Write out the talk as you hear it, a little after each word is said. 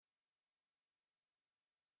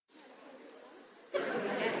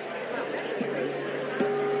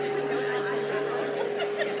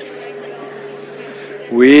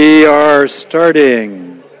We are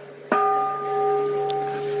starting.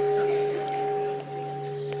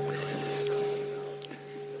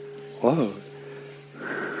 Whoa.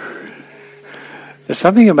 There's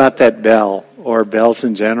something about that bell, or bells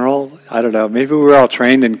in general. I don't know. Maybe we were all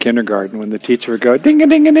trained in kindergarten when the teacher would go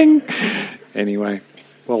ding-a-ding-a-ding. Anyway,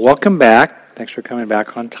 well, welcome back. Thanks for coming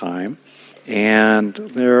back on time. And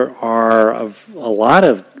there are a lot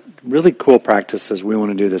of really cool practices we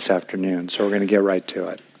want to do this afternoon, so we're going to get right to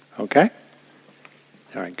it. Okay?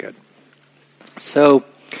 All right, good. So,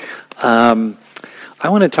 I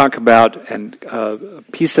want to talk about a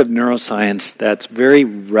piece of neuroscience that's very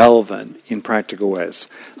relevant in practical ways.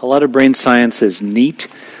 A lot of brain science is neat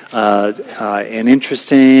and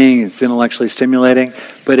interesting, it's intellectually stimulating,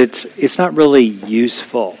 but it's not really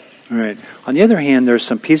useful. All right. On the other hand, there's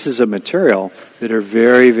some pieces of material that are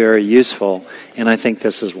very, very useful, and I think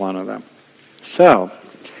this is one of them. So,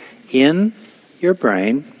 in your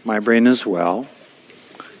brain, my brain as well,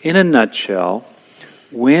 in a nutshell,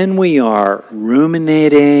 when we are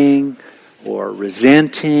ruminating or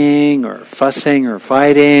resenting or fussing or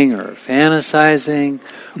fighting or fantasizing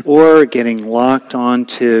or getting locked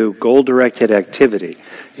onto goal-directed activity,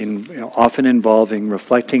 often involving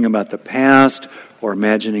reflecting about the past or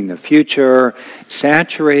imagining the future,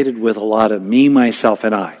 saturated with a lot of me, myself,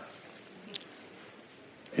 and I.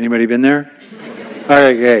 Anybody been there? All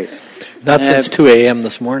right, great. Not since 2 a.m.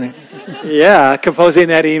 this morning. Yeah, composing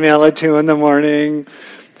that email at 2 in the morning.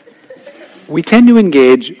 We tend to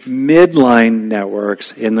engage midline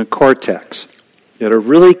networks in the cortex that are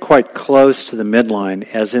really quite close to the midline,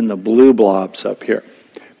 as in the blue blobs up here.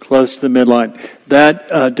 Close to the midline.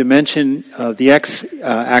 That dimension of the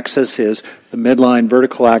x-axis is the midline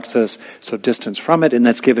vertical axis, so distance from it, and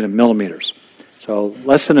that's given in millimeters. So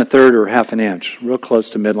less than a third or half an inch, real close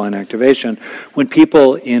to midline activation. When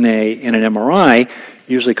people in an MRI,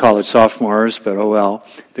 usually college sophomores, but oh well,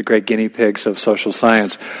 the great guinea pigs of social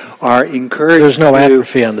science, are encouraged. There's no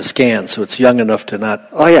atrophy on the scan, so it's young enough to not.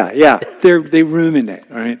 Oh yeah, they ruminate.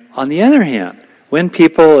 All right. On the other hand, when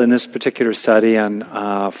people in this particular study, and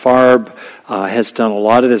Farb has done a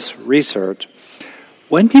lot of this research,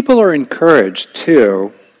 when people are encouraged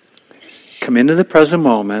to come into the present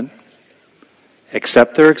moment,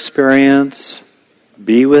 accept their experience,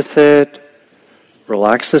 be with it,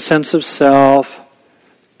 relax the sense of self,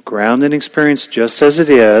 ground an experience just as it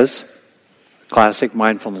is, classic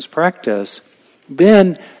mindfulness practice,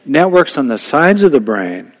 then networks on the sides of the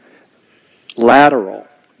brain, lateral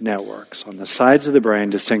networks on the sides of the brain,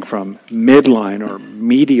 distinct from midline or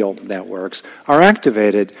medial networks, are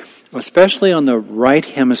activated, especially on the right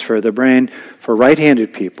hemisphere of the brain for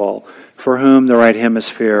right-handed people, for whom the right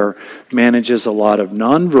hemisphere manages a lot of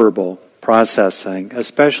nonverbal processing,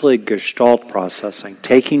 especially Gestalt processing,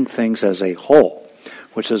 taking things as a whole,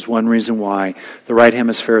 which is one reason why the right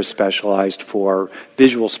hemisphere is specialized for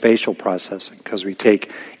visual spatial processing, because we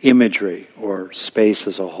take imagery or space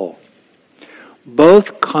as a whole.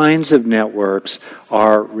 Both kinds of networks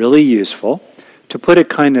are really useful. To put it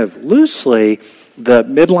kind of loosely, the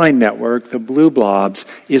midline network, the blue blobs,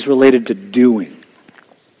 is related to doing,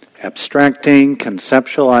 abstracting,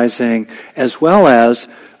 conceptualizing, as well as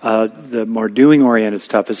the more doing-oriented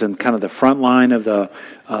stuff is in kind of the front line of the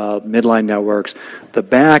midline networks. The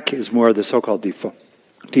back is more of the so-called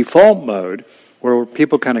default mode, where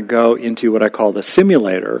people kind of go into what I call the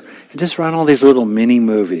simulator and just run all these little mini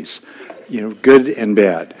movies, good and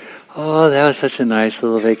bad. Oh, that was such a nice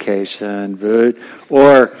little vacation.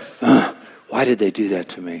 Or, why did they do that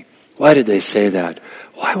to me? Why did they say that?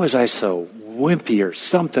 Why was I so wimpy or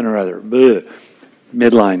something or other?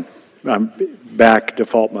 Midline, back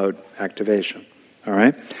default mode activation. All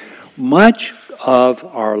right? Much of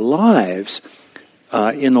our lives,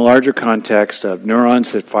 in the larger context of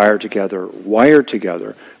neurons that fire together, wire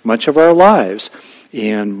together, much of our lives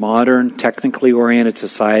in modern, technically oriented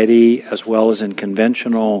society, as well as in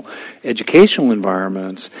conventional educational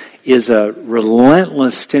environments, is a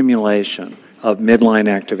relentless stimulation of midline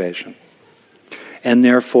activation, and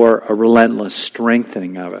therefore a relentless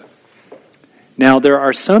strengthening of it. Now, there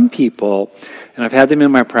are some people, and I've had them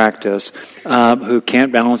in my practice, who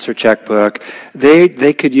can't balance their checkbook.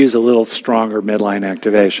 They could use a little stronger midline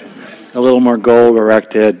activation, a little more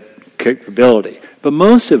goal-directed capability. But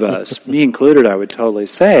most of us, me included, I would totally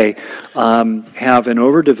say, have an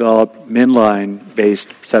overdeveloped midline-based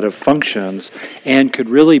set of functions and could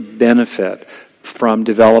really benefit from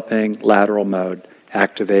developing lateral mode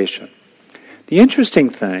activation. The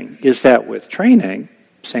interesting thing is that with training,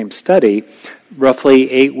 same study, roughly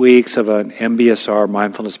 8 weeks of an MBSR,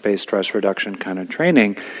 mindfulness-based stress reduction kind of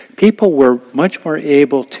training, people were much more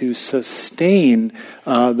able to sustain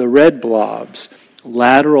the red blobs,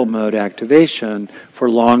 lateral mode activation, for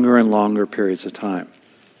longer and longer periods of time.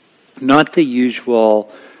 Not the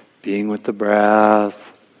usual being with the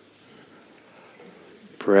breath,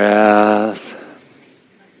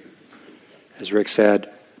 as Rick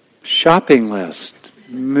said, shopping list,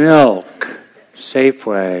 milk,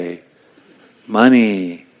 Safeway,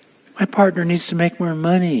 money. My partner needs to make more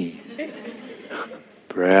money.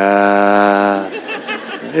 Breath.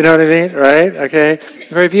 You know what I mean? Right? Okay.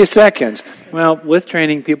 For a few seconds. Well, with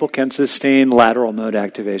training, people can sustain lateral mode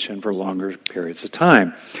activation for longer periods of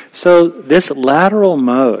time. So this lateral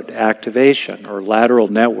mode activation, or lateral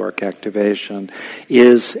network activation,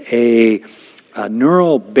 is a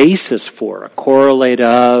neural basis for, a correlate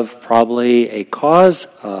of, probably a cause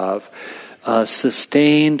of,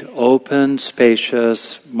 sustained, open,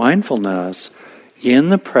 spacious mindfulness in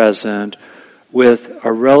the present with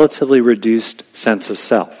a relatively reduced sense of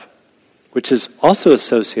self, which is also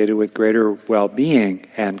associated with greater well-being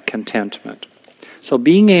and contentment. So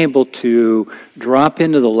being able to drop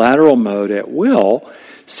into the lateral mode at will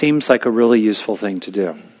seems like a really useful thing to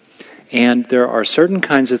do. And there are certain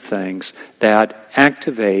kinds of things that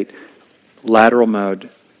activate lateral mode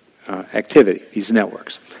activity, these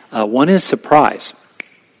networks. One is surprise.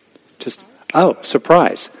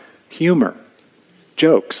 Surprise. Humor.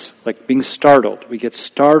 Jokes, like being startled. We get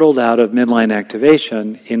startled out of midline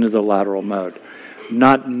activation into the lateral mode.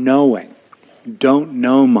 Not knowing, don't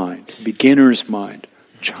know mind, beginner's mind,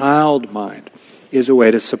 child mind is a way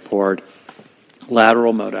to support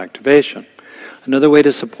lateral mode activation. Another way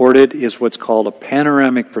to support it is what's called a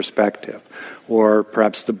panoramic perspective, or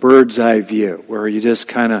perhaps the bird's eye view, where you just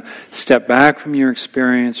kind of step back from your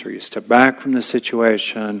experience, or you step back from the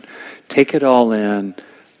situation, take it all in.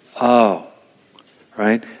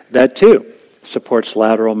 Right? That too supports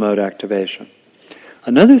lateral mode activation.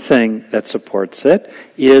 Another thing that supports it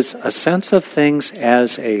is a sense of things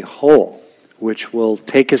as a whole, which will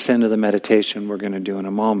take us into the meditation we're going to do in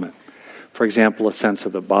a moment. For example, a sense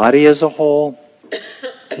of the body as a whole,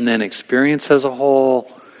 and then experience as a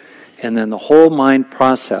whole, and then the whole mind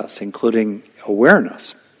process, including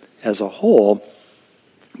awareness as a whole,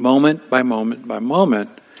 moment by moment by moment.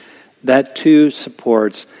 That too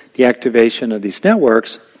supports the activation of these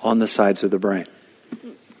networks on the sides of the brain.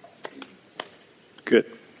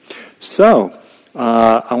 Good. So,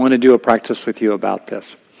 I want to do a practice with you about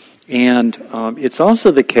this. And it's also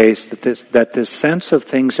the case that this sense of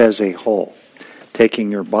things as a whole,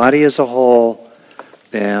 taking your body as a whole,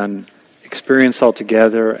 then experience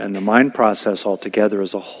altogether, and the mind process altogether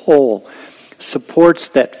as a whole, supports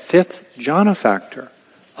that fifth jhana factor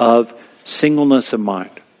of singleness of mind,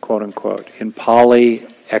 quote unquote, in Pali,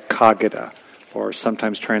 ekagata, or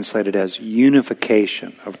sometimes translated as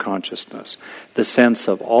unification of consciousness. The sense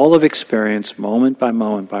of all of experience, moment by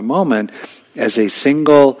moment by moment, as a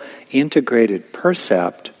single integrated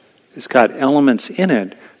percept. It's got elements in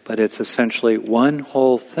it, but it's essentially one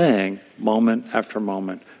whole thing, moment after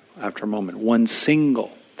moment after moment. One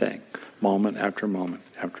single thing, moment after moment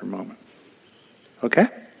after moment. Okay?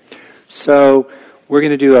 So we're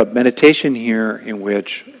going to do a meditation here in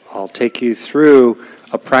which I'll take you through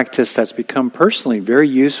a practice that's become personally very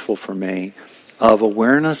useful for me of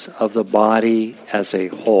awareness of the body as a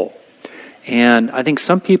whole. And I think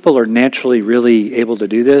some people are naturally really able to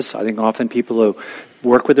do this. I think often people who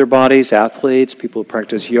work with their bodies, athletes, people who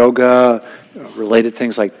practice yoga, related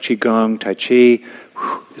things like Qigong, Tai Chi,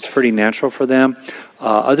 it's pretty natural for them.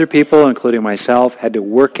 Other people, including myself, had to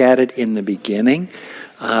work at it in the beginning.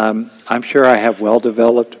 I'm sure I have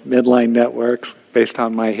well-developed midline networks based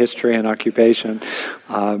on my history and occupation.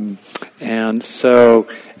 And so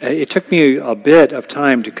it took me a bit of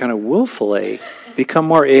time to kind of willfully become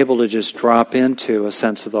more able to just drop into a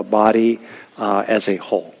sense of the body as a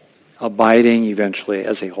whole, abiding eventually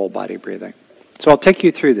as a whole body breathing. So I'll take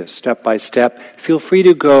you through this step by step. Feel free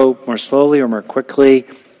to go more slowly or more quickly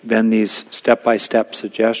than these step-by-step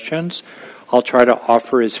suggestions. I'll try to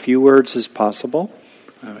offer as few words as possible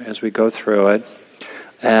as we go through it.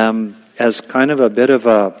 As kind of a bit of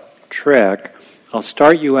a trick, I'll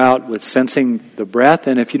start you out with sensing the breath,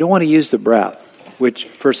 and if you don't want to use the breath, which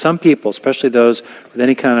for some people, especially those with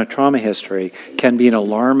any kind of trauma history, can be an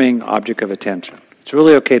alarming object of attention. It's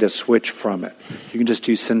really okay to switch from it. You can just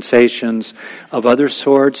do sensations of other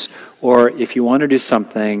sorts, or if you want to do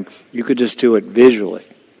something, you could just do it visually,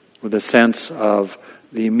 with a sense of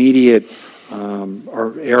the immediate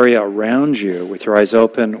or area around you, with your eyes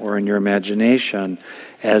open or in your imagination,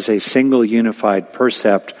 as a single unified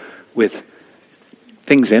percept with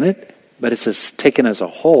things in it, but it's taken as a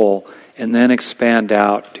whole, and then expand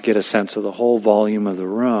out to get a sense of the whole volume of the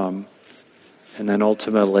room, and then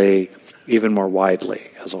ultimately even more widely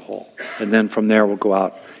as a whole. And then from there we'll go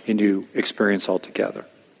out into experience altogether.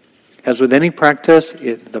 As with any practice,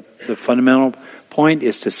 the fundamental point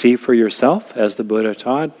is to see for yourself, as the Buddha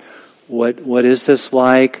taught, what is this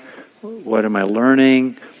like? What am I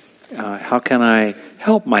learning? How can I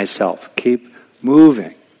help myself keep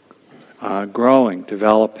moving, growing,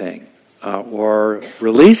 developing, or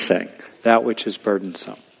releasing that which is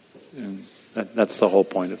burdensome? And that's the whole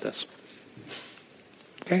point of this.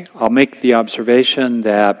 Okay, I'll make the observation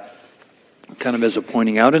that, kind of as a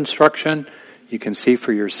pointing out instruction, you can see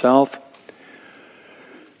for yourself,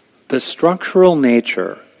 the structural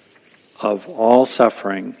nature of all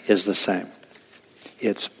suffering is the same.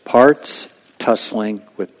 It's parts tussling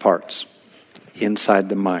with parts inside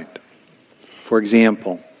the mind. For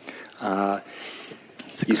example,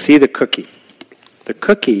 you see the cookie. The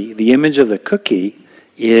cookie, the image of the cookie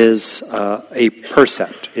is a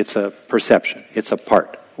percept. It's a perception. It's a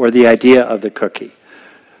part, or the idea of the cookie.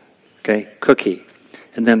 Okay, cookie.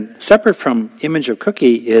 And then separate from image of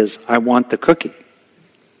cookie is I want the cookie.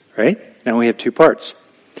 Right? Now we have two parts.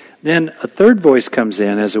 Then a third voice comes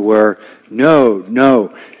in, as it were,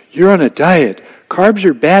 no, you're on a diet. Carbs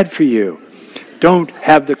are bad for you. Don't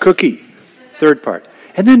have the cookie. Third part.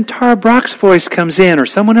 And then Tara Brach's voice comes in, or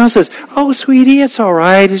someone else says, oh, sweetie, it's all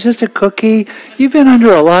right. It's just a cookie. You've been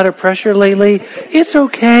under a lot of pressure lately. It's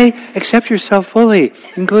okay. Accept yourself fully,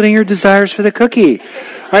 including your desires for the cookie.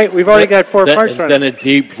 All right, we've already got four parts running. Then a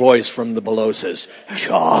deep voice from the below says,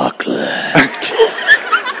 chocolate.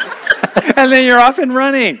 And then you're off and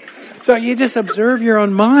running. So you just observe your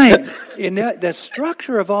own mind. In the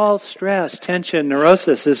structure of all stress, tension,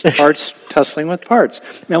 neurosis is parts tussling with parts.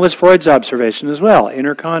 That was Freud's observation as well,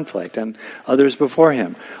 inner conflict, and others before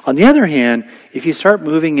him. On the other hand, if you start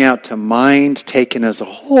moving out to mind taken as a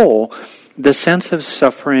whole, the sense of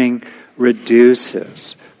suffering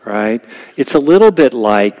reduces, right? It's a little bit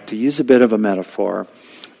like, to use a bit of a metaphor,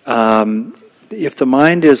 if the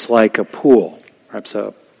mind is like a pool, perhaps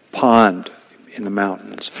a pond in the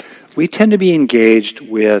mountains, we tend to be engaged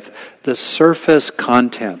with the surface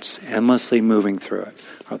contents, endlessly moving through it.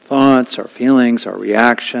 Our thoughts, our feelings, our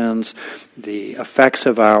reactions, the effects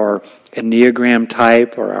of our Enneagram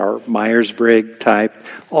type or our Myers-Briggs type,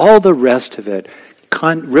 all the rest of it,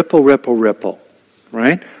 ripple, ripple, ripple,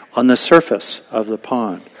 right? On the surface of the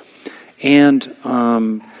pond. And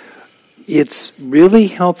it's really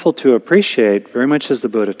helpful to appreciate, very much as the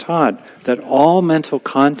Buddha taught, that all mental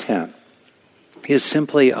content is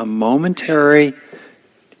simply a momentary,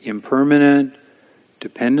 impermanent,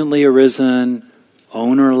 dependently arisen,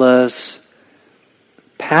 ownerless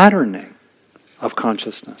patterning of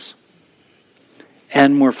consciousness.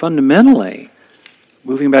 And more fundamentally,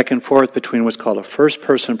 moving back and forth between what's called a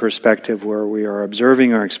first-person perspective, where we are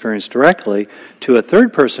observing our experience directly, to a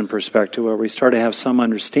third-person perspective, where we start to have some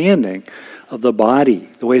understanding of the body,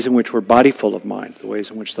 the ways in which we're bodyful of mind, the ways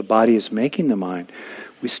in which the body is making the mind.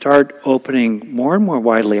 We start opening more and more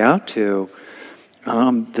widely out to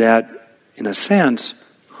that, in a sense,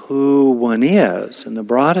 who one is, in the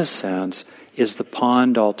broadest sense, is the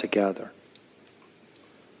pond altogether.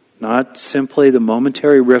 Not simply the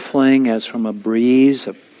momentary riffling as from a breeze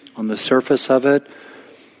on the surface of it.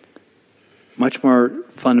 Much more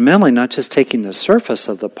fundamentally, not just taking the surface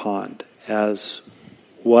of the pond as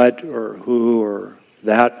what or who or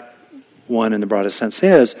that one in the broadest sense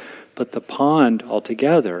is, but the pond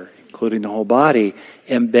altogether, including the whole body,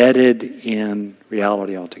 embedded in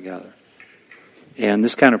reality altogether. And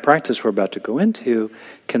this kind of practice we're about to go into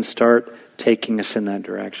can start taking us in that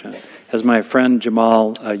direction. As my friend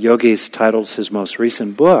Jamal Yogis titles his most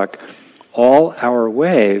recent book, All Our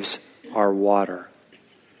Waves Are Water.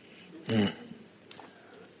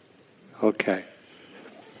 Okay.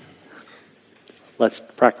 Let's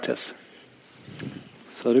practice.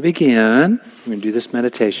 So to begin, we're going to do this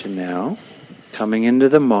meditation now. Coming into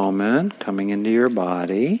the moment, coming into your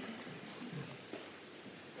body.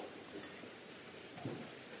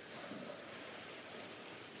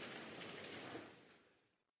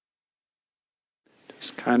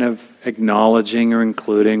 Just kind of acknowledging or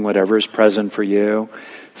including whatever is present for you.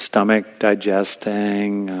 Stomach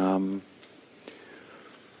digesting,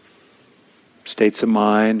 states of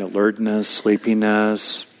mind, alertness,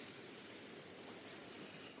 sleepiness,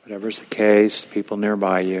 whatever's the case, people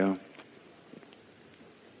nearby you.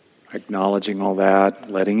 Acknowledging all that,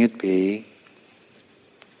 letting it be.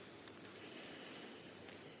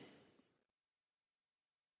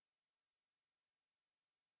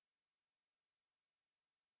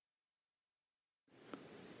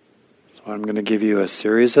 So I'm going to give you a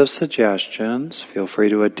series of suggestions. Feel free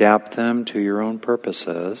to adapt them to your own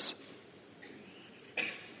purposes.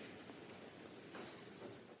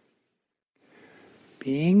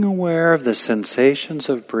 Being aware of the sensations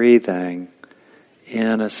of breathing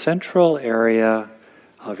in a central area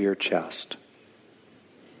of your chest.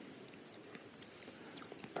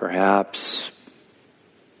 Perhaps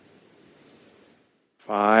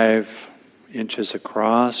 5 inches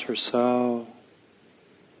across or so.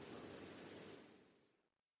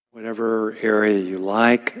 Whatever area you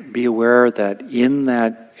like, be aware that in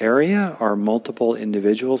that area are multiple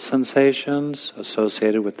individual sensations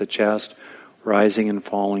associated with the chest rising and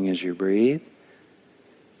falling as you breathe.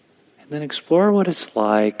 And then explore what it's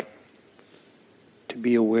like to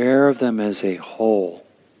be aware of them as a whole,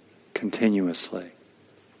 continuously.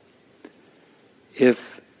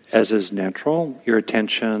 If, as is natural, your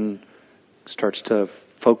attention starts to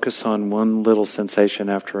focus on one little sensation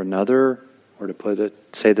after another, or to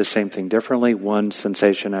say the same thing differently, one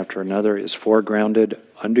sensation after another is foregrounded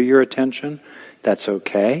under your attention, that's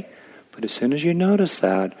okay. But as soon as you notice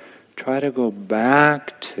that, try to go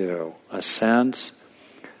back to a sense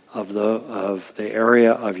of the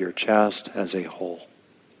area of your chest as a whole.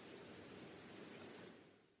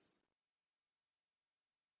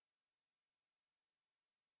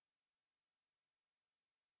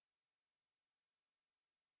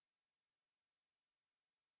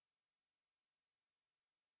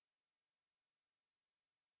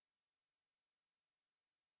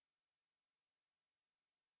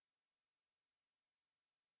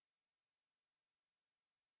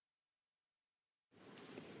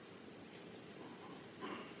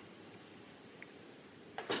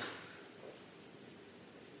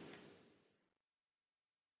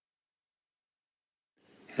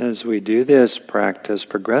 As we do this practice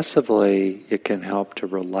progressively, it can help to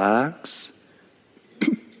relax.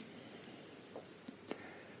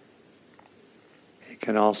 It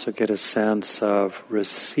can also get a sense of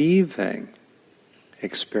receiving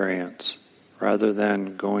experience rather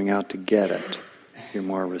than going out to get it. You're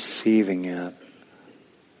more receiving it.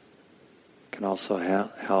 It can also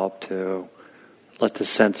help to let the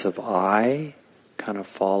sense of I kind of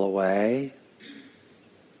fall away.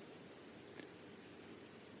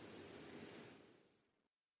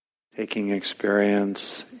 Taking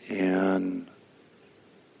experience in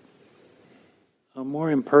a more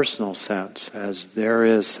impersonal sense, as there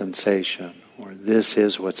is sensation, or this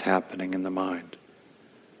is what's happening in the mind.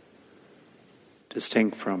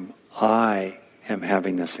 Distinct from I am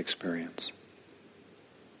having this experience.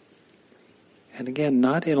 And again,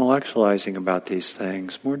 not intellectualizing about these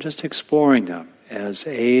things, more just exploring them as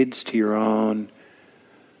aids to your own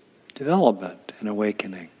development and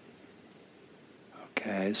awakening.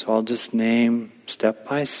 Okay, so I'll just name step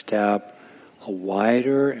by step a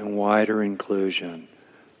wider and wider inclusion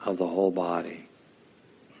of the whole body.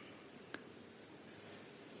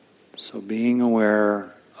 So being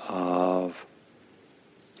aware of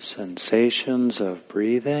sensations of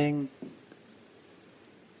breathing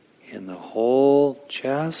in the whole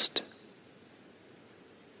chest.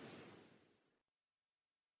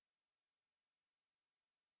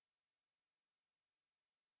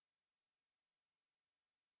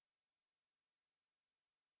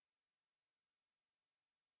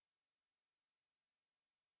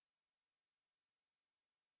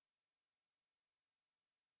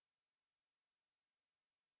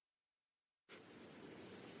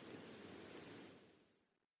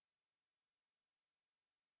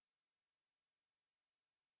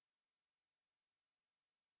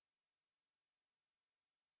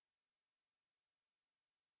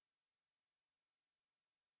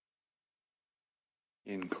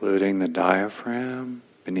 Including the diaphragm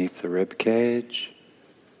beneath the rib cage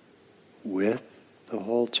with the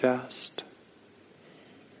whole chest.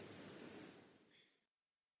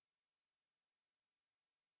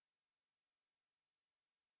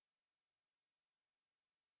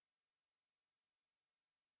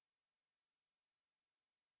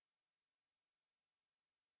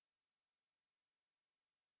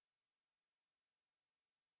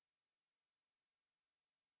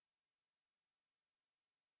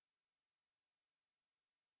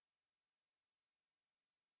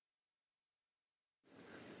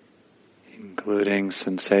 Including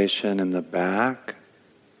sensation in the back.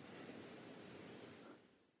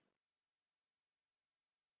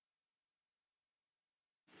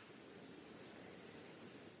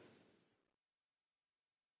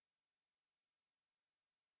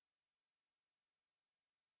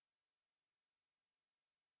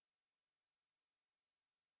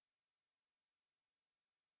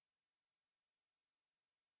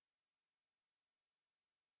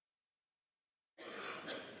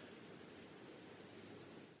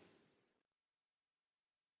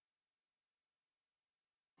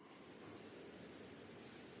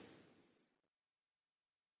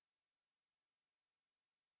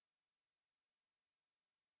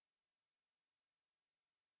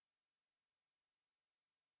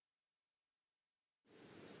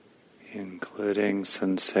 including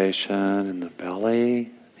sensation in the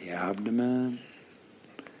belly, the abdomen.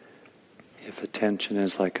 If attention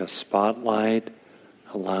is like a spotlight,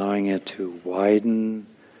 allowing it to widen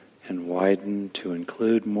and widen to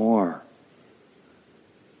include more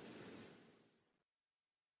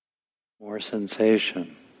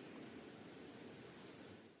sensation.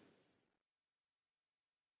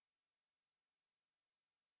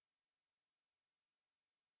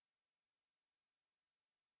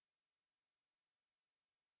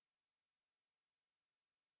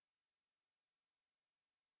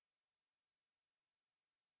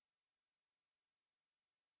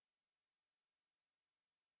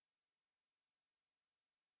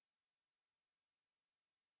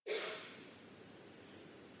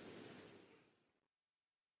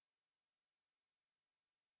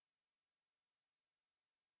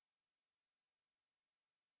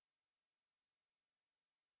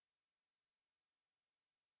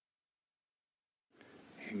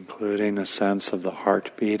 Including the sense of the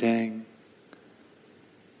heart beating,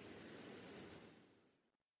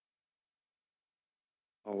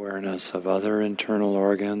 awareness of other internal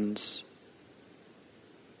organs,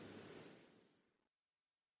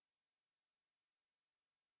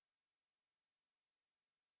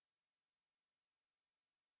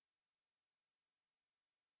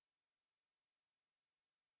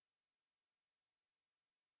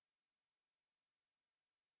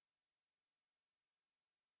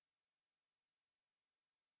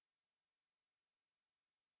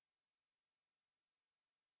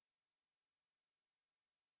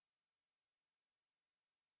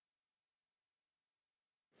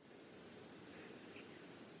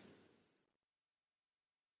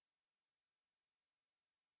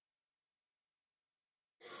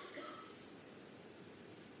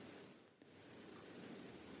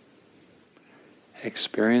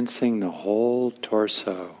 experiencing the whole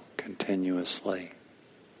torso continuously.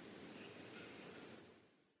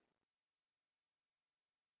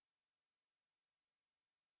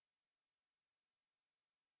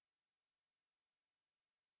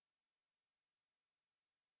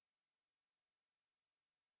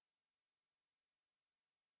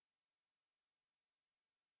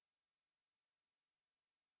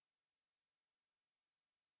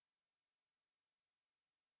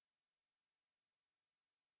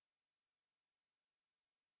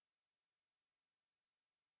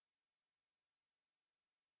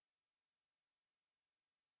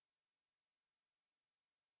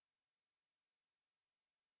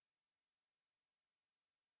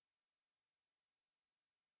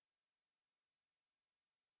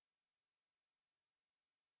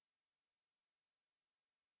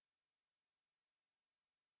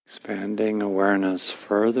 Expanding awareness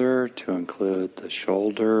further to include the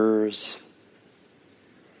shoulders,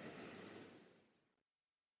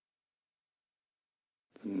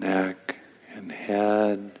 the neck and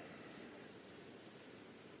head,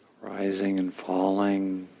 rising and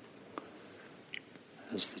falling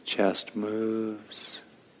as the chest moves.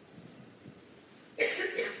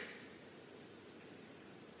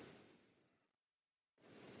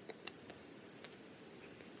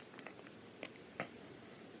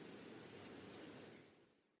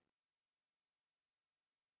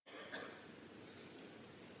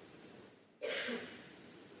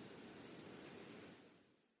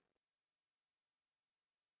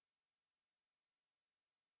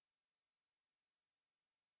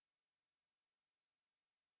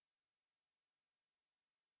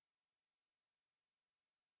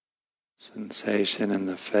 Sensation in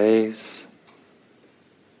the face,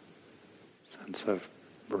 sense of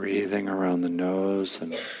breathing around the nose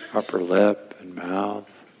and upper lip and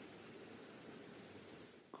mouth.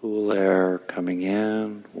 Cool air coming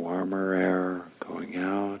in, warmer air going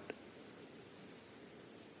out.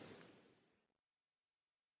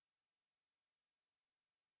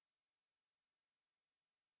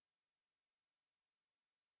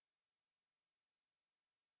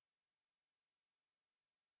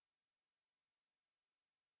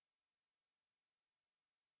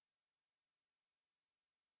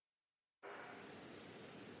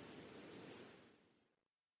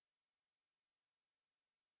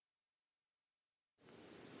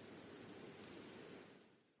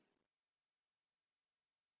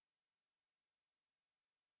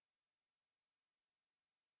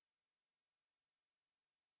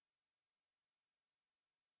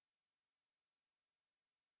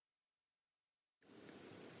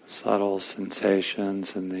 Subtle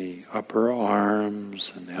sensations in the upper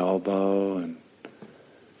arms and elbow and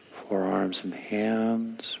forearms and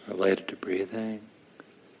hands related to breathing,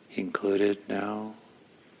 included now.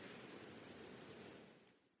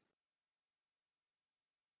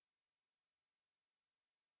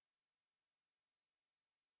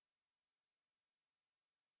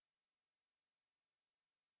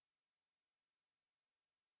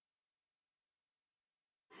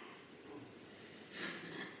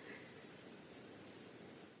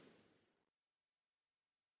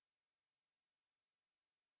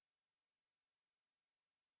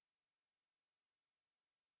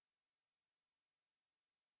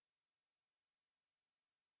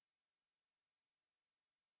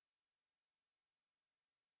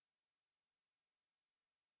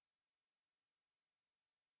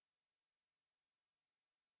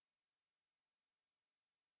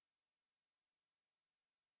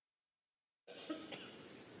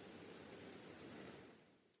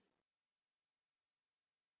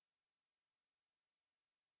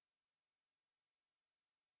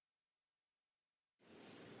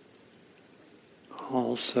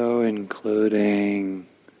 Also including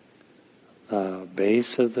the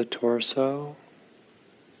base of the torso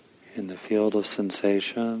in the field of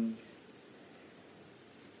sensation.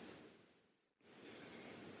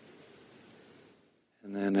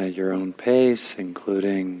 And then at your own pace,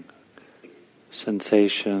 including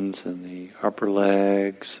sensations in the upper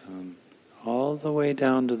legs and all the way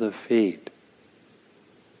down to the feet,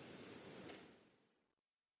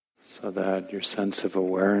 so that your sense of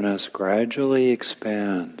awareness gradually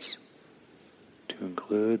expands to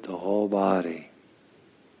include the whole body.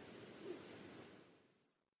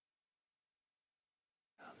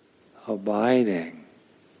 Abiding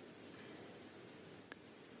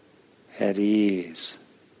at ease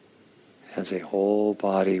as a whole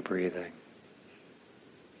body breathing.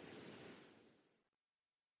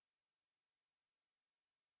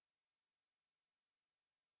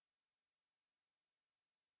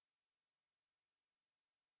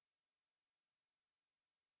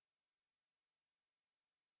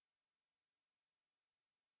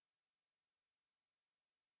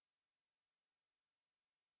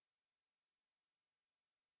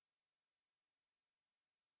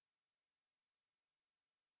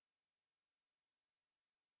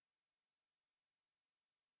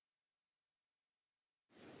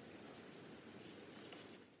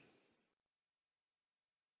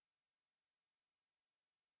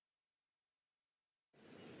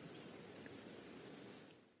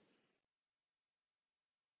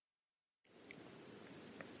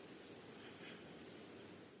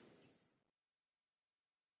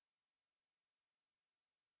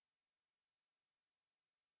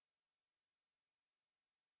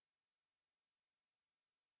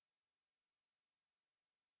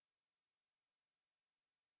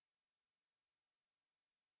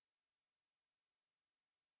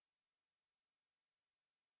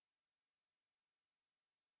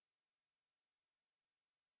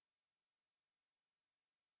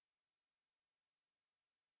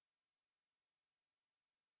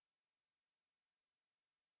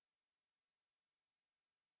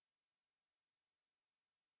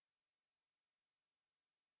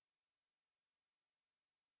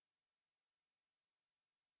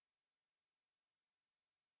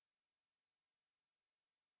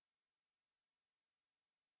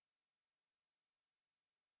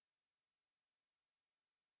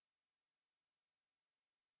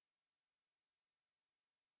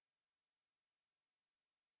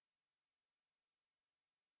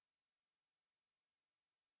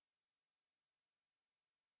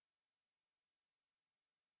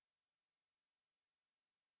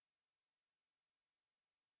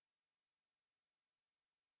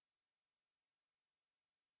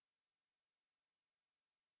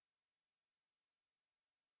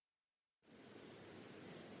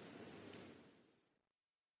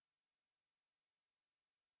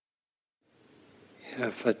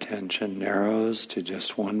 If attention narrows to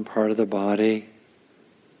just one part of the body,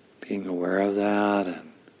 being aware of that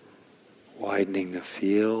and widening the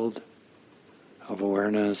field of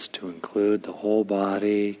awareness to include the whole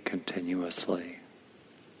body continuously.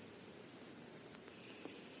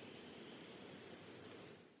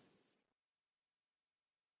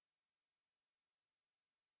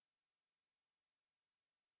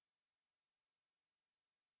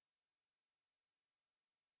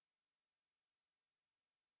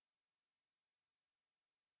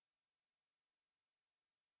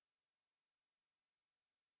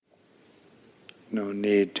 No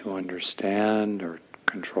need to understand or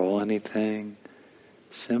control anything.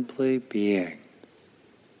 Simply being.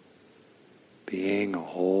 Being a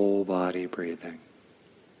whole body breathing.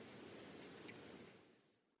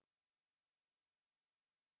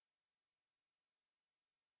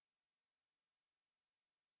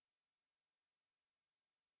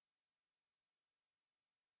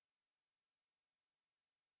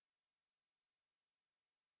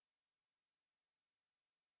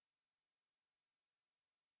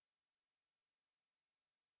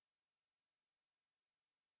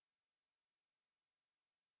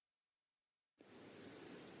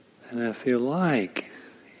 And if you like,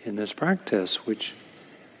 in this practice, which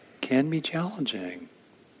can be challenging,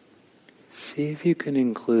 see if you can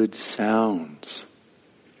include sounds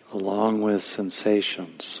along with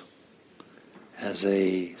sensations as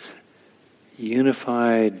a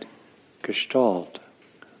unified gestalt,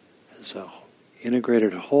 as a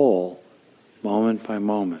integrated whole, moment by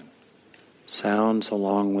moment, sounds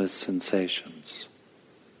along with sensations.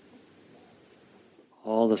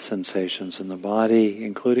 All the sensations in the body,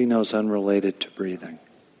 including those unrelated to breathing.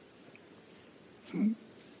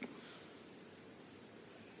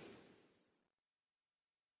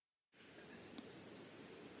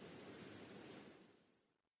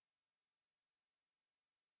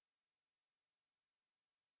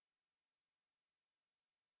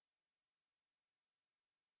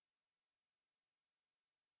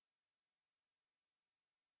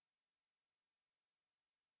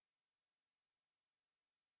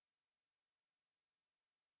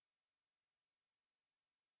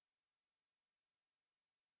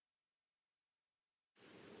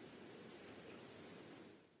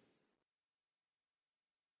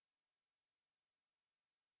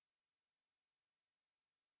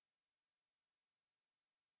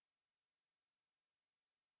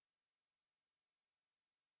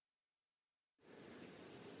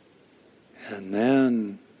 And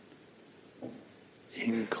then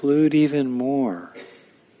include even more.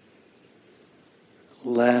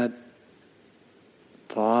 Let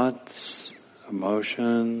thoughts,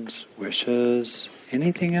 emotions, wishes,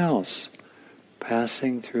 anything else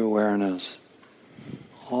passing through awareness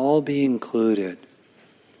all be included.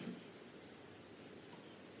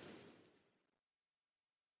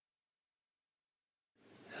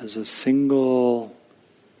 As a single,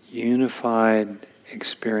 unified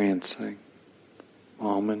experiencing,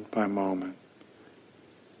 moment by moment.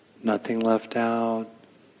 Nothing left out,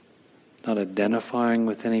 not identifying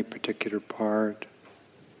with any particular part,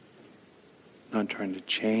 not trying to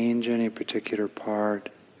change any particular part.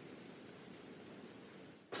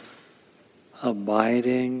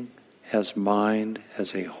 Abiding as mind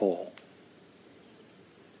as a whole.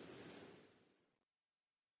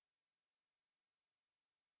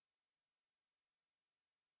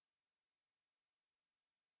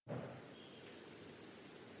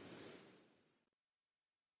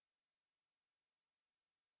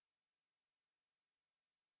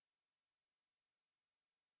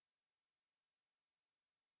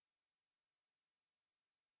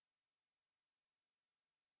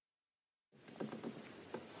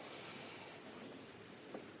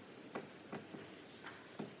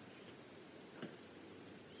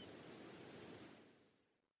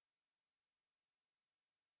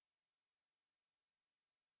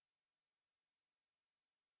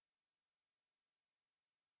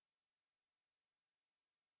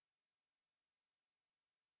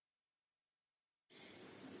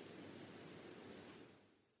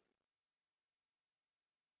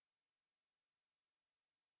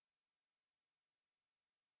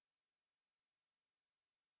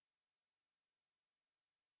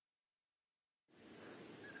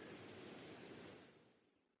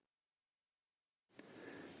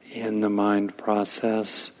 In the mind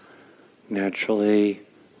process, naturally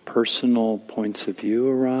personal points of view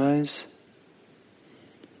arise.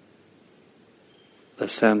 The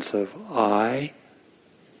sense of I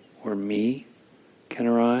or me can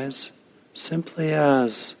arise simply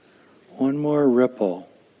as one more ripple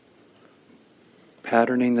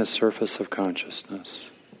patterning the surface of consciousness.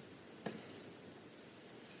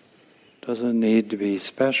 Doesn't need to be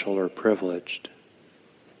special or privileged.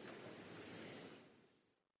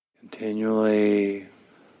 Continually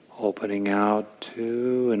opening out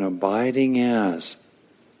to and abiding as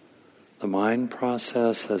the mind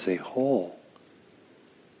process as a whole,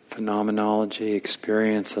 phenomenology,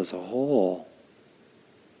 experience as a whole,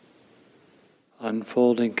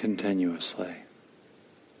 unfolding continuously.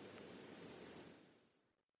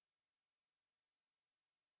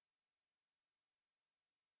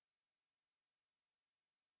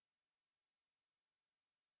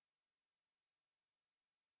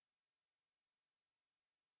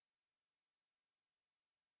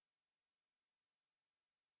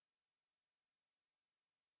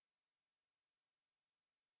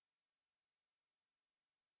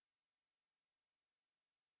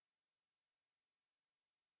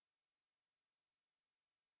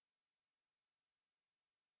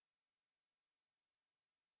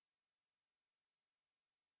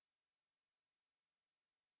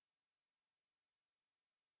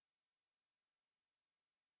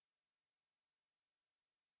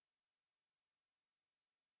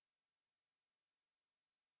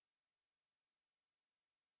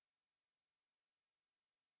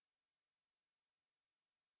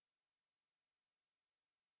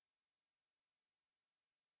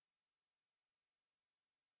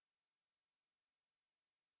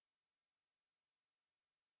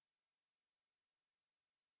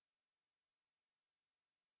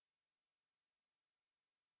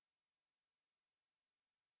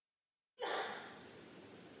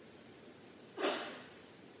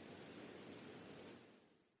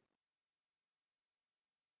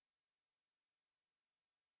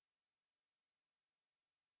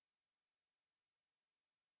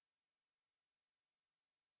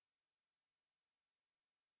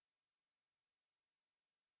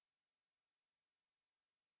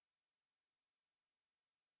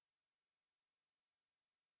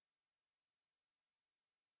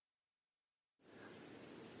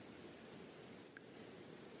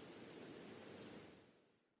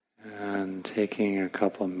 And taking a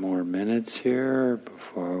couple more minutes here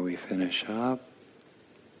before we finish up.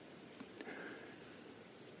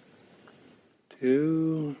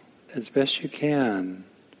 To, as best you can,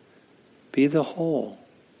 be the whole.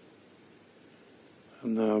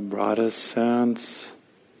 In the broadest sense,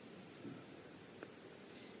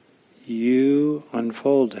 you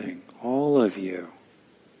unfolding, all of you.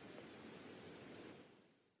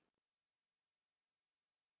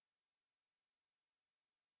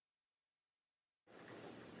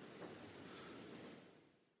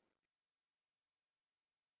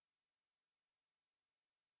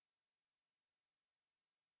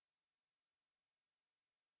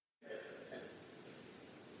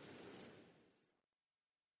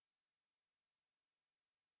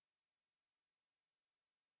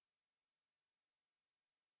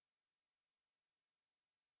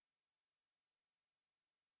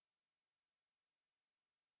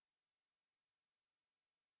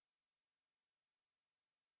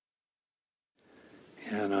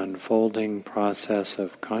 an unfolding process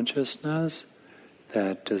of consciousness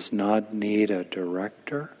that does not need a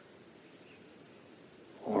director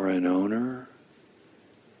or an owner.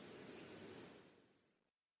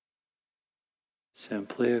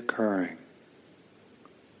 Simply occurring.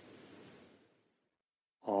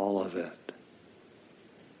 All of it.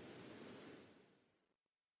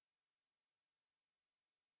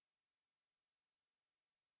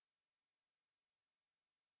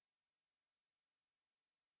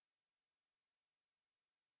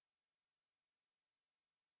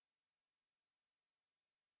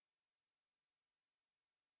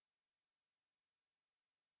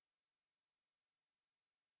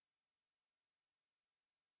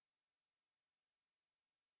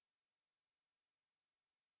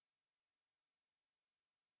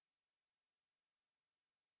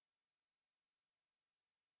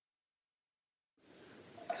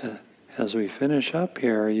 As we finish up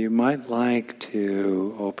here, you might like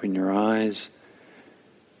to open your eyes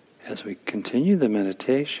as we continue the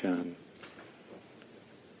meditation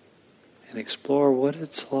and explore what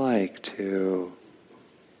it's like to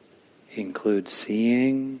include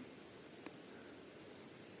seeing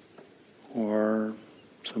or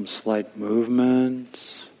some slight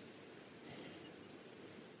movements,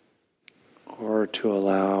 or to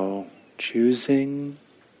allow choosing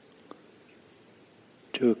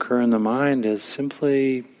to occur in the mind as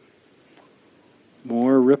simply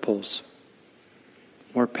more ripples,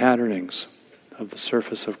 more patternings of the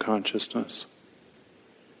surface of consciousness.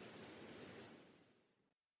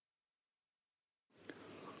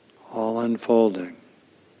 All unfolding.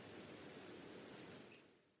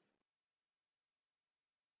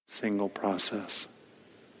 Single process.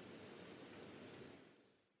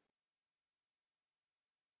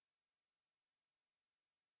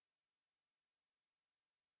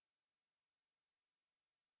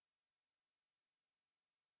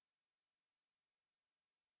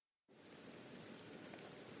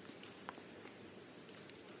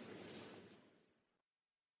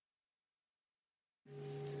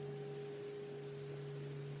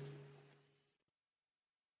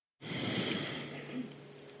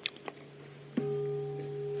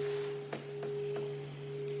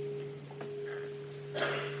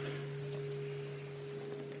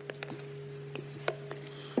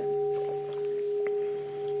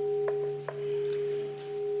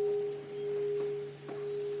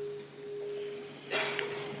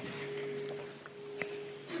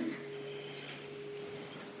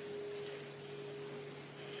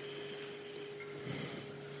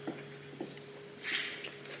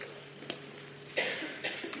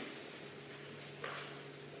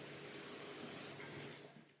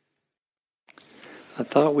 I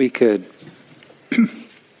thought we could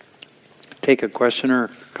take a question or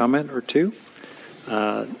comment or two,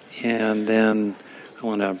 and then I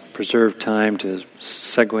want to preserve time to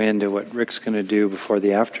segue into what Rick's going to do before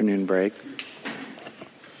the afternoon break.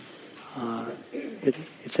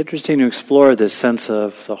 It's interesting to explore this sense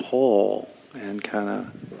of the whole and kind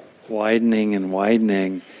of widening and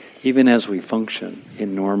widening even as we function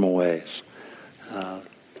in normal ways,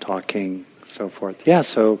 talking, so forth. Yeah,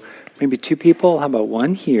 so maybe two people. How about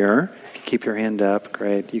one here? If you keep your hand up,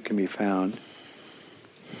 great, you can be found.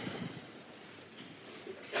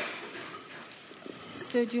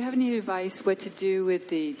 So do you have any advice what to do with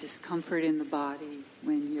the discomfort in the body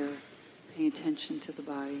when you're paying attention to the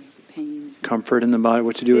body, the pains? Comfort in the body,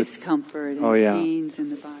 what to do with... Discomfort and pains in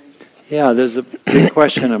the body. Yeah, there's a big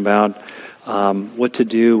question about what to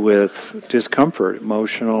do with discomfort,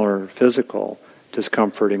 emotional or physical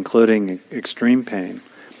discomfort, including extreme pain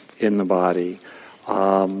in the body,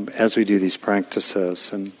 as we do these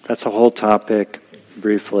practices. And that's a whole topic,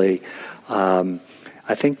 briefly.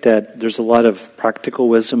 I think that there's a lot of practical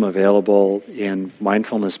wisdom available in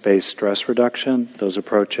mindfulness-based stress reduction, those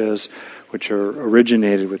approaches, which are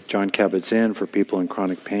originated with John Kabat-Zinn for people in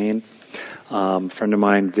chronic pain. A friend of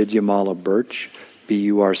mine, Vidyamala Birch,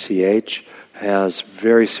 B-U-R-C-H, has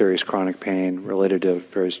very serious chronic pain related to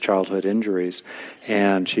various childhood injuries,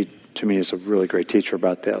 and she, to me, is a really great teacher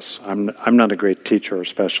about this. I'm not a great teacher or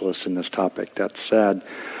specialist in this topic. That said,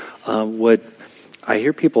 what I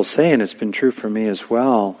hear people say, and it's been true for me as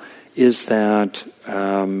well, is that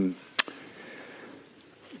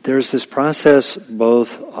there's this process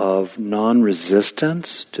both of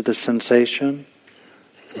non-resistance to the sensation,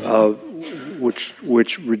 which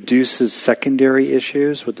reduces secondary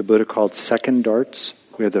issues, what the Buddha called second darts.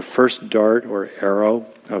 We have the first dart or arrow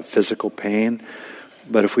of physical pain,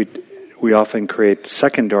 but if we often create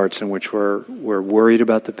second darts in which we're worried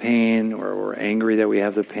about the pain, or we're angry that we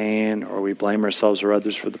have the pain, or we blame ourselves or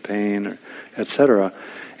others for the pain, or etc.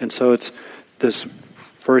 And so it's this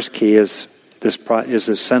first key is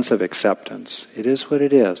this sense of acceptance. It is what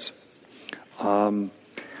it is.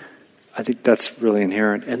 I think that's really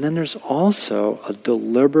inherent. And then there's also a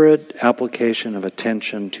deliberate application of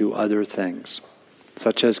attention to other things,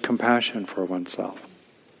 such as compassion for oneself,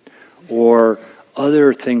 or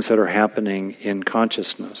other things that are happening in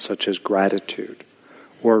consciousness, such as gratitude,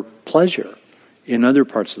 or pleasure in other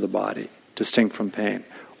parts of the body, distinct from pain,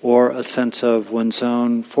 or a sense of one's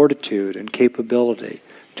own fortitude and capability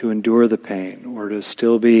to endure the pain, or to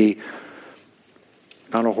still be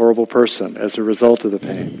not a horrible person as a result of the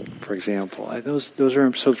pain, for example. Those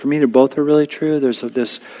are, so for me, they both are really true. There's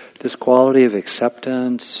this quality of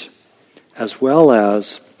acceptance, as well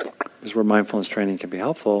as, this is where mindfulness training can be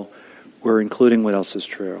helpful, we're including what else is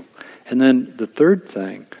true. And then the third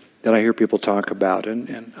thing that I hear people talk about,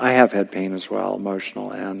 and I have had pain as well,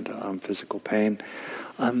 emotional and physical pain,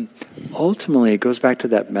 ultimately it goes back to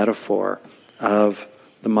that metaphor of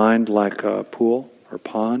the mind like a pool or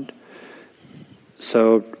pond.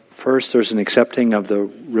 So first, there's an accepting of the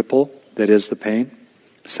ripple that is the pain.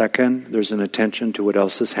 Second, there's an attention to what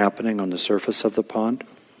else is happening on the surface of the pond.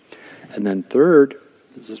 And then third,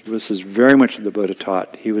 this is very much what the Buddha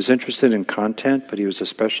taught. He was interested in content, but he was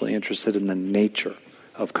especially interested in the nature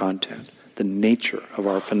of content, the nature of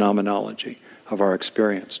our phenomenology, of our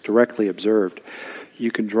experience, directly observed.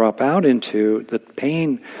 You can drop out into that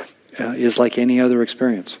pain is like any other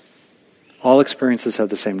experience. All experiences have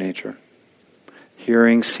the same nature.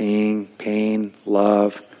 Hearing, seeing, pain,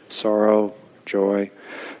 love, sorrow, joy,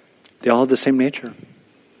 they all have the same nature.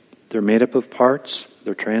 They're made up of parts,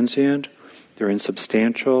 they're transient, they're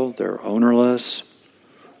insubstantial, they're ownerless,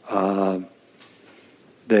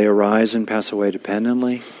 they arise and pass away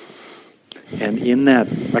dependently. And in that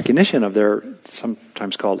recognition of their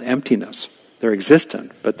sometimes called emptiness, they're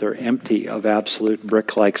existent, but they're empty of absolute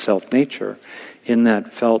brick-like self-nature. In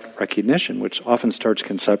that felt recognition, which often starts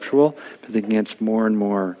conceptual, but then gets more and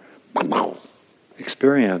more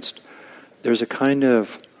experienced, there's a kind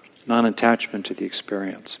of non-attachment to the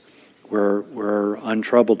experience. We're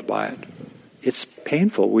untroubled by it. It's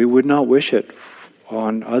painful. We would not wish it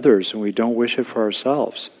on others, and we don't wish it for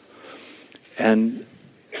ourselves. And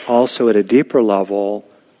also at a deeper level,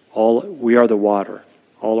 we are the water.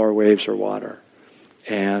 All our waves are water.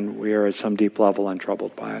 And we are at some deep level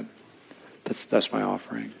untroubled by it. That's my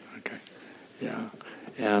offering. Okay. Yeah.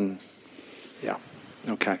 And, yeah.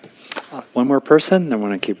 Okay. One more person, then we're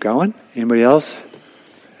going to keep going. Anybody else?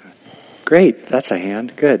 Great. That's a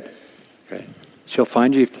hand. Good. Great. She'll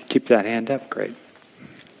find you if you keep that hand up. Great.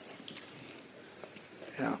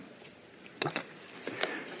 Yeah.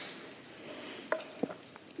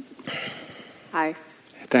 Hi.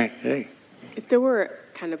 Hey. If there were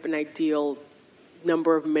kind of an ideal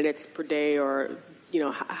number of minutes per day, or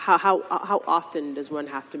how often does one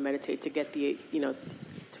have to meditate to get the to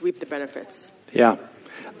reap the benefits? Yeah.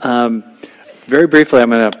 Very briefly, I'm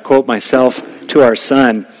going to quote myself to our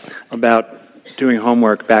son about doing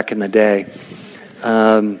homework back in the day.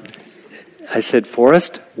 I said,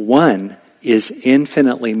 Forrest, 1 is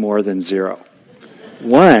infinitely more than 0.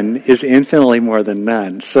 1 is infinitely more than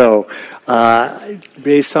none. So,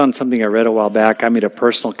 based on something I read a while back, I made a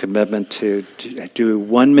personal commitment to do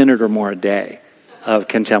 1 minute or more a day of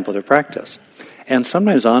contemplative practice. And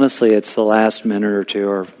sometimes, honestly, it's the last minute or 2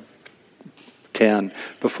 or 10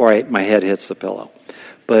 before my head hits the pillow.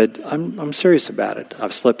 But I'm serious about it.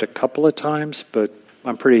 I've slipped a couple of times, but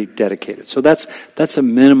I'm pretty dedicated. So that's a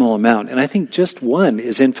minimal amount. And I think just 1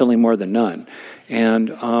 is infinitely more than none. And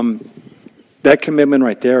that commitment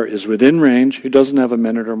right there is within range. Who doesn't have a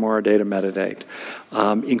minute or more a day to meditate,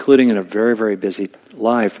 including in a very, very busy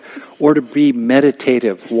life, or to be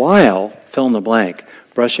meditative while, fill in the blank,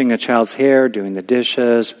 brushing a child's hair, doing the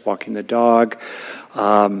dishes, walking the dog.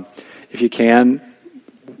 If you can,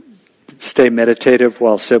 stay meditative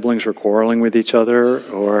while siblings are quarreling with each other,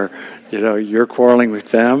 or you're quarreling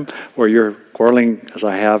with them, or you're quarreling, as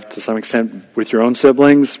I have to some extent, with your own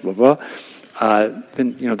siblings, blah, blah.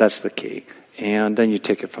 Then that's the key. And then you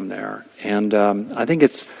take it from there. And I think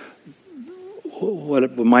it's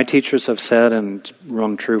what my teachers have said, and it's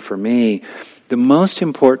rung true for me, the most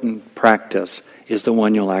important practice is the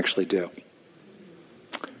one you'll actually do.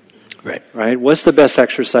 Right? What's the best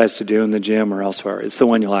exercise to do in the gym or elsewhere? It's the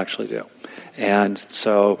one you'll actually do. And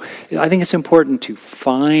so I think it's important to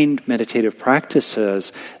find meditative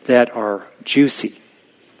practices that are juicy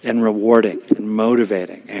and rewarding and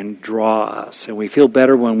motivating and draw us. And we feel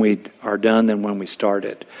better when we are done than when we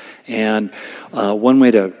started. And one way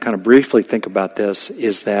to kind of briefly think about this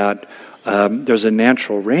is that there's a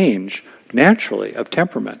natural range, naturally, of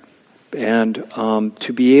temperament. And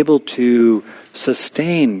to be able to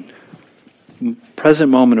sustain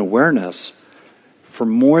present moment awareness for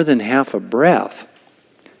more than half a breath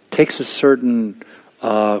takes a certain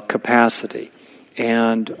capacity.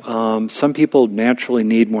 And some people naturally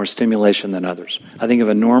need more stimulation than others. I think of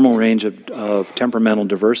a normal range of temperamental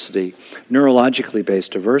diversity, neurologically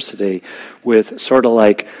based diversity, with sort of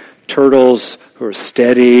like turtles who are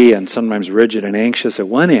steady and sometimes rigid and anxious at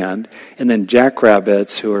one end, and then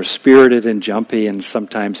jackrabbits who are spirited and jumpy and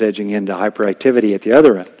sometimes edging into hyperactivity at the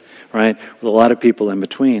other end, right? With a lot of people in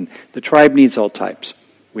between. The tribe needs all types.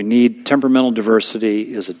 We need temperamental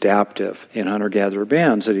diversity is adaptive in hunter-gatherer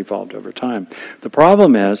bands that evolved over time. The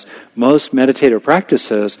problem is most meditative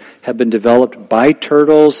practices have been developed by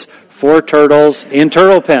turtles, for turtles, in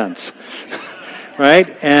turtle pens.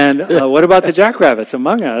 Right? And what about the jackrabbits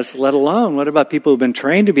among us, let alone what about people who've been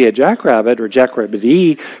trained to be a jackrabbit or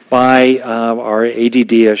jackrabbitee by our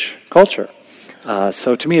ADD-ish culture?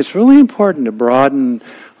 So to me it's really important to broaden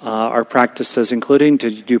our practices, including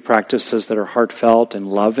to do practices that are heartfelt and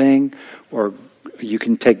loving, or you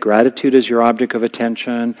can take gratitude as your object of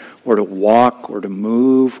attention, or to walk, or to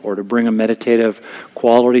move, or to bring a meditative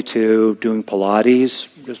quality to doing Pilates.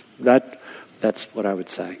 Just that's what I would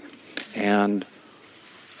say. And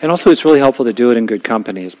also it's really helpful to do it in good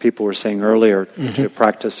company, as people were saying earlier, to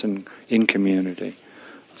practice in community.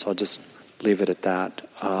 So I'll just leave it at that.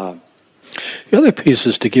 The other piece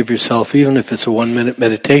is to give yourself, even if it's a 1-minute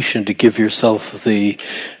meditation, to give yourself the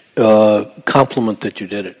compliment that you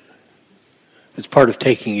did it. It's part of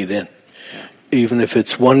taking it in. Even if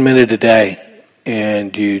it's 1 minute a day,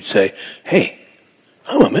 and you say, hey,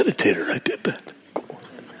 I'm a meditator, I did that.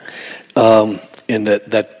 And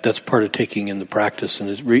that's part of taking in the practice, and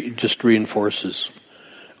it just reinforces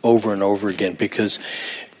over and over again, because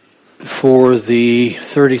for the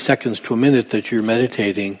 30 seconds to a minute that you're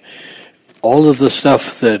meditating, all of the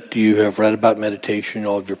stuff that you have read about meditation,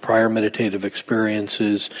 all of your prior meditative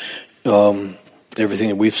experiences, everything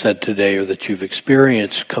that we've said today or that you've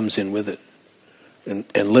experienced comes in with it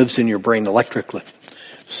and lives in your brain electrically.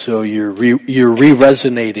 So you're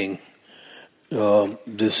re-resonating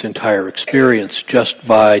this entire experience just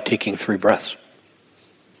by taking 3 breaths.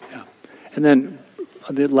 Yeah. And then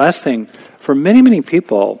the last thing, for many, many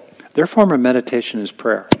people, their form of meditation is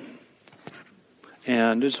prayer.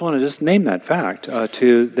 And I just want to name that fact.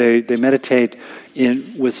 They meditate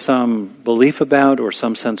with some belief about or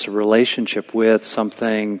some sense of relationship with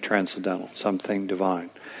something transcendental, something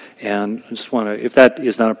divine. And I just want to, if that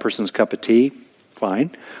is not a person's cup of tea,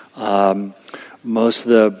 fine. Most of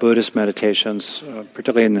the Buddhist meditations,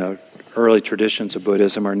 particularly in the early traditions of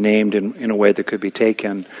Buddhism, are named in a way that could be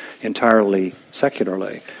taken entirely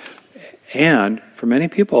secularly. And for many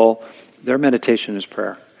people, their meditation is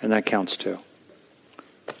prayer, and that counts too.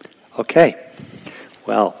 Okay,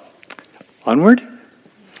 well, onward?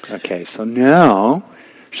 Okay, so now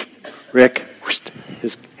Rick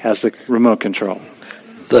has the remote control.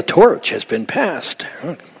 The torch has been passed.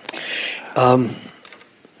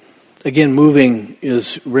 Again, moving,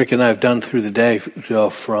 as Rick and I have done through the day,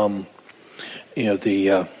 from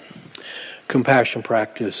the compassion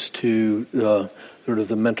practice to sort of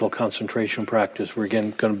the mental concentration practice. We're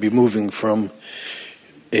again going to be moving from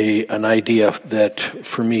an idea that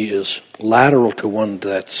for me is lateral to one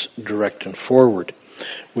that's direct and forward,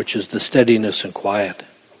 which is the steadiness and quiet.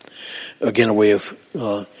 Again, a way of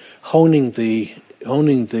honing the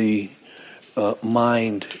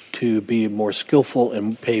mind to be more skillful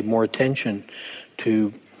and pay more attention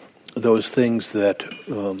to those things that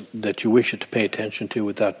you wish it to pay attention to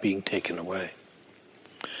without being taken away.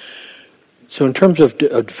 So in terms of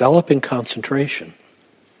developing concentration,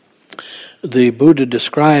 the Buddha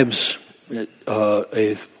describes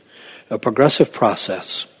a progressive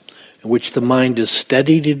process in which the mind is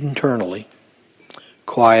steadied internally,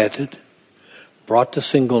 quieted, brought to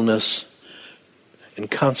singleness, and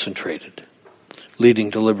concentrated, leading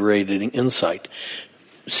to liberating insight.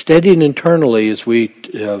 Steadied internally, as we've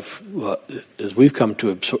come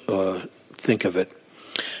to think of it,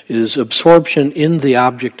 is absorption in the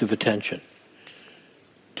object of attention.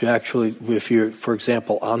 To actually, if you're, for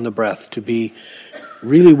example, on the breath, to be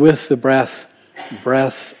really with the breath,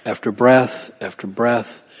 breath after breath after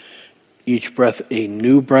breath, each breath a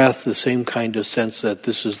new breath, the same kind of sense that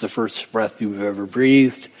this is the first breath you've ever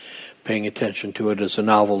breathed, paying attention to it as a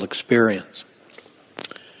novel experience.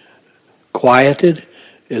 Quieted,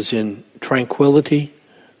 as in tranquility,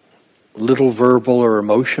 little verbal or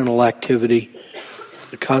emotional activity,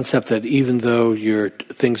 the concept that even though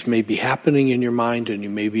things may be happening in your mind and you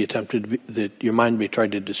may be that your mind may try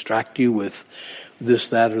to distract you with this,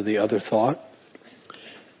 that, or the other thought,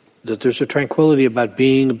 that there's a tranquility about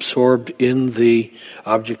being absorbed in the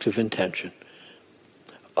object of intention,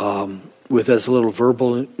 with as little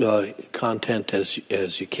verbal content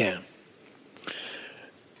as you can.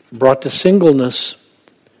 Brought to singleness,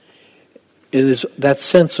 it is that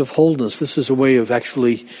sense of wholeness. This is a way of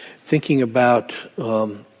actually thinking about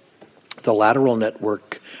the lateral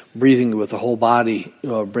network, breathing with the whole body,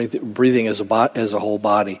 breathing as a whole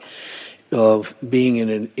body, of being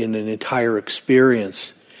in an entire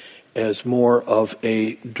experience as more of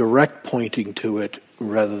a direct pointing to it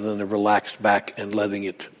rather than a relaxed back and letting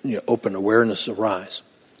it, open awareness arise.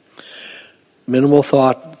 Minimal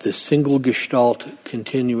thought, the single gestalt,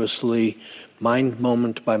 continuously, mind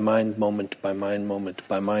moment by mind moment by mind moment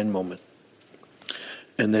by mind moment.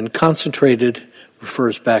 And then concentrated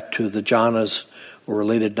refers back to the jhanas, or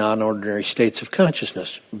related non-ordinary states of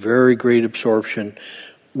consciousness. Very great absorption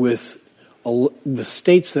with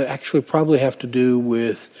states that actually probably have to do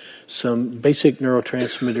with some basic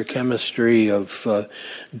neurotransmitter chemistry of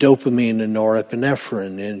dopamine and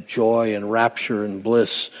norepinephrine and joy and rapture and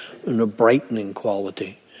bliss and a brightening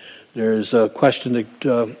quality. There's a question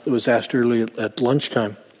that was asked earlier at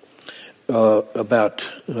lunchtime about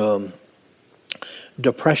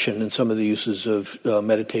depression and some of the uses of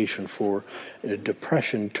meditation for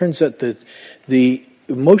depression. It turns out that the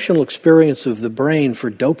emotional experience of the brain for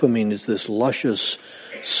dopamine is this luscious,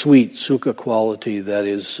 sweet sukha quality that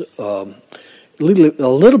is a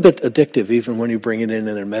little bit addictive even when you bring it in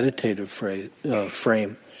a meditative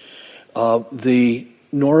frame. The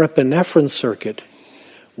norepinephrine circuit,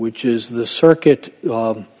 which is the circuit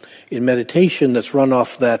in meditation that's run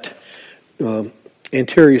off that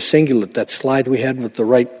anterior cingulate, that slide we had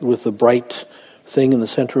with the bright thing in the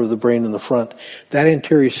center of the brain in the front, that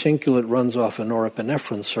anterior cingulate runs off a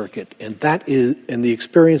norepinephrine circuit, and the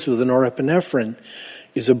experience of the norepinephrine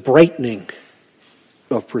is a brightening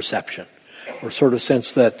of perception, or sort of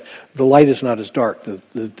sense that the light is not as dark.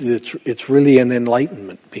 It's really an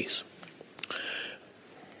enlightenment piece.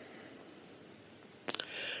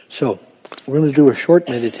 So, we're going to do a short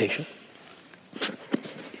meditation. If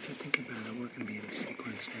you think about it, we're going to be in a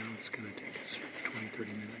sequence now. It's going to take us 20,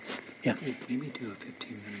 30 minutes. Yeah. Maybe do a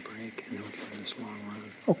 15-minute break and then we'll get this long run.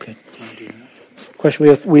 Okay. Can I do that? Question: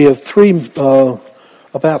 we have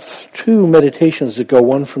about two meditations that go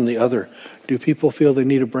one from the other. Do people feel they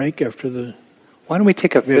need a break after the? Why don't we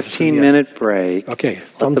take a 15-minute break? Okay.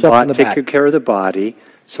 Thumbs up in the back. Take care of the body.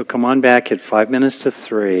 So come on back at 5 minutes to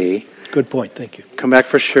 3. Good point. Thank you. Come back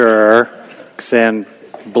for sure. Then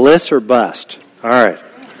bliss or bust. All right.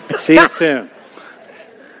 See you soon.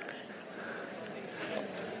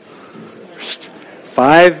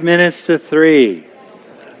 5 minutes to 3.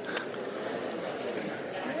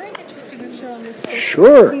 Can I get your signature on this?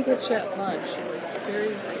 Sure. I can get you at lunch.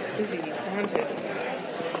 Very busy, wanted.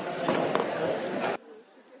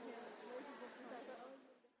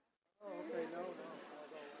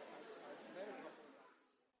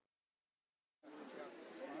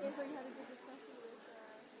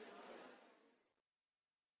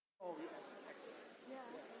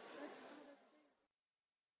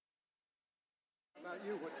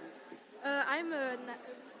 I'm a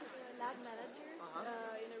lab manager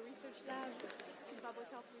in a research lab, public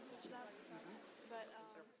health research lab. But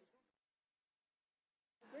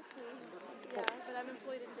yeah, but I'm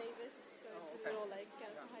employed in Davis, so it's a little like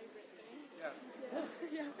kind of hybrid thing.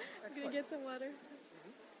 Yeah. I'm gonna get some water.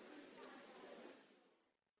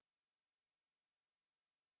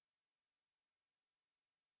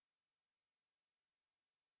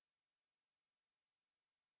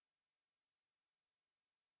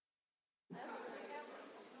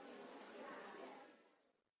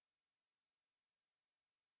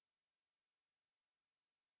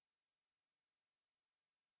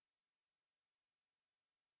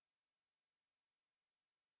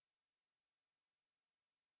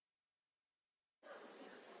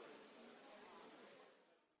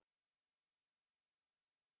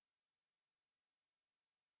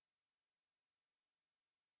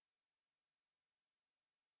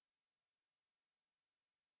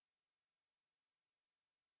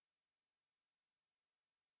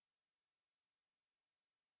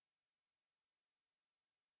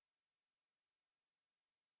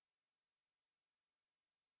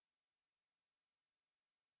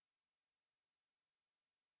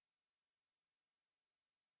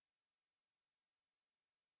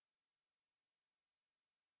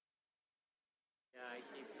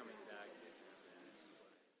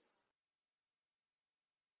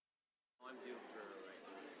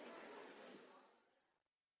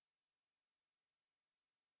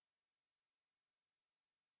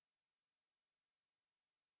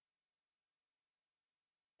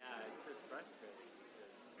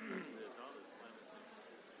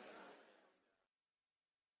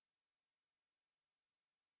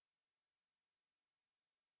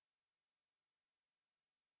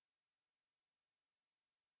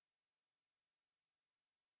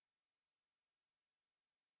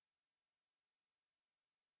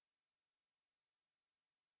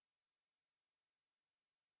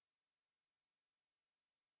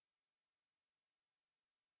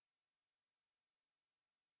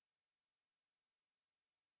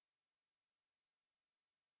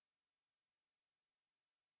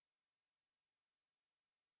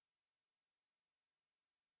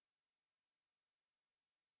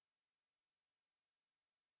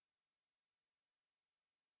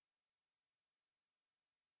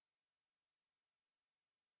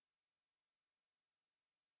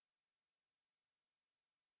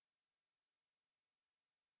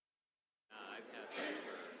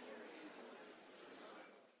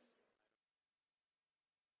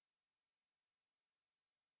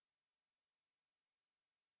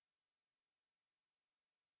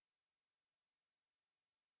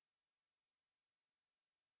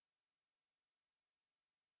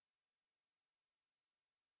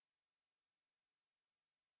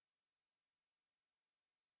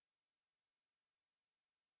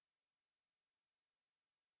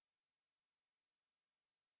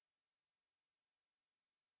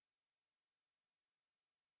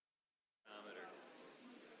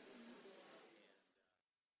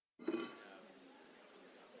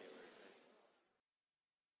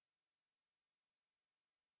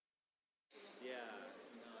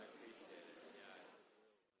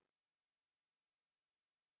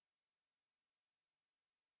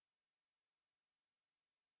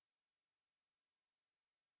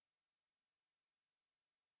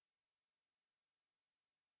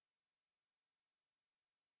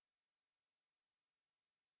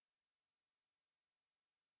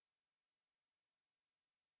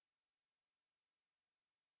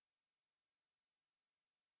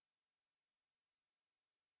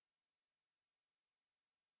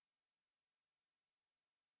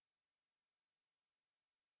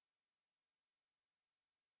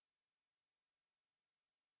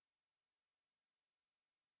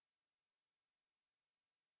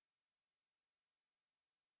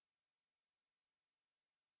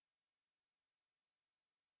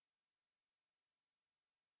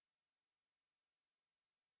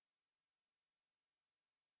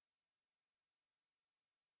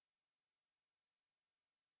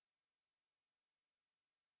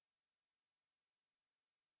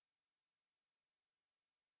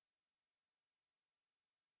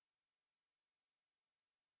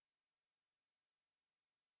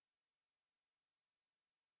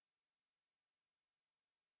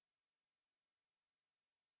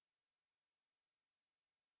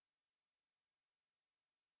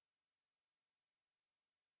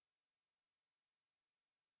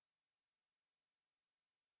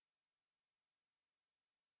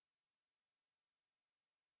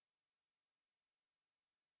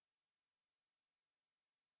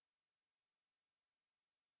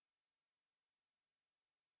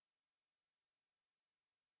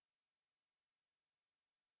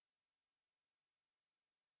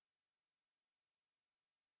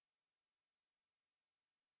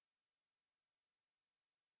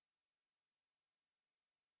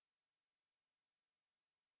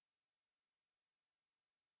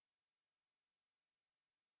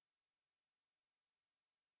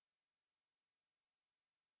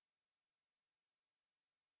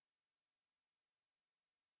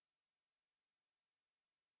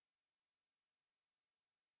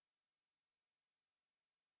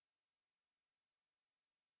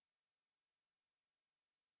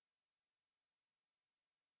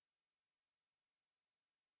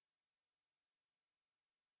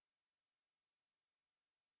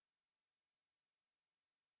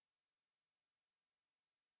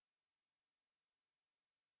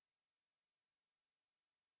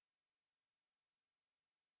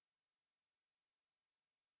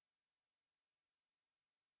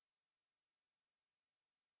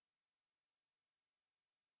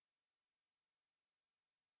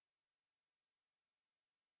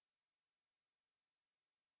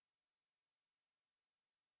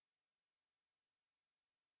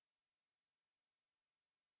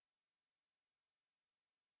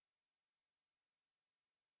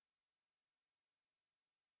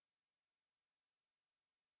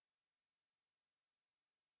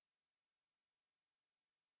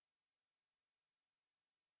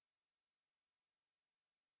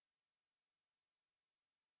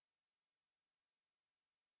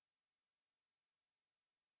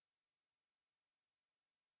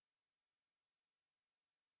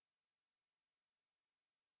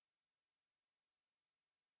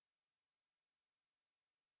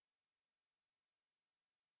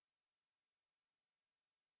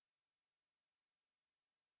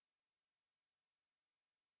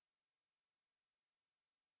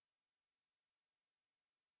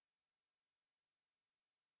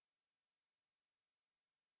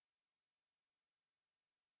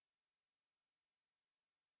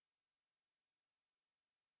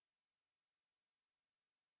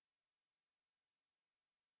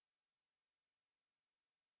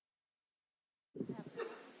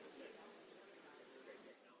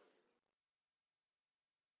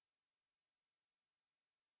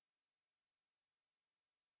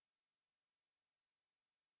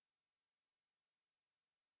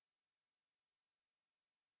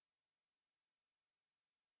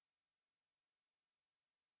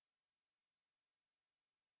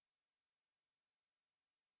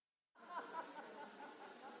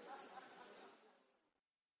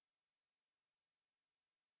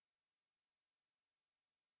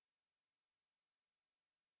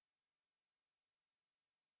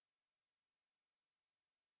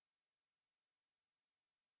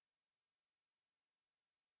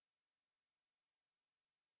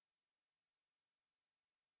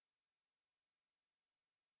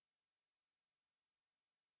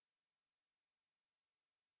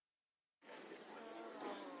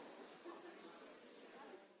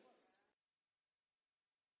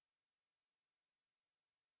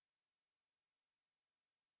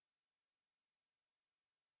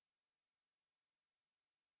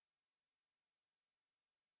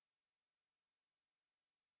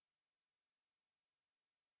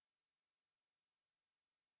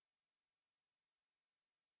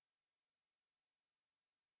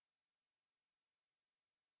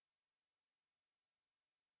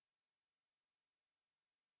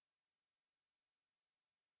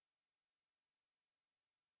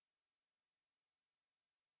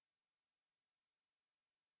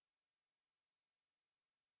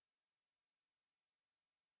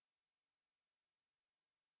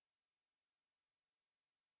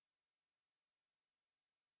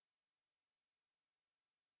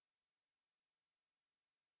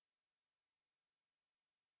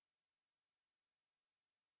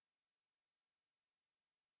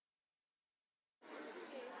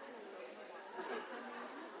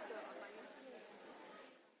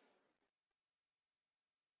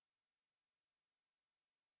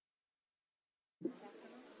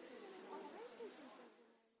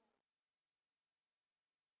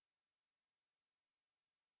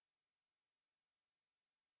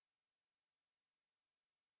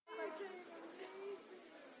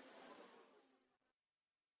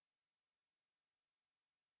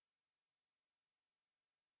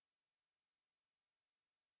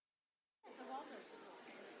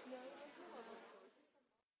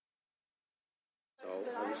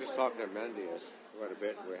 just talking to Mendius quite a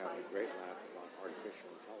bit. We're having a great laugh about artificial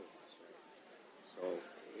intelligence. Right? So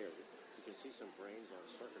here, you can see some brains on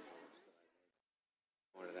circuit boards that I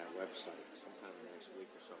made. Going to that website sometime next week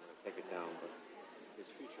or so. I'm going to take it down, but it's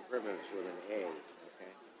Future Primitives with an A, okay?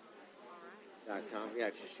 .com. Yeah,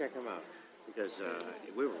 just check him out. Because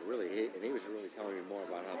we were really, and he was really telling me more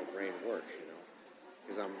about how the brain works, you know.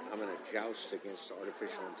 Because I'm in a joust against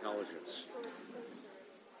artificial intelligence.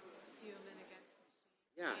 Human against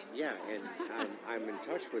machine. Yeah, and I'm in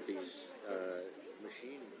touch with these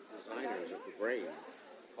machine designers of the brain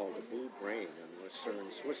called the Blue Brain in Lucerne,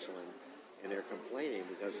 Switzerland, and they're complaining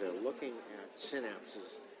because they're looking at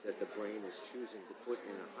synapses that the brain is choosing to put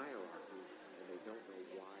in a hierarchy, and they don't know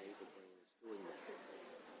why the brain is doing that.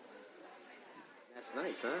 That's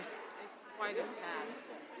nice, huh? It's quite a task.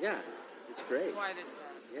 Yeah, it's great. Quite a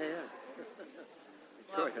task. Yeah.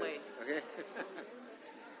 Lovely. Okay.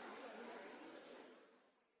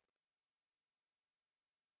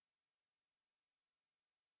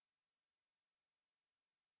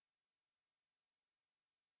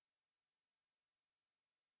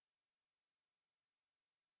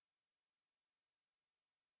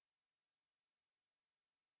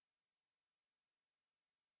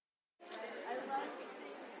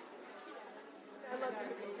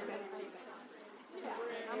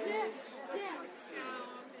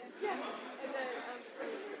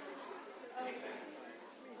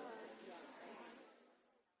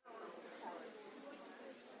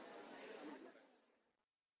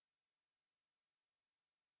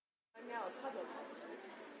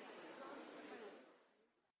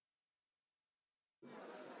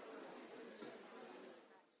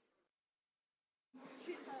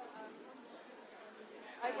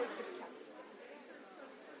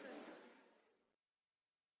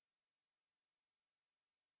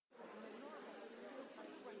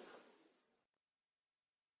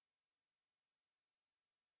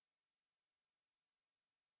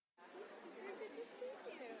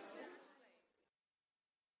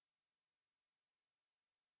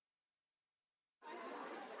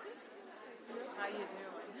 How you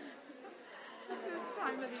doing? This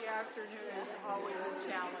time of the afternoon is always a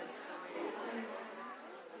challenge for me.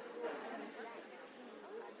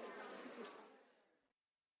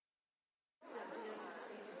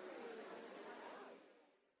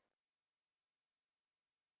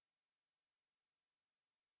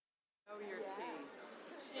 Oh, your tea.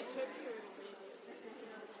 She took to it.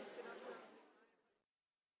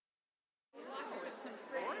 It's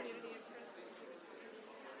important.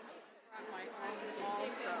 My own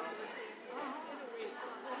also.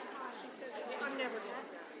 I'm never doing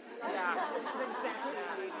that. Yeah. This is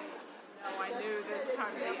exactly. No, I knew this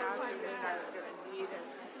time of the afternoon I was going to need it.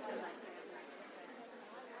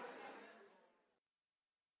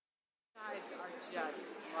 Guys are just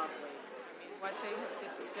lovely. I mean, what they have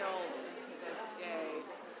distilled into this day is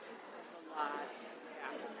a lot.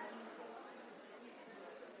 Yeah.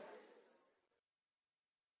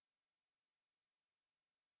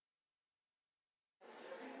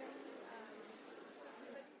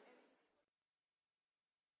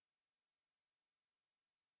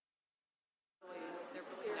 They're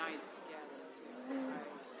really nice together. Right?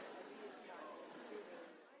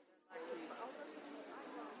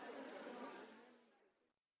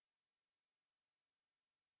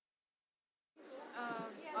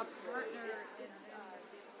 A partner in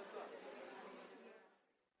the book.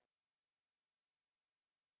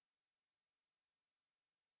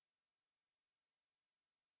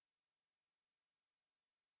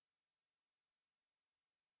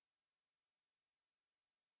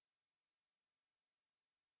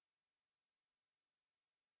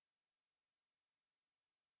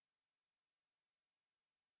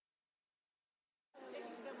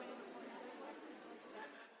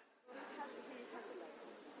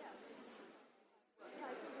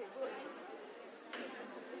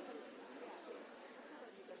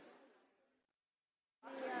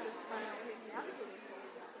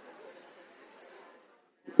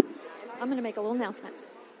 I'm going to make a little announcement.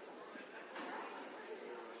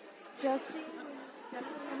 Jesse,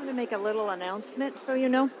 I'm going to make a little announcement so you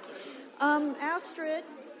know. Astrid.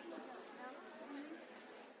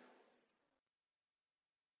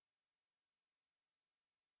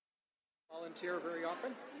 Volunteer very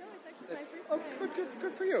often? No, it's actually my first Oh, time.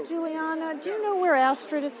 good for you. Juliana, do you know where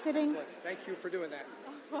Astrid is sitting? Thank you for doing that.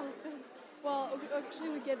 Well, actually,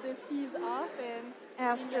 we get the fees off, and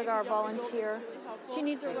Astrid, our volunteer. helpful. She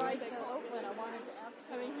needs a ride to Oakland. I wanted to ask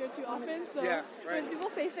her. Coming here too often, so Yeah, right. when people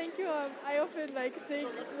say thank you, I often think,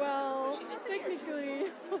 well, technically,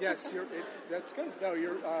 Yes, that's good. No,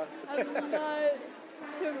 you're. I'm not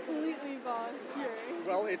Completely volunteering.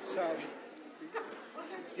 Well, it's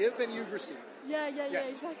give and you receive. Yeah, Yes.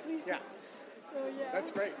 exactly. Yeah, So yeah.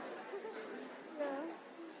 that's great. Yeah.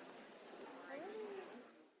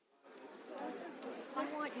 I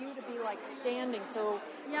want you to be like standing, so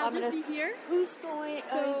Yeah, I'm just gonna be here. Who's going?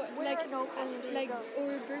 So where like in Oakland do you like go?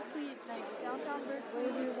 or Berkeley, like downtown Berkeley.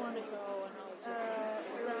 Where do you want to go? And I'll just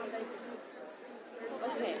Around like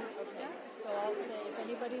okay. So I'll say if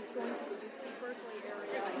anybody's going to the UC Berkeley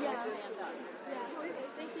area, Yeah. stand up. Yeah. Okay.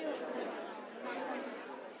 Thank you.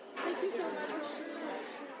 Thank you so much.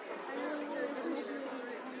 I really appreciate it.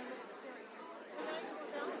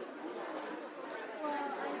 Well, I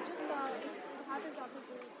just thought it happens after the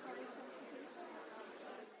public transportation.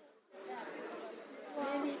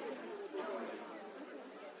 Well,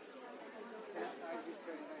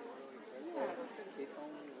 It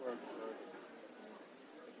only worked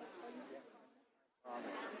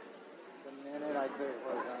the minute I could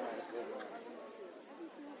work on it, I did.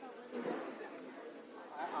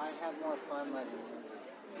 I have more fun letting you.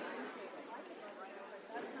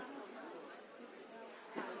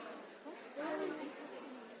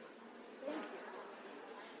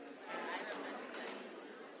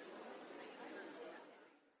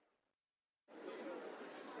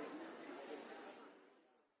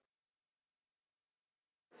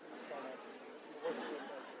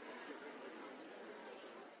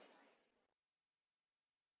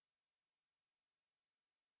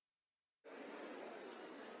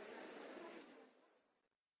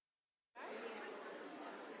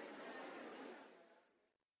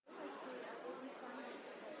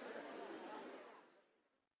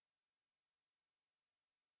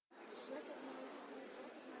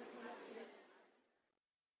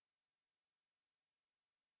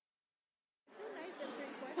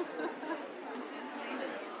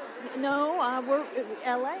 No, we're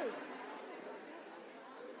LA.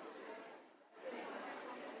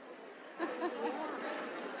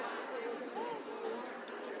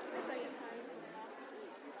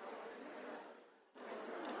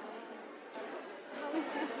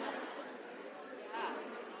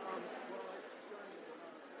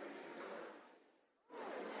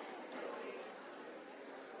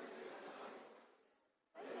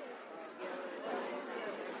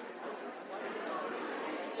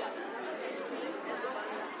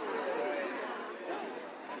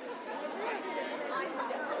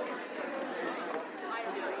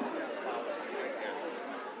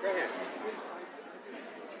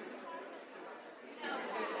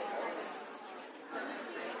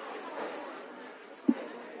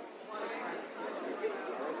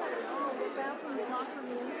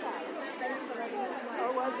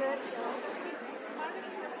 Oh, was it?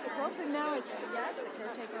 It's open now. Yes, the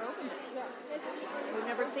caretaker opened it. We've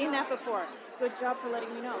never seen that before. Good job for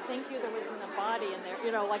letting me know. Thank you. There wasn't a body in there.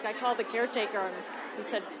 You know, like I called the caretaker and he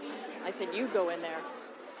said, I said, you go in there.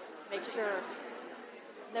 Make sure.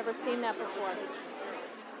 Never seen that before.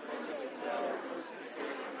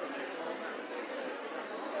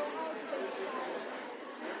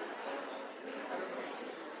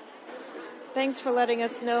 Thanks for letting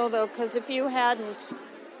us know, though, because if you hadn't,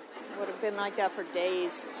 it would have been like that for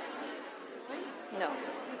days. No.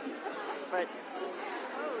 But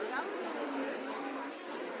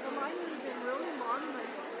mine has been really long.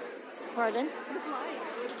 pardon?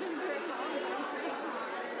 It's been very long.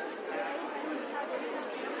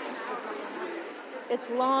 It's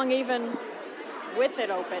long even with it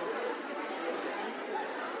open.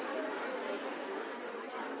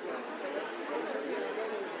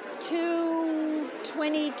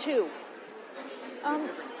 $2.22.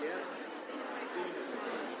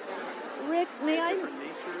 Rick, may I?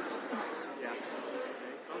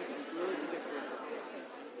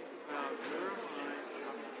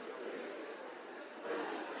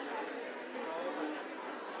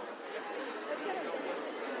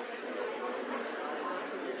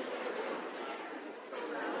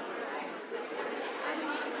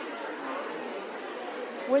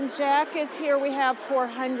 When Jack is here, we have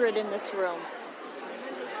 400 in this room.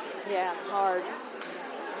 Yeah, it's hard.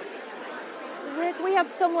 Rick, we have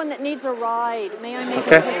someone that needs a ride. May I make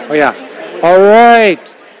Okay. Oh, yeah. All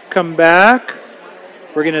right. Come back.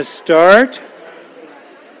 We're going to start.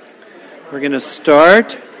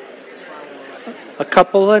 A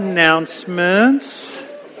couple announcements.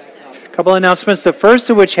 The first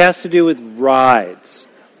of which has to do with rides.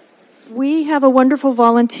 We have a wonderful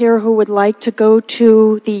volunteer who would like to go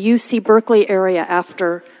to the UC Berkeley area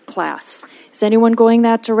after class. Is anyone going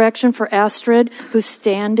that direction for Astrid, who's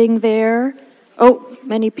standing there? Oh,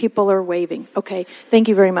 many people are waving. Okay, thank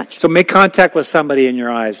you very much. So make contact with somebody in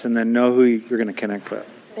your eyes and then know who you're going to connect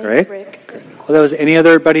with. Great. Rick. Well, that was any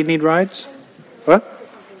other buddy need rides? What?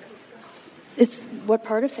 It's what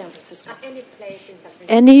part of San Francisco?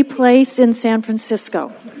 Any place in San Francisco.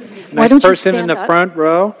 Why Nice don't you person in stand the up? front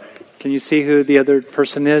row. Can you see who the other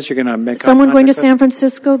person is? You're going to make Someone going to contact with? San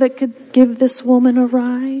Francisco that could give this woman a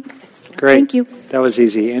ride? Excellent. Great. Thank you. That was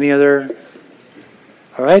easy. Any other?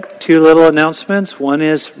 All right. 2 little announcements. One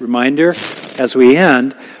is reminder as we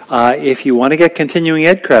end, if you want to get continuing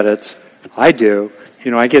ed credits, I do.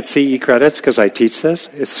 I get CE credits because I teach this.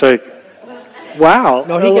 It's like, wow.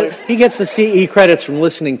 No, he gets the CE credits from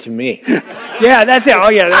listening to me. Yeah, that's it. Oh,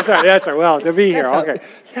 yeah, that's right. That's right. Well, to be here. Okay.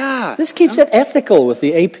 Yeah. This keeps it ethical with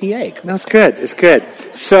the APA. That's good. It's good.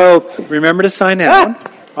 So remember to sign out.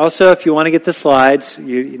 Also, if you want to get the slides,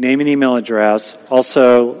 you name an email address.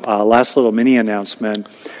 Also, last little mini announcement.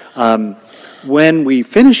 When we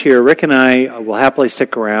finish here, Rick and I will happily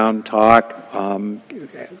stick around, talk,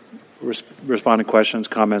 respond to questions,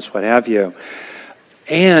 comments, what have you.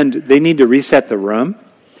 And they need to reset the room.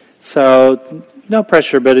 So no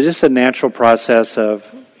pressure, but it's just a natural process of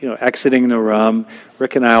exiting the room.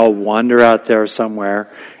 Rick and I will wander out there somewhere,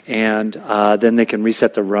 and then they can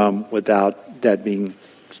reset the room without that being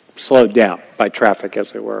slowed down by traffic,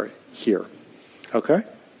 as it were, here. Okay?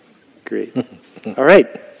 Great. All right.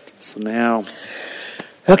 So now...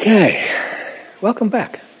 Okay. Welcome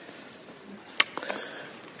back.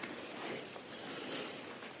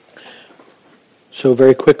 So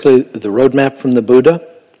very quickly, the roadmap from the Buddha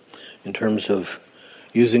in terms of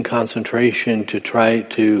using concentration to try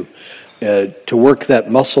to work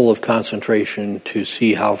that muscle of concentration to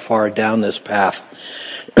see how far down this path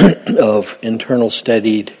of internal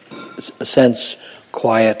steadied sense,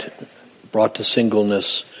 quiet, brought to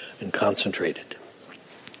singleness, and concentrated.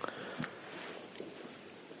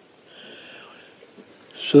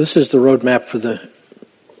 So this is the roadmap for the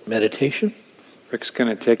meditation. Rick's going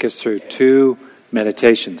to take us through 2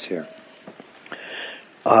 meditations here.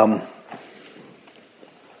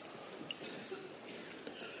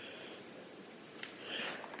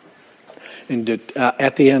 And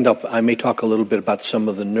at the end, I may talk a little bit about some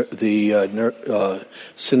of the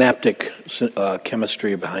synaptic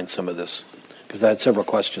chemistry behind some of this, because I had several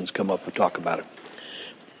questions come up to talk about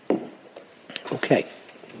it. Okay.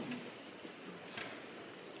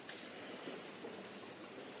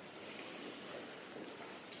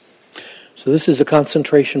 So this is a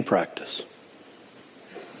concentration practice.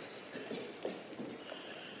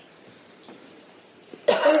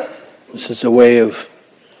 This is a way of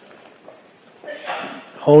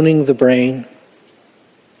honing the brain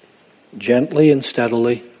gently and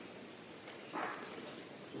steadily,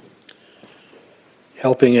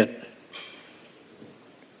 helping it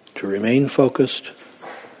to remain focused,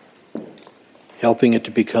 helping it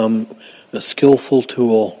to become a skillful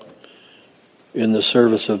tool in the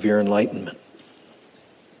service of your enlightenment.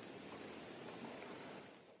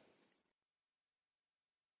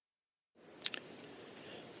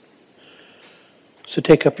 So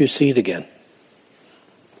take up your seat again.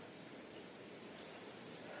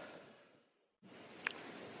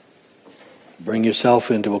 Bring yourself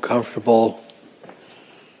into a comfortable,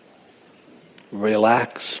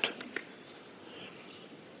 relaxed,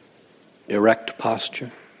 erect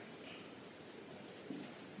posture.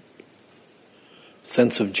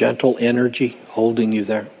 Sense of gentle energy holding you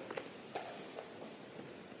there.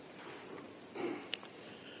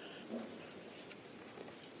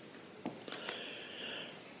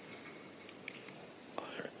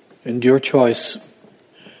 And your choice,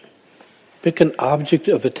 pick an object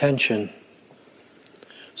of attention,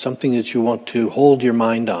 something that you want to hold your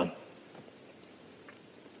mind on.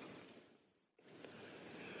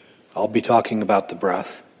 I'll be talking about the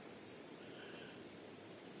breath.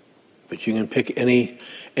 But you can pick any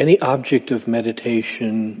object of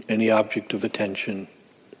meditation, any object of attention,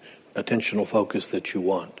 attentional focus that you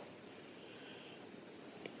want.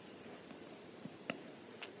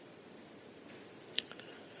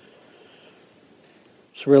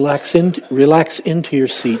 So relax into your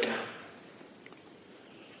seat.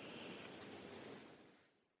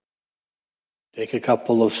 Take a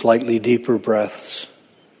couple of slightly deeper breaths.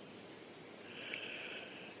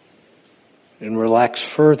 And relax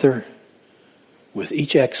further with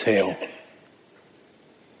each exhale.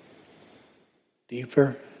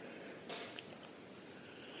 Deeper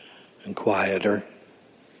and quieter.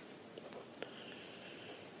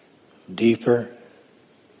 Deeper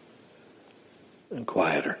and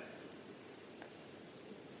quieter.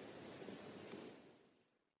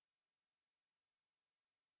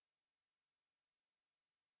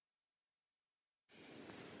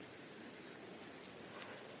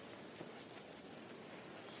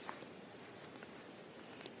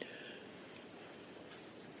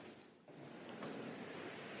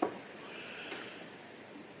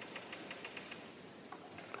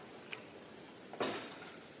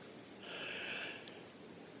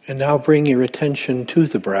 And now bring your attention to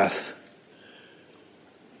the breath,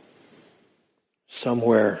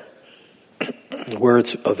 somewhere where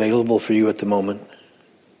it's available for you at the moment.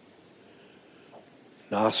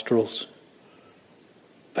 Nostrils,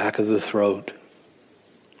 back of the throat,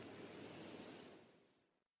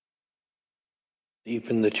 deep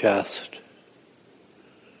in the chest,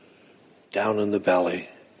 down in the belly.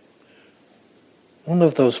 One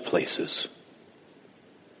of those places.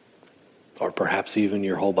 Or perhaps even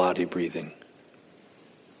your whole body breathing.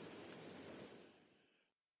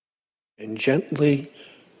 And gently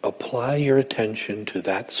apply your attention to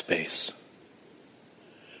that space.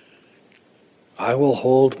 I will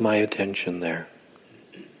hold my attention there.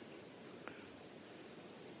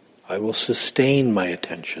 I will sustain my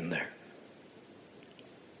attention there.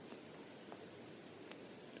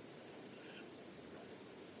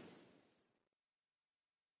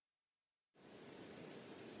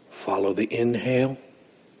 Follow the inhale.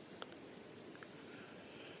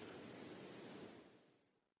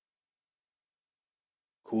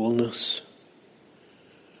 Coolness.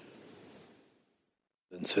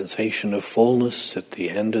 And sensation of fullness at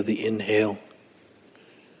the end of the inhale.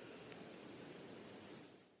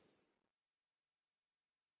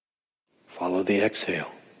 Follow the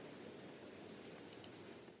exhale.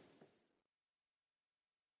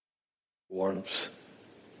 Warmth.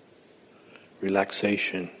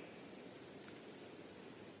 Relaxation.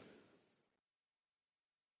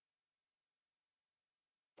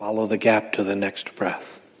 Follow the gap to the next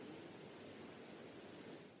breath.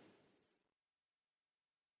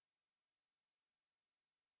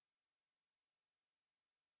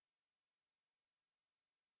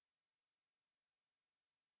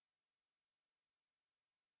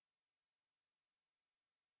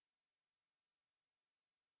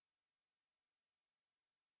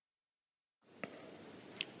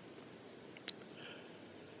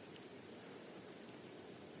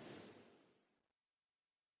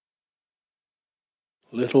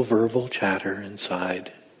 Little verbal chatter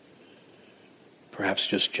inside, perhaps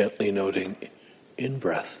just gently noting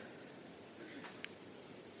in-breath,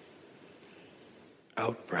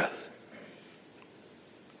 out-breath,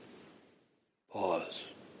 pause.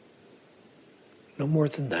 No more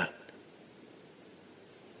than that.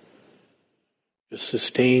 Just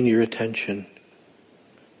sustain your attention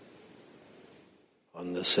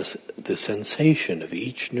on the sensation of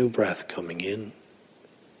each new breath coming in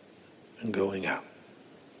and going out.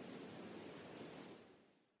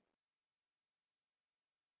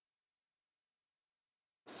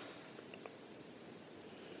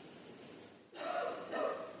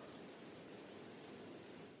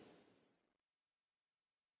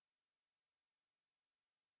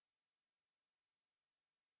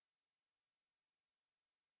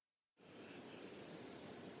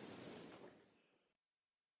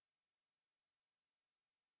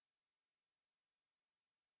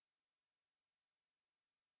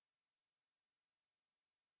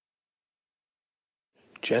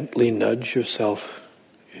 Gently nudge yourself,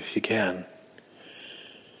 if you can,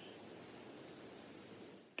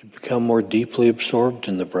 to become more deeply absorbed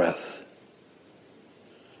in the breath,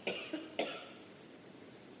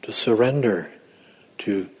 to surrender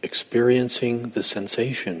to experiencing the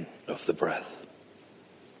sensation of the breath.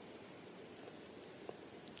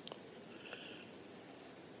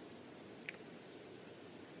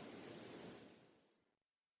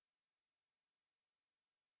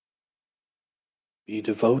 Be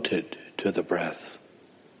devoted to the breath,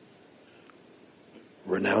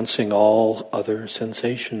 renouncing all other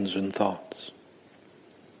sensations and thoughts.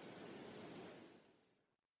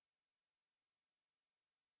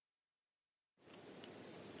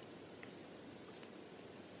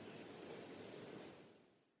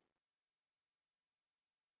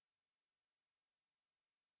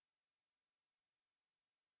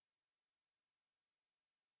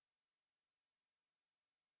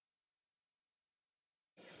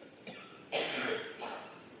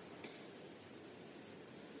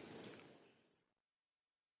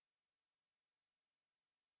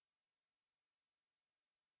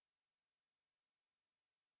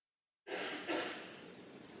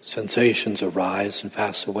 Sensations arise and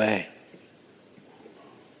pass away.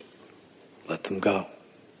 Let them go.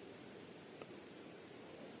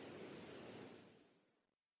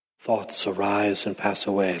 Thoughts arise and pass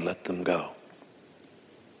away. Let them go.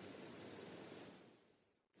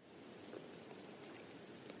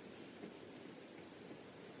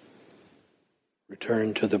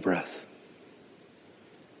 Return to the breath.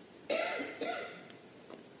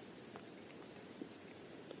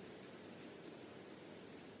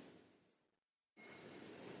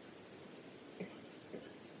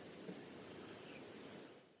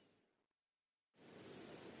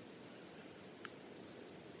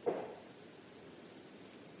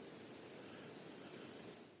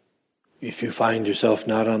 If you find yourself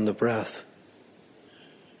not on the breath,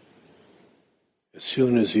 as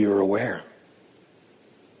soon as you're aware,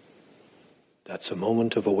 that's a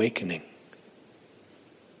moment of awakening.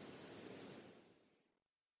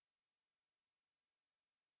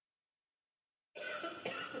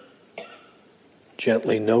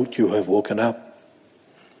 Gently note you have woken up.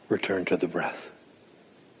 Return to the breath.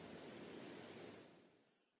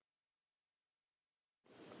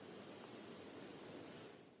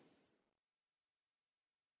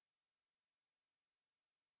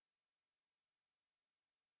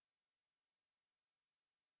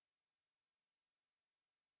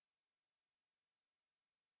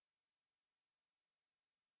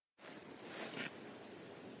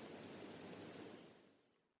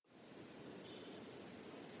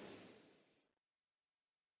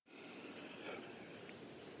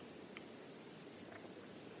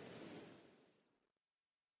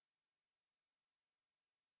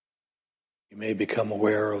 You may become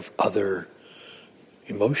aware of other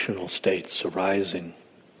emotional states arising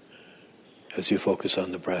as you focus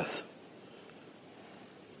on the breath.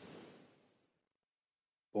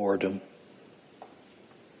 Boredom,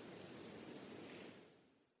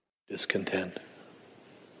 discontent,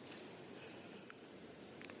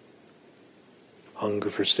 hunger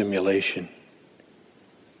for stimulation.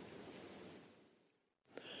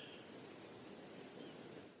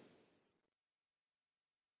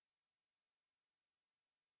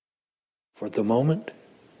 For the moment,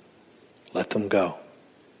 let them go.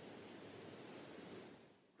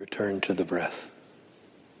 Return to the breath.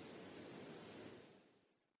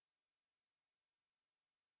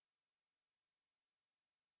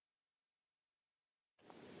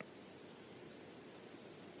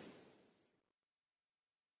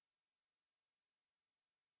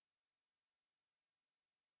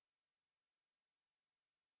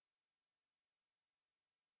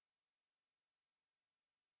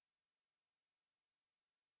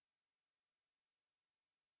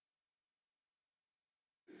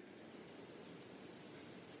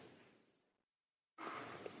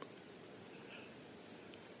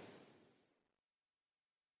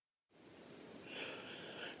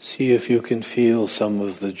 See if you can feel some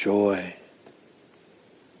of the joy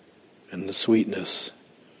and the sweetness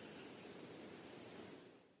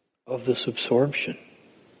of this absorption.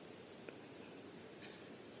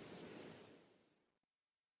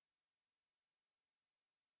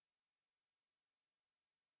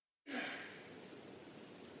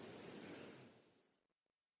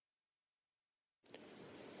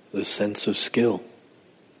 The sense of skill.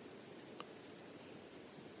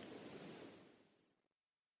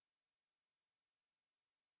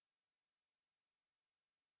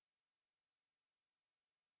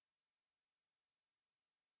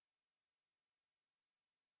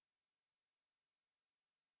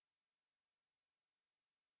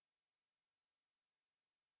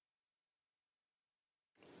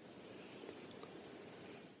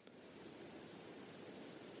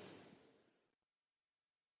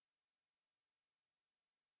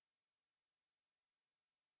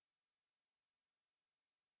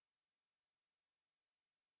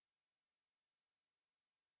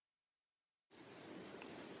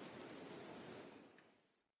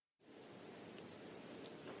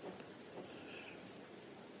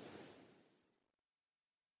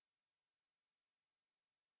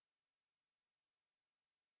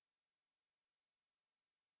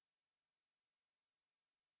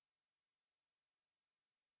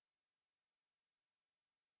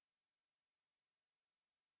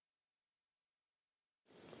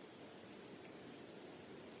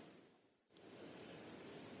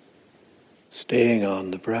 Staying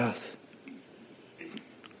on the breath.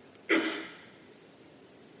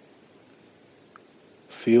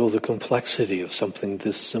 Feel the complexity of something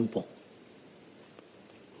this simple.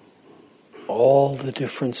 All the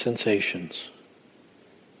different sensations.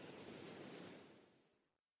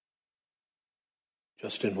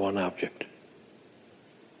 Just in one object.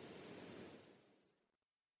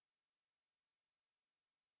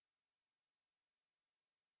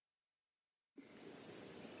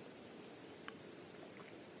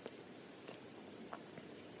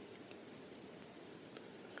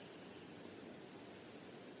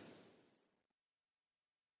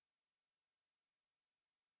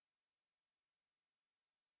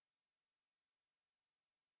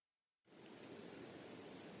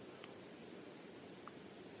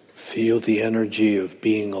 Feel the energy of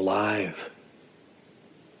being alive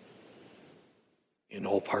in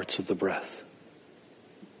all parts of the breath.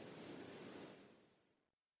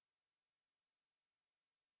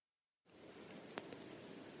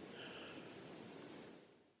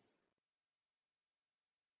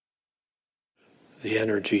 the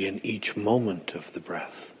energy in each moment of the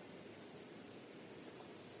breath.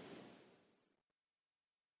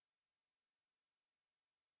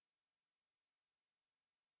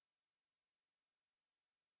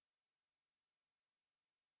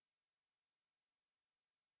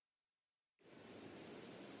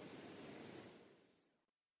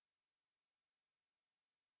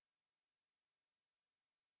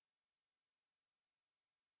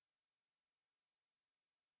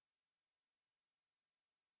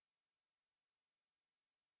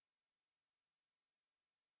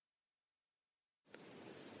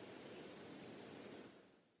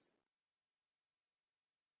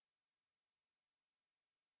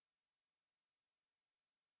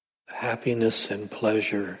 Happiness and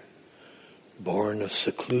pleasure born of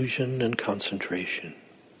seclusion and concentration.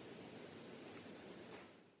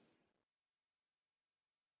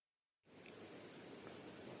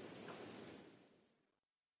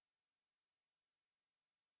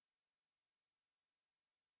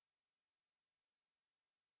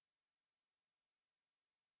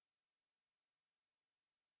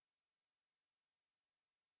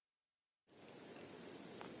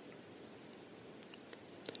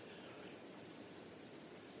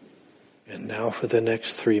 And now for the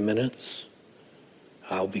next 3 minutes,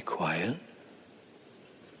 I'll be quiet.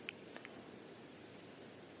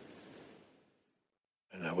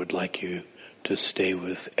 And I would like you to stay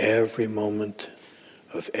with every moment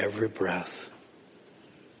of every breath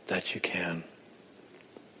that you can.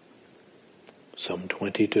 Some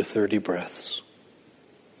 20 to 30 breaths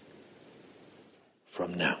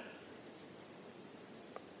from now.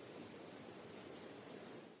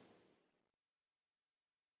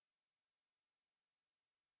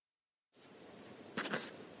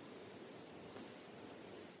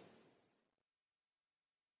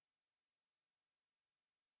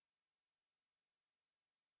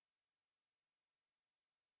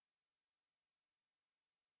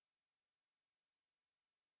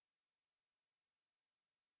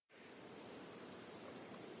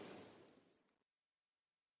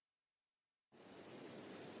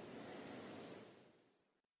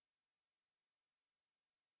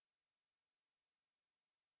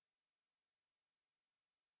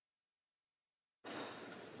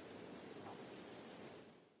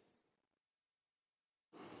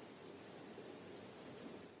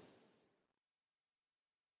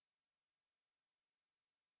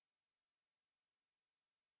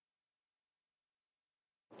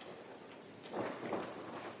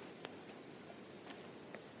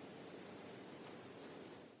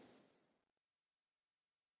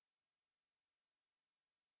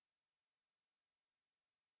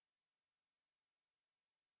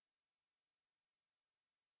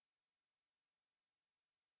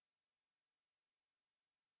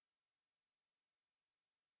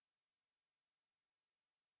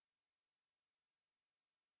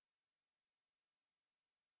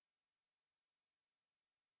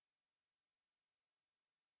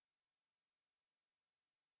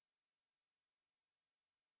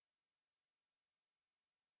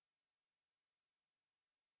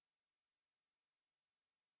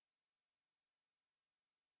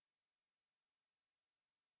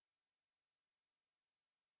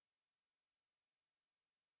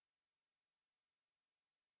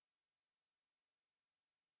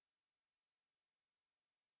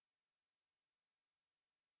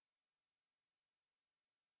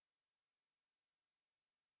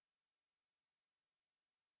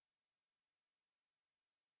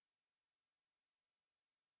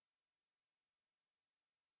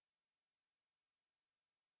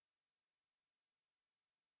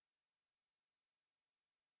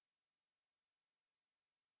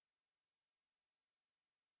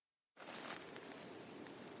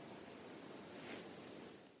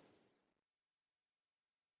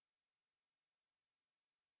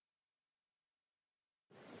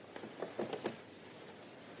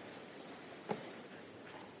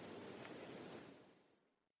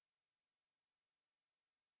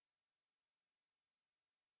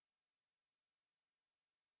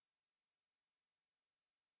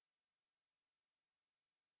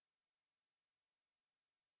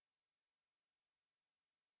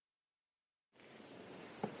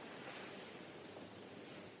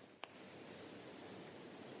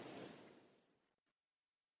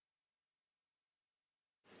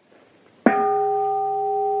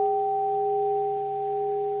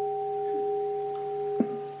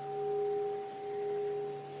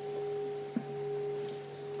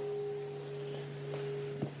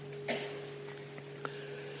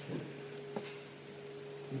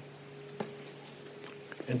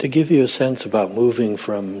 And to give you a sense about moving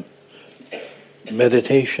from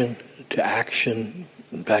meditation to action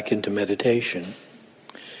and back into meditation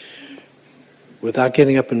without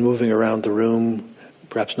getting up and moving around the room,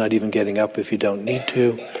 perhaps not even getting up if you don't need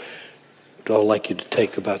to. I'd like you to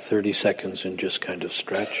take about 30 seconds and just kind of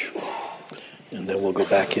stretch, and then we'll go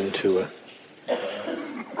back into a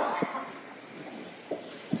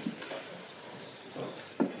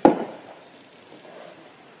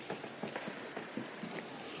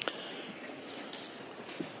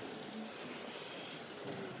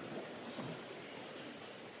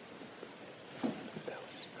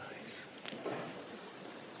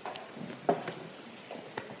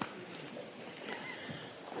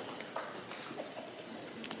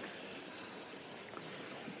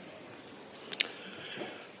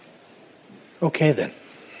Okay then.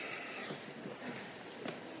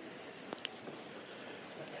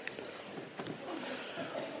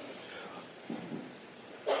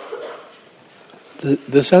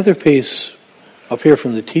 This other piece up here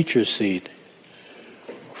from the teacher's seat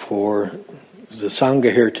for the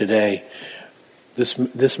Sangha here today,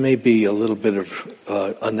 this may be a little bit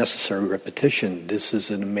of unnecessary repetition. This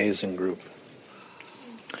is an amazing group.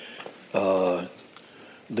 The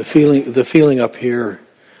feeling up here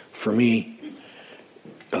for me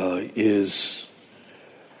is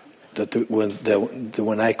that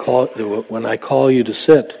when I call you to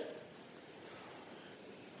sit,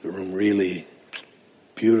 the room really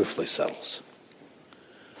beautifully settles.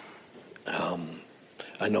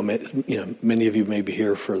 I know many of you may be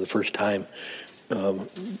here for the first time,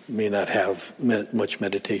 may not have much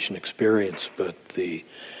meditation experience, but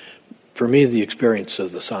for me the experience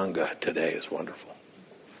of the Sangha today is wonderful.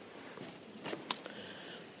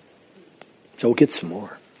 So we'll get some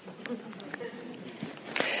more.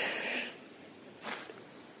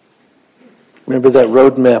 Remember that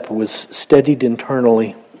roadmap was steadied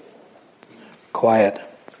internally, quiet,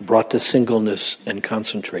 brought to singleness, and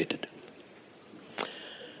concentrated.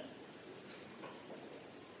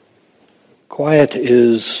 Quiet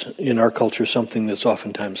is, in our culture, something that's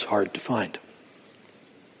oftentimes hard to find.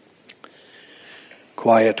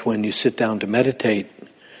 Quiet, when you sit down to meditate,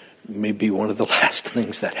 may be one of the last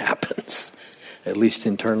things that happens, at least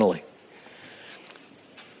internally.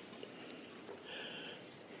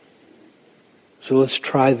 So let's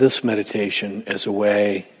try this meditation as a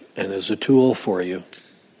way and as a tool for you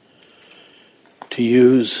to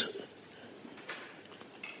use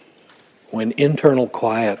when internal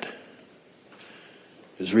quiet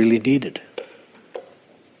is really needed.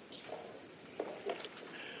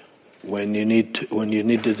 When you need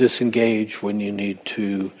to disengage, when you need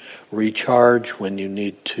to recharge, when you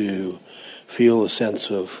need to feel a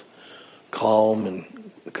sense of calm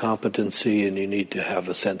and competency, and you need to have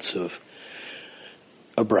a sense of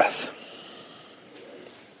a breath.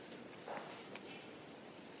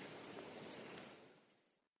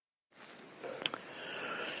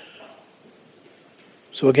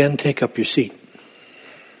 So again, take up your seat.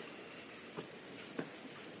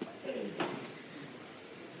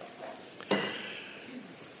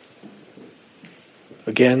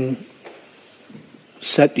 Again,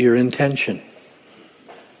 set your intention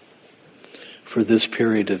for this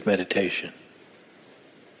period of meditation.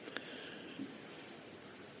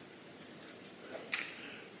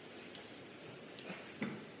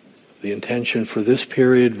 The intention for this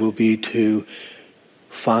period will be to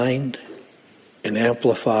find and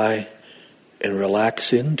amplify and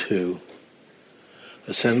relax into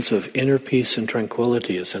a sense of inner peace and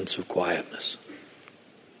tranquility, a sense of quietness.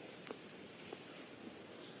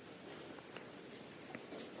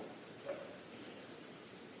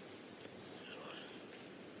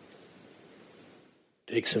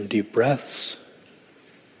 Take some deep breaths.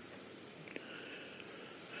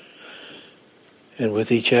 And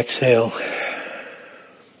with each exhale,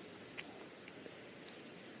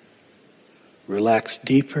 relax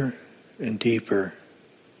deeper and deeper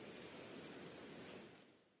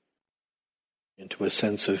into a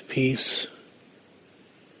sense of peace,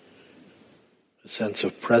 a sense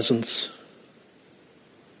of presence,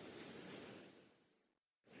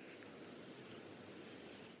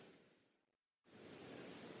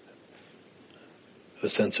 a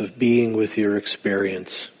sense of being with your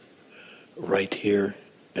experience right here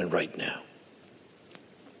and right now.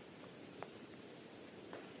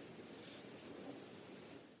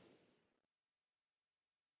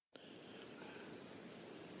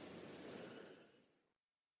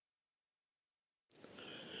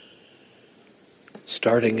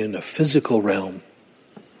 Starting in a physical realm,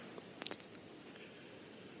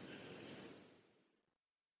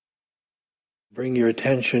 bring your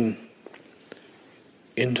attention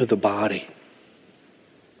into the body.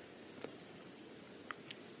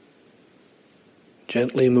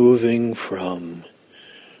 Gently moving from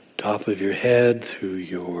top of your head through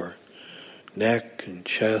your neck and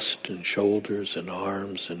chest and shoulders and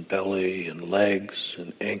arms and belly and legs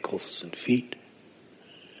and ankles and feet.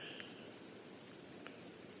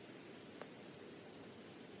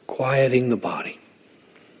 Quieting the body.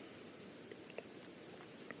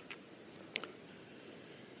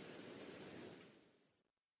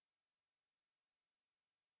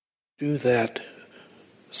 Do that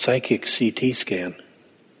psychic CT scan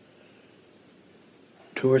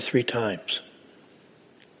 2 or 3 times.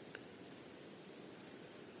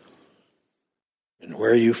 And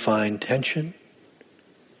where you find tension,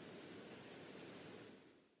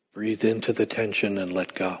 breathe into the tension and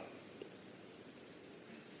let go.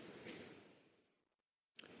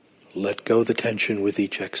 Let go the tension with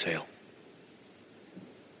each exhale.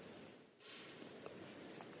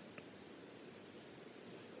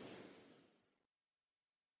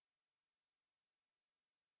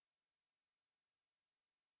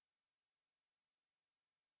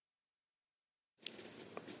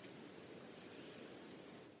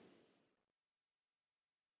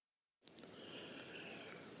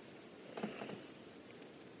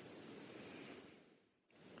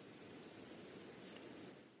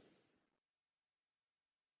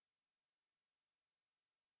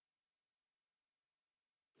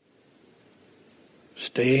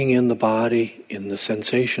 Staying in the body, in the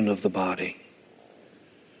sensation of the body.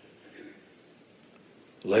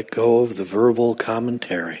 Let go of the verbal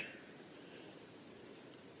commentary.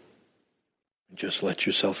 Just let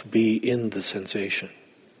yourself be in the sensation.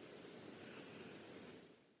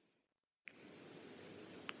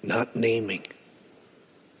 Not naming.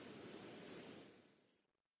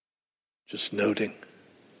 Just noting.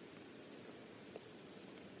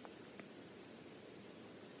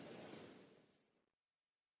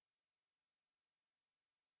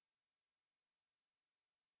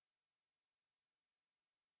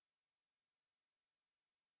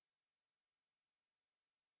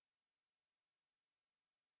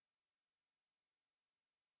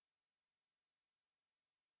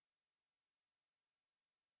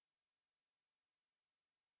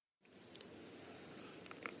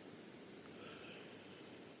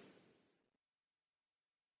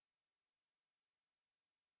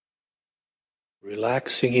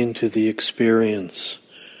 Relaxing into the experience.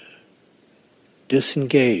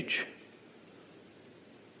 Disengage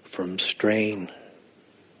from strain,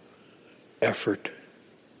 effort,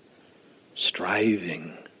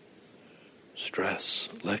 striving, stress.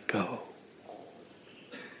 Let go.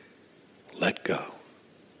 Let go.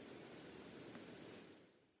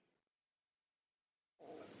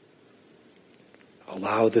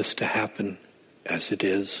 Allow this to happen as it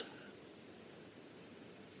is.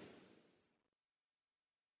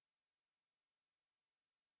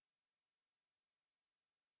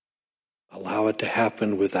 Allow it to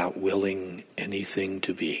happen without willing anything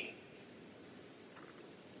to be.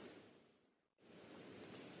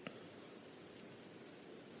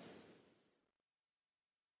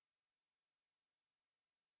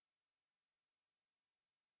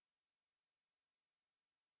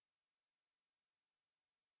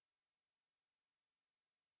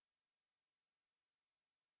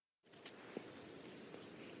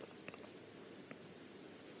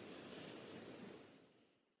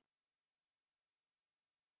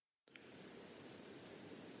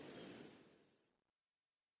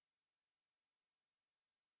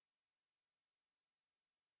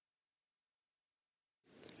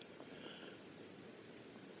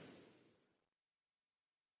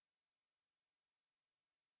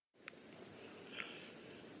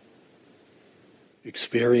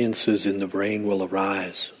 Experiences in the brain will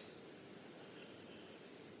arise.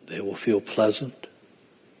 They will feel pleasant.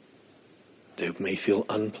 They may feel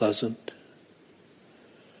unpleasant.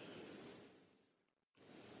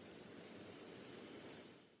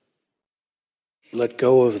 Let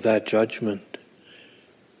go of that judgment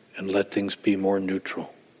and let things be more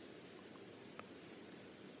neutral.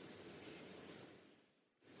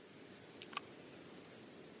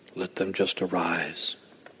 Let them just arise.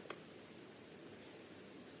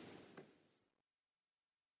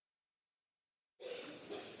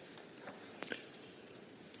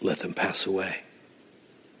 Let them pass away.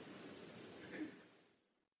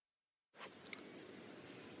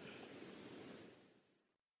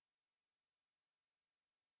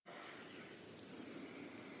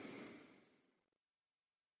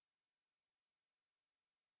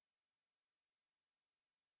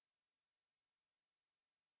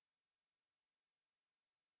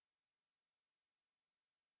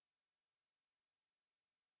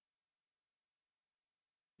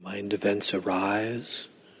 Mind events arise,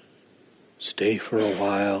 stay for a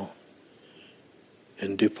while,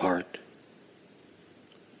 and depart.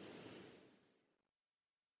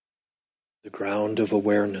 The ground of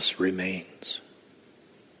awareness remains.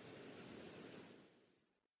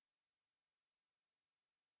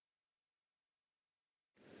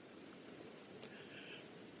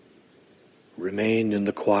 Remain in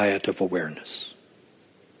the quiet of awareness.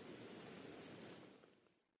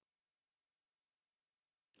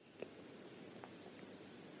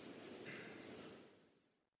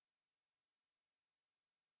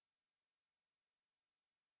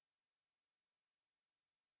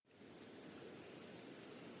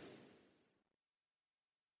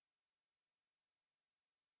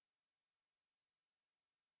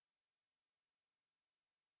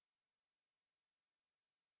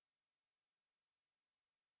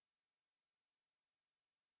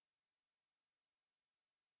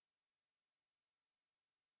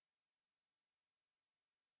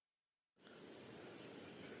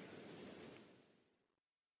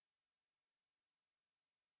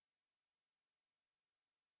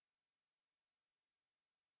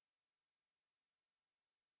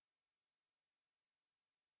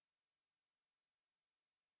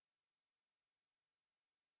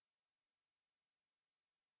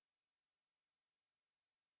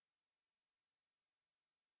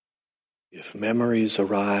 If memories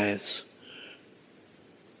arise,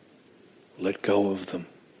 let go of them.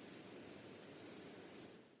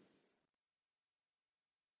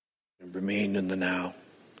 And remain in the now.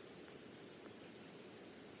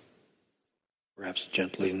 Perhaps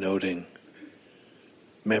gently noting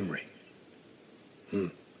memory.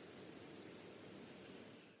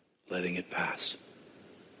 Letting it pass.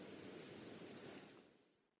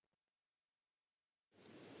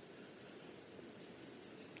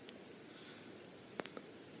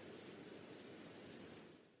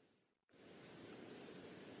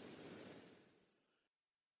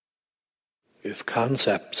 If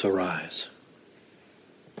concepts arise,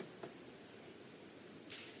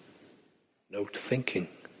 note thinking.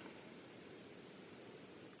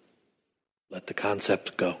 Let the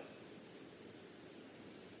concepts go.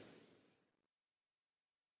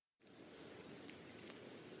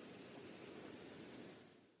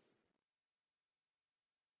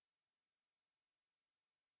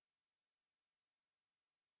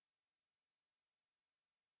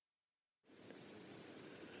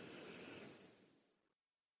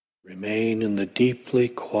 Remain in the deeply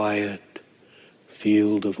quiet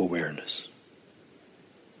field of awareness.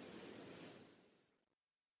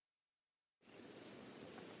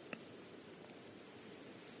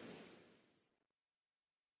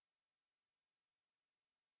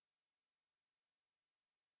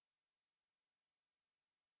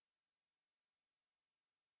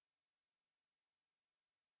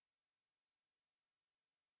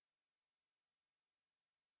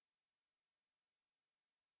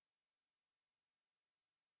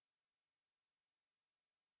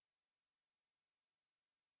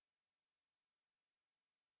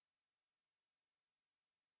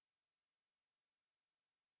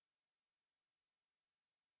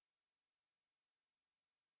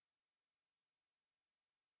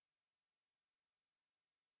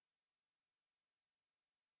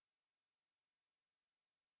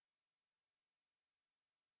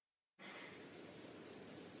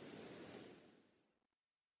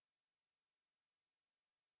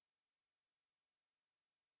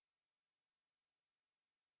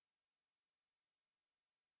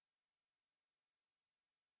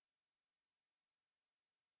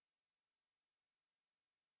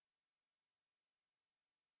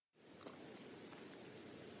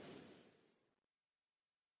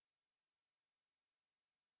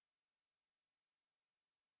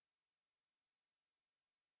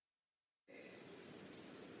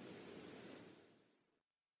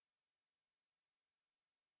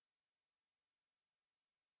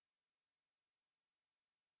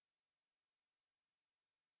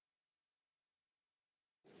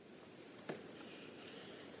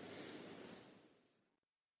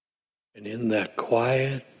 And in that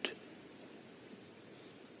quiet,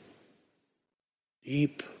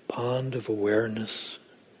 deep pond of awareness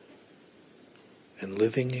and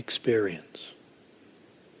living experience,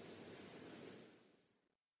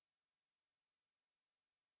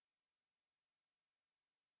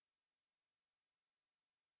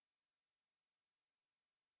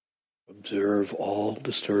 observe all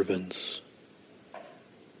disturbance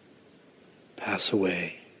pass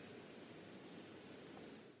away,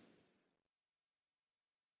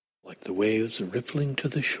 like the waves rippling to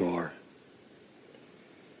the shore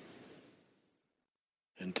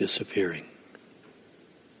and disappearing.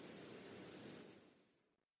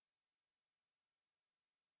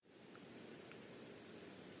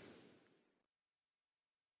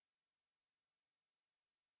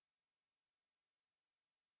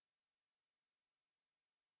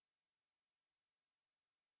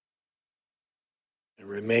 And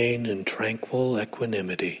remain in tranquil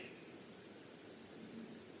equanimity,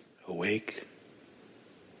 awake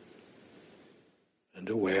and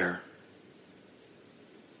aware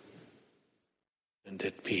and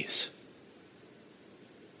at peace.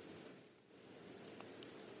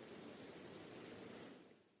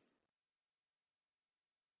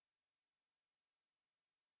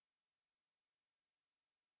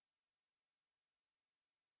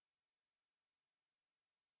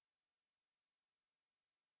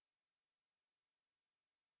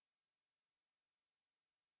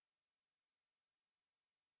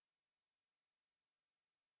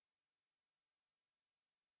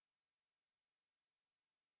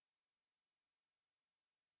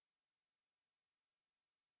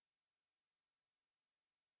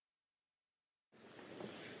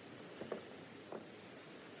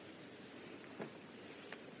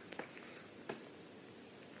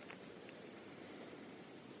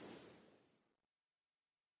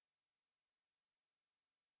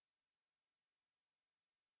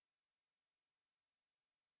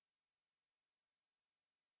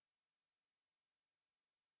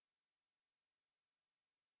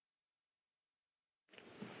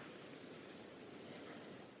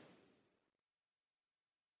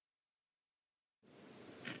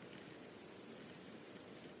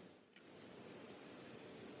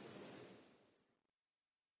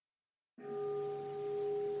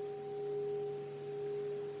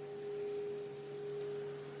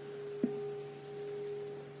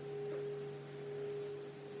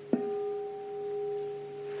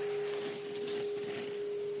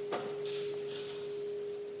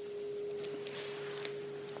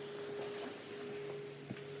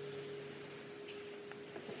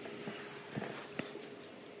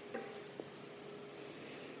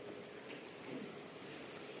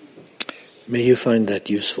 May you find that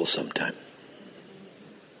useful sometime.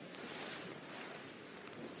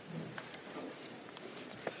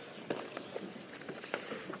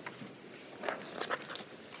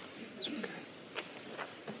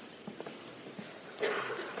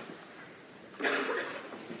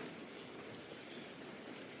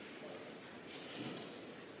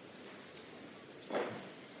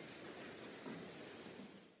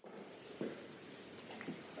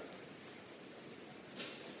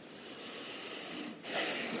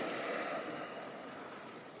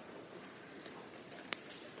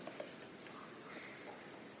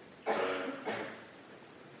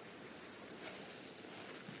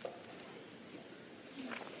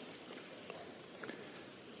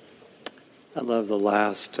 I love the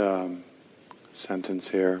last sentence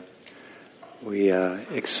here. We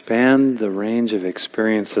expand the range of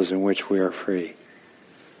experiences in which we are free,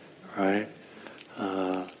 right?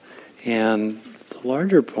 And the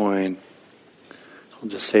larger point, I'll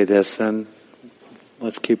just say this, then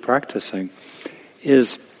let's keep practicing,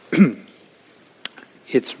 is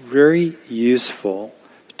it's very useful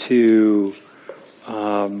to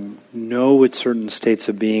know what certain states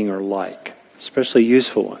of being are like, especially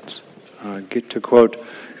useful ones. To quote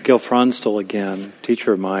Gil Fronsdal again,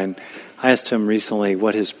 teacher of mine, I asked him recently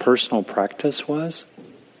what his personal practice was.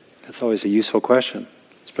 That's always a useful question,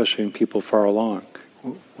 especially in people far along.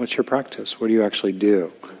 What's your practice? What do you actually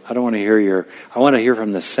do? I want to hear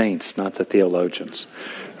from the saints, not the theologians.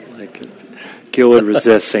 Gil would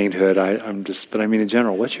resist sainthood. But I mean in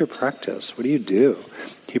general, what's your practice? What do you do?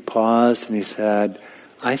 He paused and he said,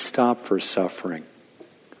 I stop for suffering.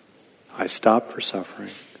 I stop for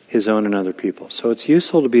suffering. His own and other people. So it's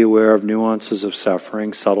useful to be aware of nuances of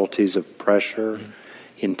suffering, subtleties of pressure,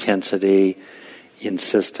 intensity,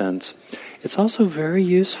 insistence. It's also very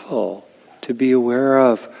useful to be aware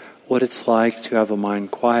of what it's like to have a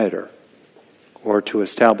mind quieter, or to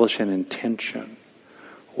establish an intention,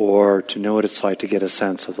 or to know what it's like to get a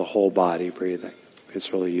sense of the whole body breathing.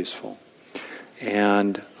 It's really useful.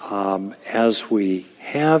 And as we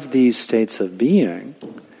have these states of being,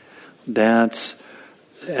 that's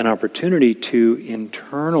an opportunity to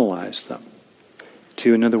internalize them,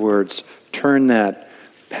 to, in other words, turn that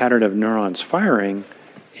pattern of neurons firing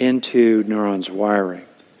into neurons wiring,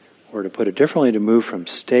 or to put it differently, to move from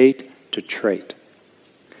state to trait.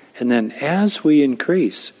 And then as we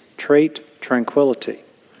increase trait tranquility,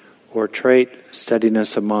 or trait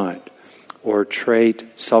steadiness of mind, or trait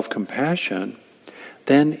self-compassion,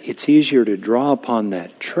 then it's easier to draw upon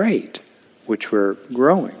that trait, which we're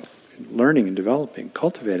growing, learning and developing,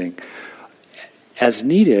 cultivating, as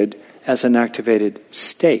needed as an activated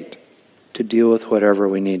state to deal with whatever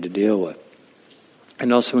we need to deal with.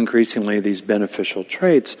 And also increasingly these beneficial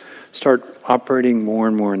traits start operating more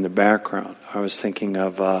and more in the background. I was thinking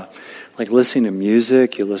of like listening to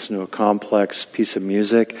music. You listen to a complex piece of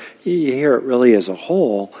music, you hear it really as a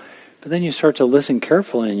whole, but then you start to listen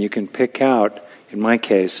carefully and you can pick out, in my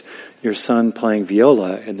case, your son playing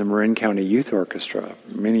viola in the Marin County Youth Orchestra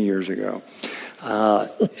many years ago.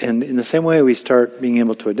 And in the same way we start being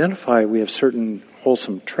able to identify, we have certain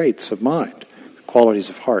wholesome traits of mind, qualities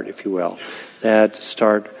of heart, if you will, that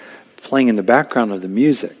start playing in the background of the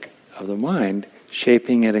music of the mind,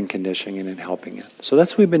 shaping it and conditioning it and helping it. So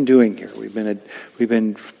that's what we've been doing here. We've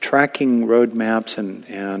been tracking roadmaps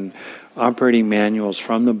and operating manuals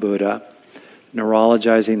from the Buddha,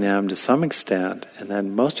 neurologizing them to some extent, and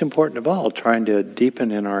then most important of all, trying to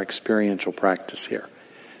deepen in our experiential practice here.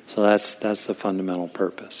 So that's the fundamental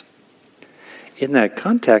purpose. In that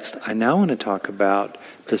context, I now want to talk about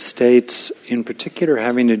the states in particular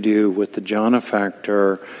having to do with the jhana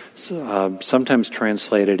factor, sometimes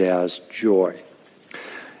translated as joy.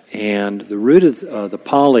 And the root of the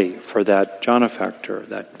Pali for that jhana factor,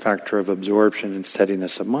 that factor of absorption and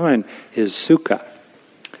steadiness of mind, is sukha.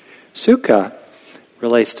 Sukha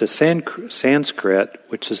relates to Sanskrit,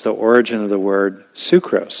 which is the origin of the word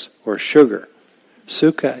sucrose, or sugar.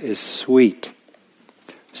 Sukha is sweet.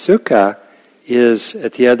 Sukha is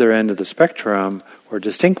at the other end of the spectrum, or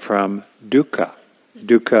distinct from dukkha.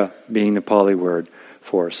 Dukkha being the Pali word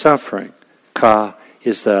for suffering. Ka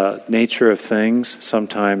is the nature of things.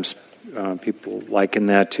 Sometimes people liken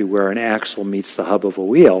that to where an axle meets the hub of a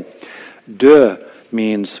wheel. Du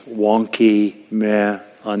means wonky, meh,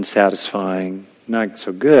 unsatisfying, not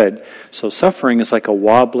so good. So suffering is like a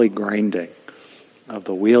wobbly grinding of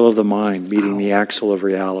the wheel of the mind meeting the axle of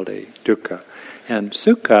reality, dukkha. And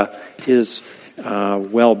sukha is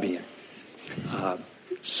well-being.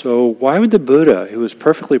 So why would the Buddha, who was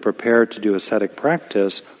perfectly prepared to do ascetic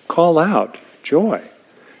practice, call out joy,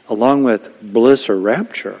 along with bliss or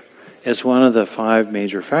rapture, as one of the 5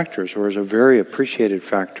 major factors, or as a very appreciated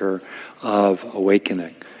factor of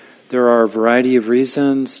awakening? There are a variety of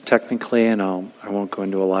reasons, technically, and I won't go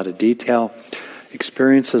into a lot of detail.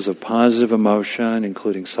 Experiences of positive emotion,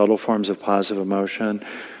 including subtle forms of positive emotion,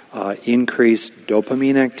 increased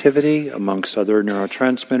dopamine activity amongst other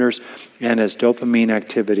neurotransmitters, and as dopamine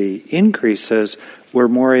activity increases, we're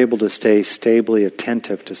more able to stay stably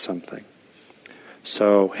attentive to something.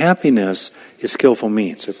 So happiness is skillful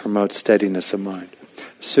means. It promotes steadiness of mind.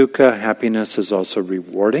 Sukha, happiness, is also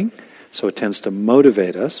rewarding, so it tends to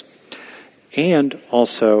motivate us. And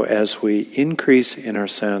also, as we increase in our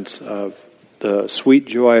sense of the sweet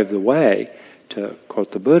joy of the way, to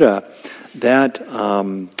quote the Buddha, that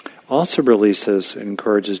also releases and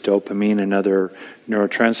encourages dopamine and other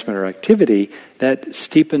neurotransmitter activity that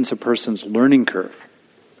steepens a person's learning curve,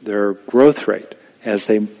 their growth rate, as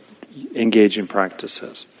they engage in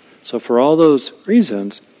practices. So for all those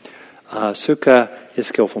reasons, sukha is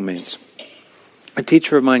skillful means. A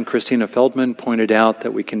teacher of mine, Christina Feldman, pointed out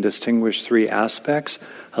that we can distinguish 3 aspects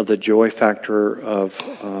of the joy factor of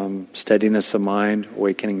steadiness of mind,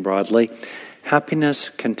 awakening broadly: happiness,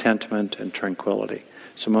 contentment, and tranquility.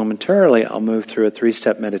 So momentarily, I'll move through a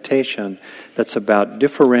 3-step meditation that's about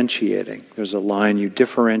differentiating. There's a line: you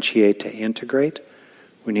differentiate to integrate.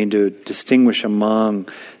 We need to distinguish among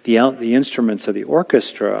the instruments of the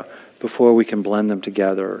orchestra before we can blend them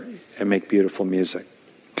together and make beautiful music.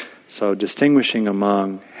 So distinguishing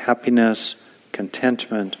among happiness,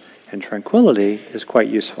 contentment, and tranquility is quite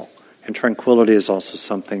useful. And tranquility is also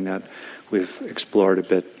something that we've explored a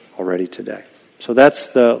bit already today. So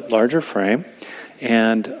that's the larger frame.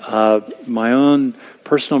 And my own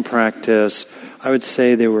personal practice, I would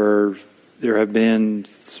say there have been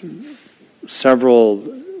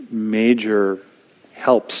several major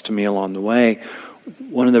helps to me along the way.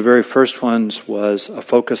 One of the very first ones was a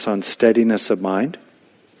focus on steadiness of mind,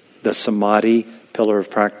 the samadhi pillar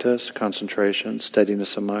of practice, concentration,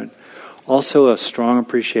 steadiness of mind. Also a strong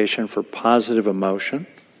appreciation for positive emotion,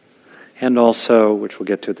 and also, which we'll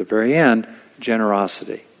get to at the very end,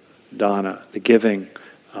 generosity, dana, the giving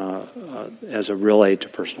as a real aid to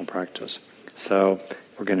personal practice. So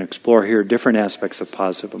we're going to explore here different aspects of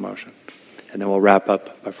positive emotion. And then we'll wrap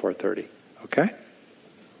up by 4:30. Okay?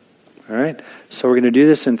 All right. So we're going to do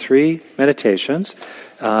this in 3 meditations.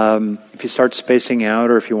 If you start spacing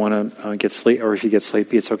out, or if you want to get sleep, or if you get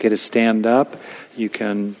sleepy, it's okay to stand up. You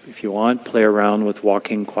can, if you want, play around with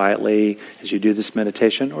walking quietly as you do this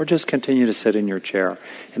meditation, or just continue to sit in your chair.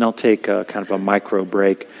 And I'll take a kind of a micro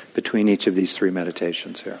break between each of these 3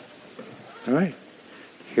 meditations here. All right.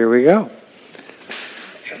 Here we go.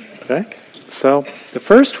 Okay. So the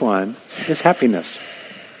first one is happiness.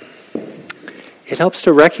 it helps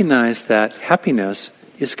to recognize that happiness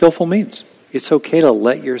is skillful means. It's okay to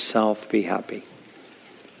let yourself be happy.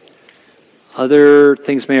 Other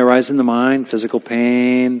things may arise in the mind, physical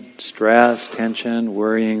pain, stress, tension,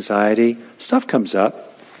 worry, anxiety. Stuff comes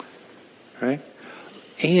up, right?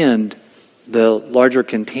 And the larger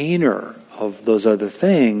container of those other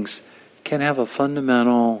things can have a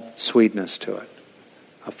fundamental sweetness to it,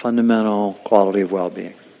 a fundamental quality of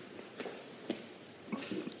well-being.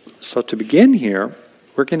 So to begin here,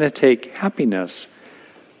 we're going to take happiness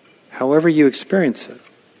however you experience it.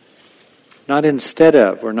 Not instead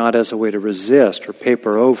of, or not as a way to resist or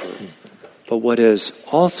paper over, but what is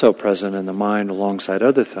also present in the mind alongside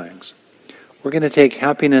other things. We're going to take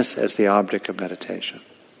happiness as the object of meditation.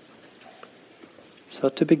 So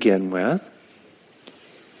to begin with,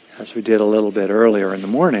 as we did a little bit earlier in the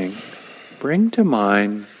morning, bring to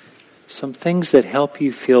mind some things that help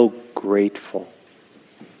you feel grateful,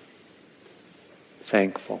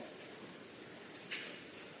 thankful.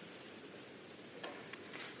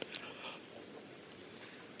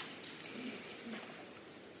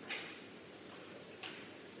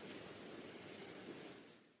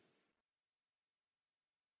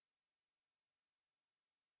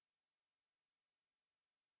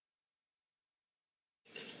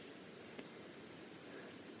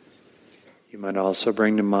 You might also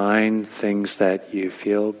bring to mind things that you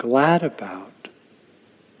feel glad about,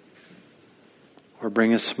 or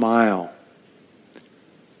bring a smile.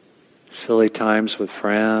 Silly times with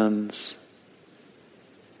friends,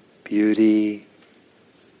 beauty,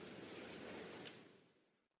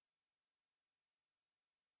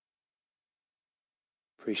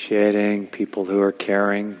 appreciating people who are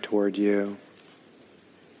caring toward you.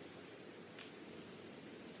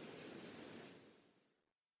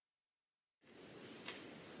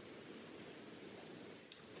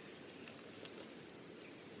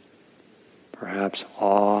 Perhaps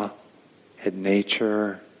awe at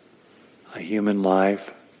nature, a human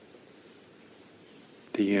life,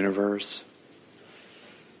 the universe.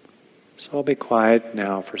 So I'll be quiet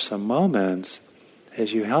now for some moments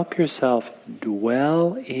as you help yourself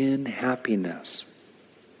dwell in happiness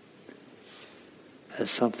as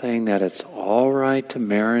something that it's all right to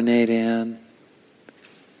marinate in.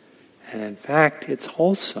 And in fact, it's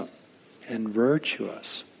wholesome and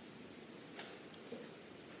virtuous.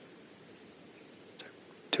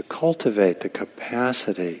 To cultivate the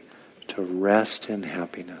capacity to rest in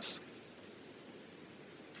happiness.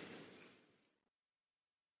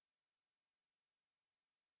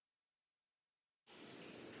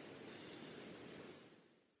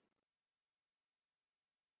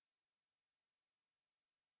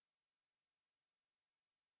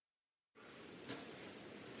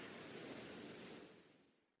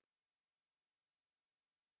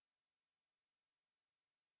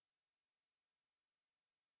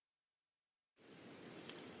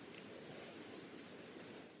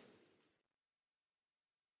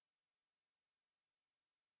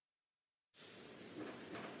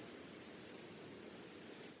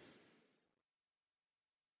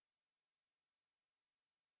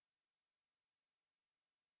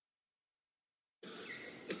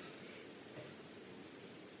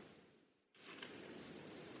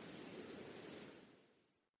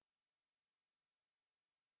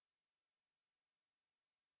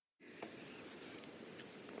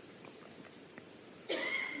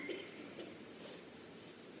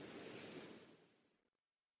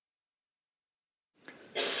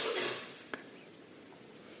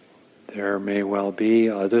 There may well be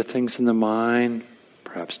other things in the mind,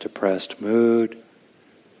 perhaps depressed mood,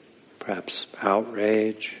 perhaps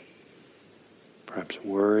outrage, perhaps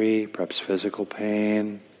worry, perhaps physical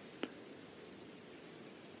pain.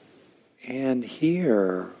 And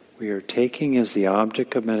here we are taking as the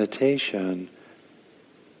object of meditation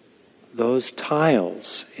those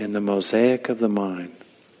tiles in the mosaic of the mind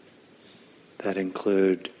that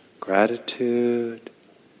include gratitude,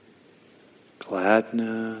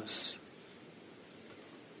 gladness,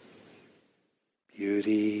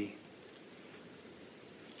 beauty,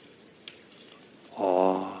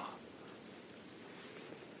 awe,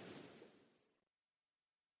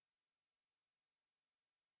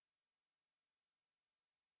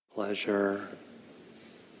 pleasure,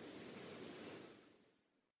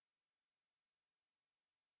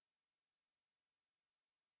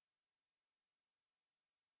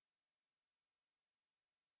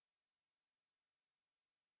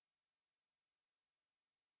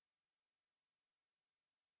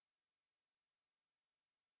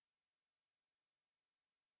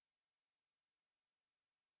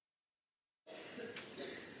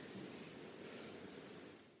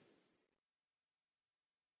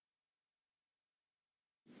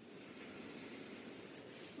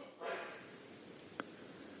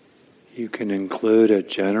 You can include a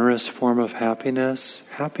generous form of happiness,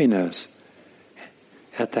 happiness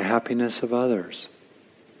at the happiness of others.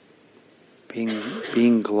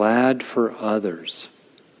 Being glad for others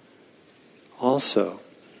also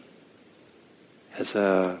as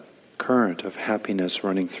a current of happiness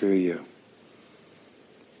running through you.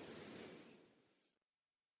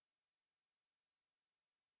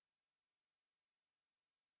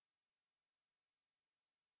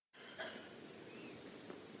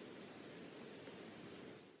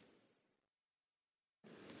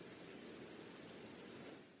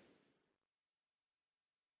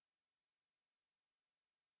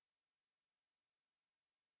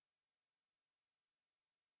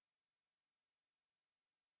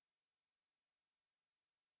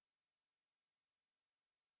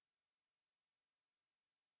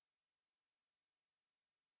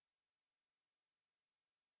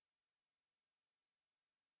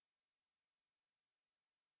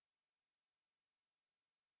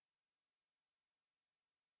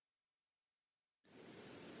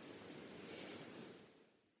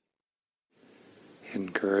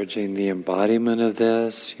 Encouraging the embodiment of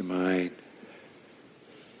this, you might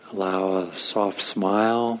allow a soft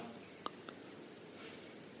smile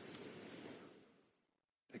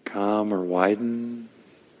to come or widen.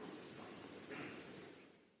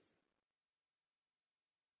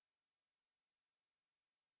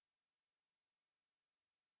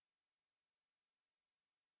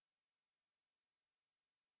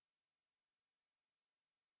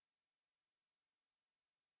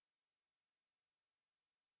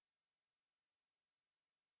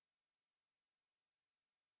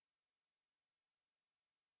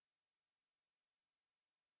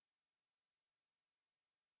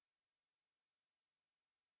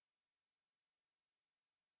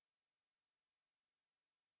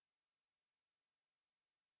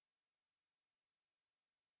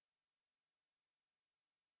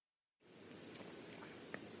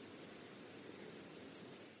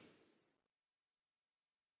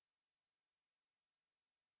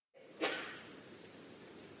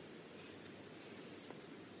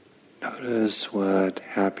 Notice what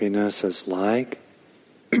happiness is like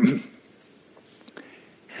and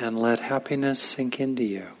let happiness sink into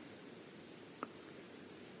you,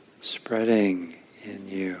 spreading in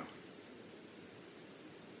you.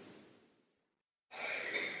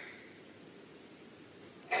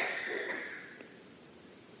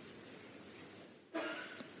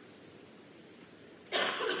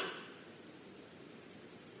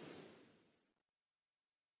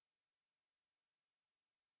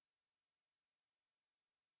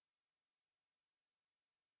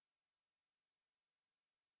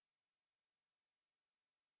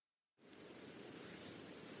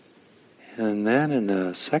 And then in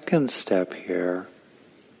the second step here,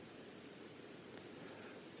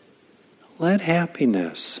 let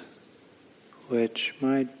happiness, which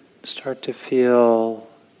might start to feel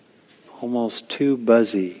almost too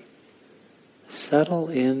buzzy, settle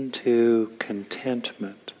into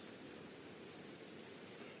contentment.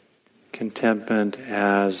 Contentment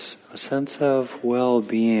as a sense of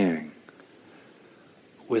well-being,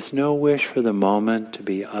 with no wish for the moment to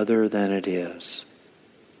be other than it is.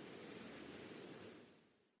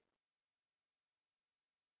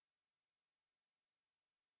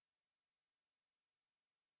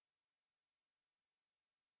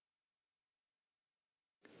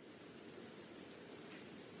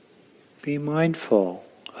 Be mindful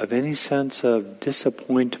of any sense of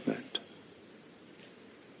disappointment,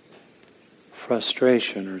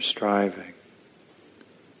 frustration, or striving.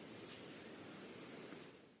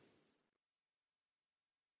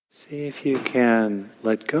 See if you can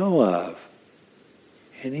let go of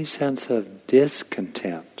any sense of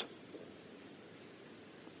discontent.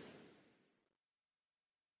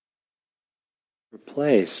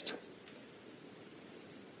 Replaced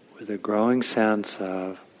with a growing sense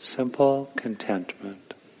of simple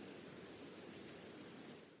contentment.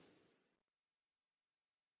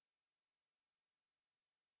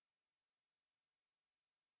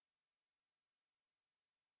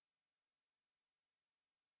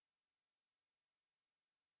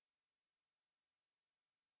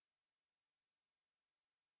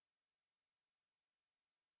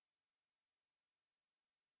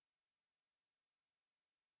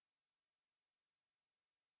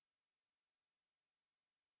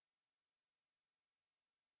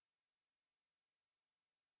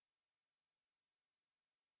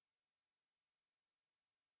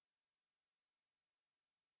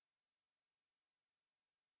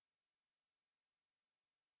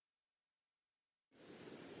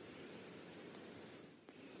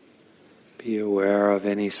 Be aware of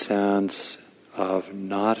any sense of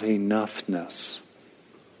not enoughness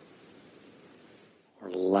or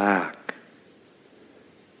lack.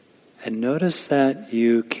 And notice that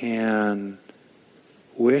you can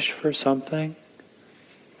wish for something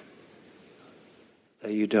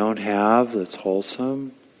that you don't have that's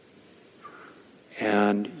wholesome,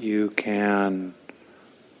 and you can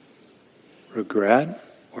regret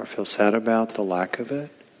or feel sad about the lack of it.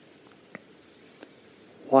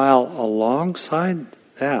 While alongside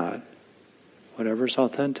that, whatever's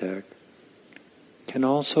authentic, can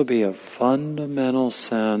also be a fundamental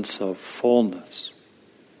sense of fullness,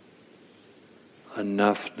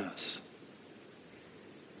 enoughness.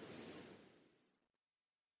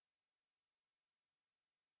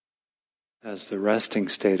 As the resting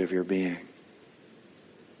state of your being.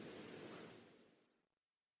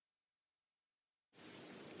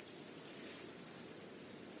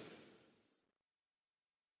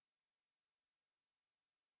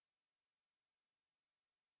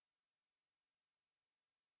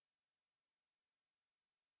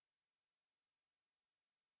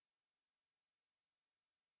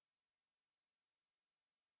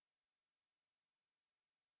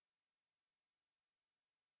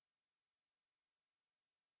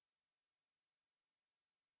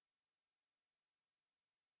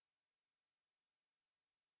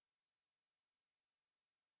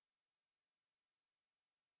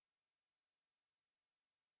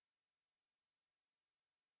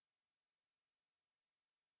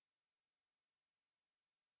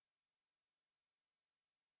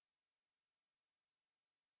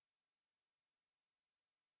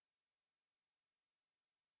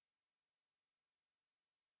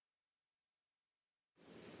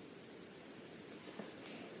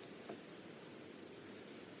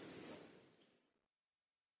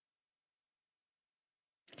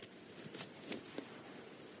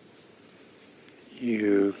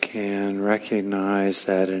 You can recognize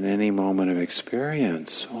that in any moment of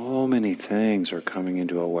experience, so many things are coming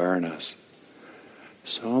into awareness.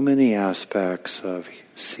 So many aspects of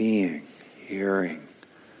seeing, hearing,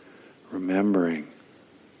 remembering.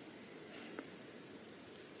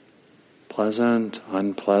 Pleasant,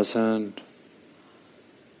 unpleasant,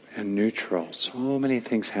 and neutral. So many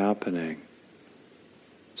things happening.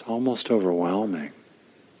 It's almost overwhelming.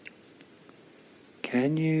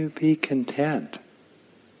 Can you be content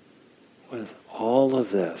with all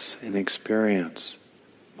of this in experience,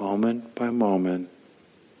 moment by moment?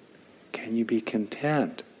 Can you be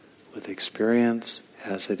content with experience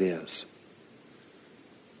as it is?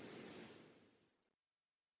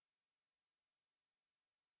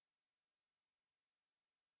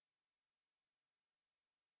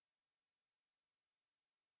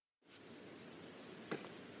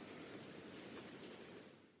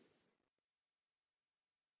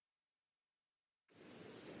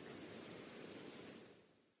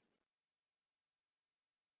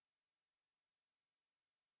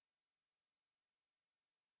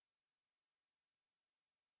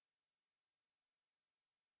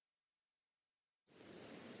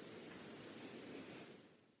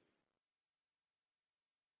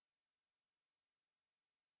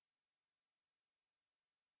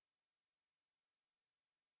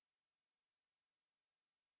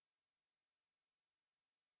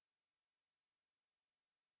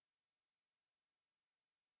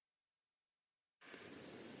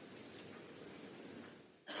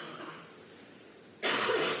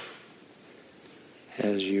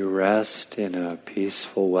 As you rest in a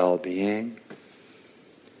peaceful well-being,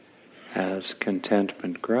 as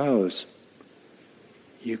contentment grows,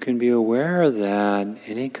 you can be aware that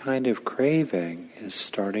any kind of craving is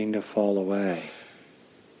starting to fall away.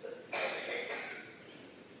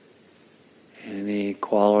 Any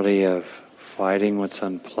quality of fighting what's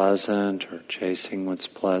unpleasant or chasing what's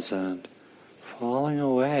pleasant, falling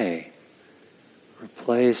away,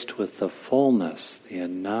 replaced with the fullness, the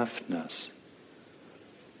enoughness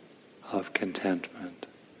of contentment.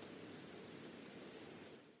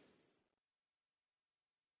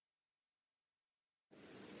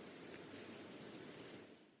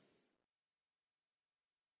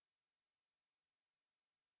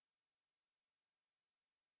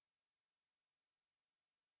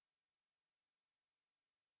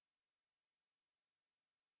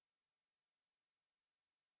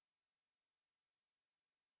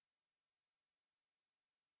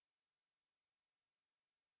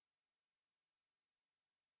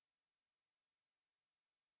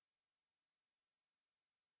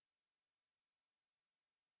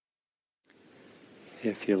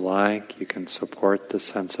 If you like, you can support the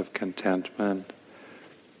sense of contentment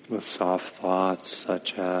with soft thoughts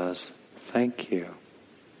such as, "Thank you,"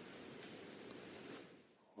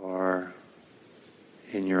 or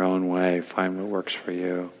in your own way. Find what works for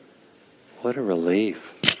you. What a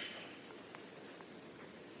relief.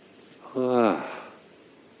 Ah,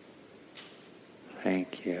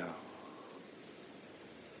 thank you.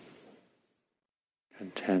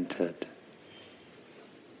 Contented.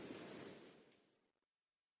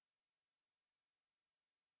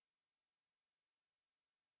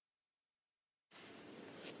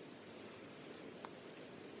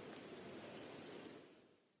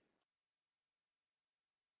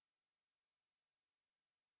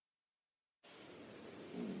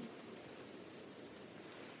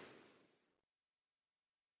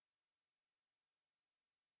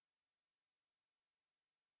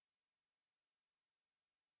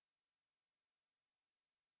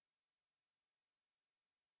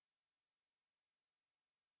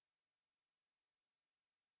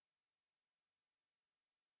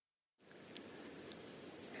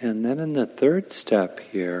 And then in the third step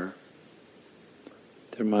here,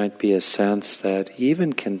 there might be a sense that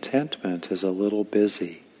even contentment is a little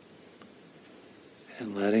busy.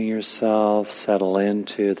 And letting yourself settle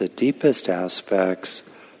into the deepest aspects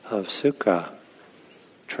of sukha,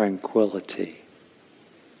 tranquility.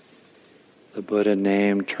 The Buddha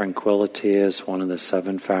named tranquility as one of the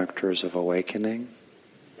 7 factors of awakening.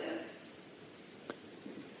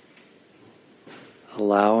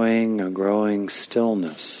 Allowing a growing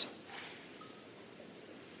stillness.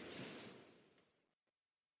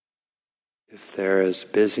 If there is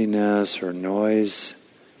busyness or noise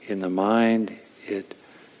in the mind, it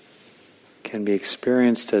can be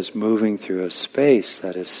experienced as moving through a space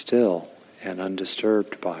that is still and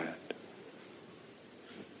undisturbed by it.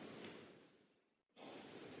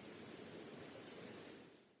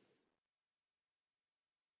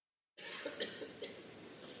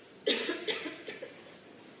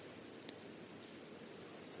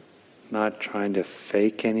 Not trying to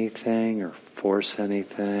fake anything or force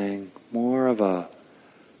anything, more of a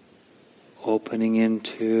opening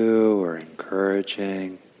into or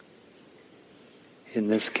encouraging. In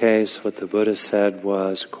this case, what the Buddha said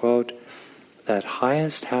was, quote, that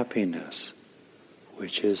highest happiness,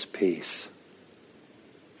 which is peace.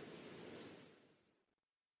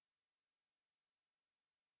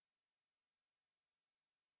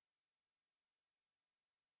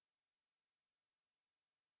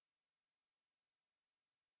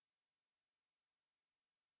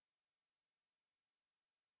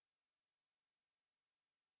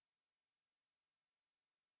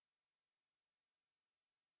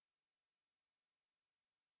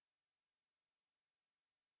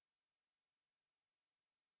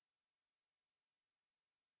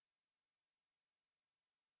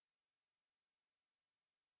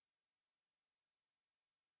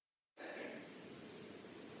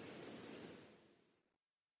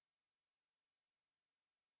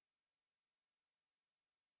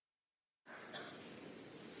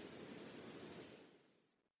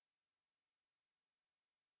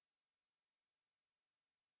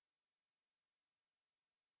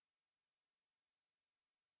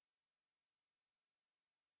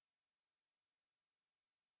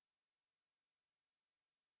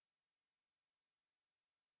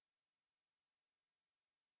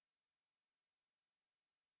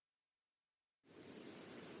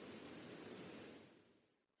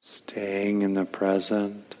 Staying in the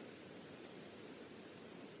present.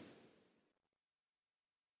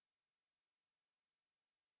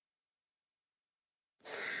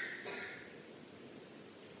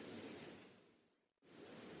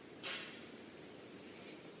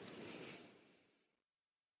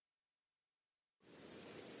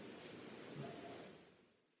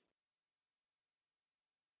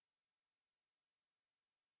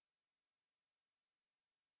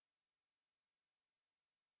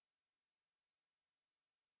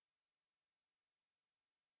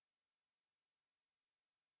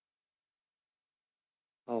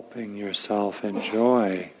 Helping yourself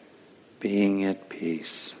enjoy being at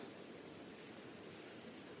peace.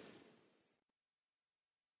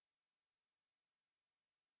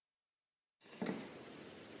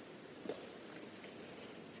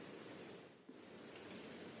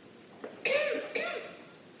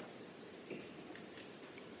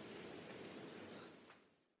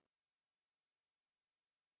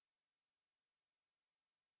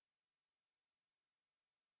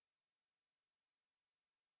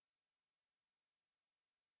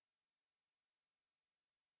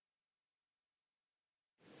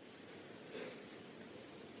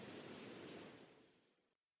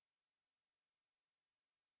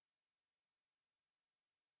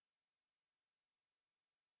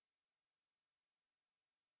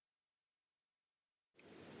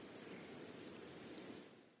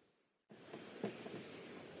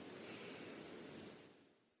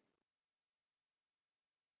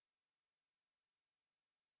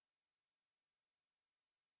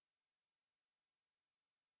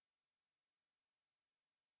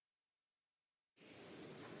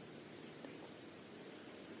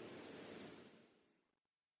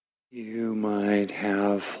 might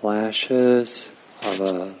have flashes of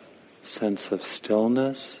a sense of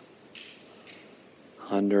stillness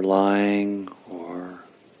underlying or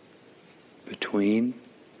between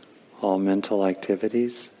all mental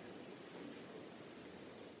activities.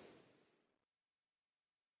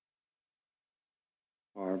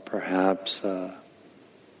 Or perhaps a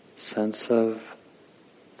sense of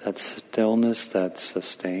that stillness that's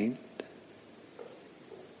sustained.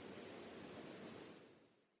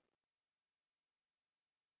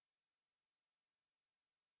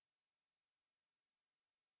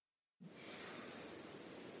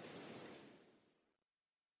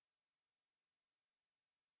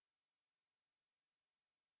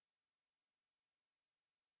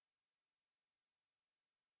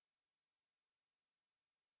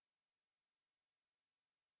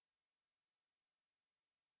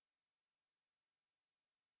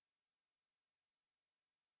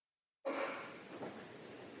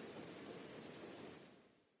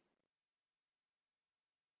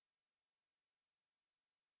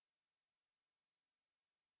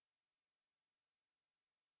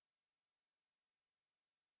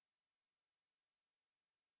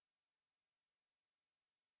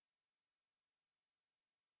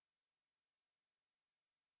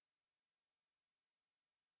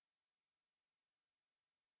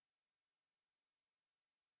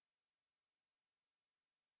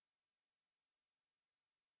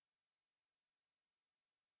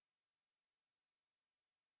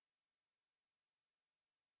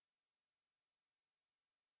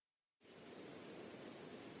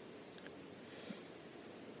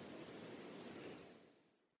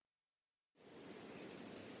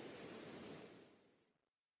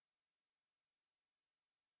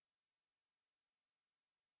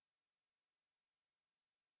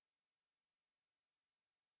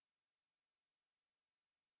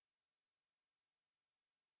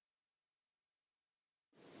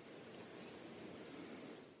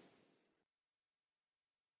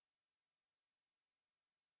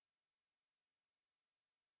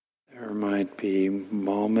 There might be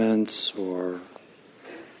moments or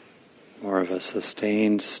more of a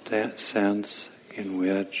sustained sense in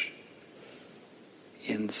which,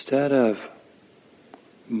 instead of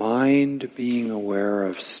mind being aware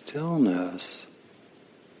of stillness,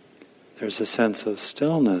 there's a sense of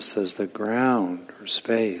stillness as the ground or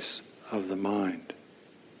space of the mind.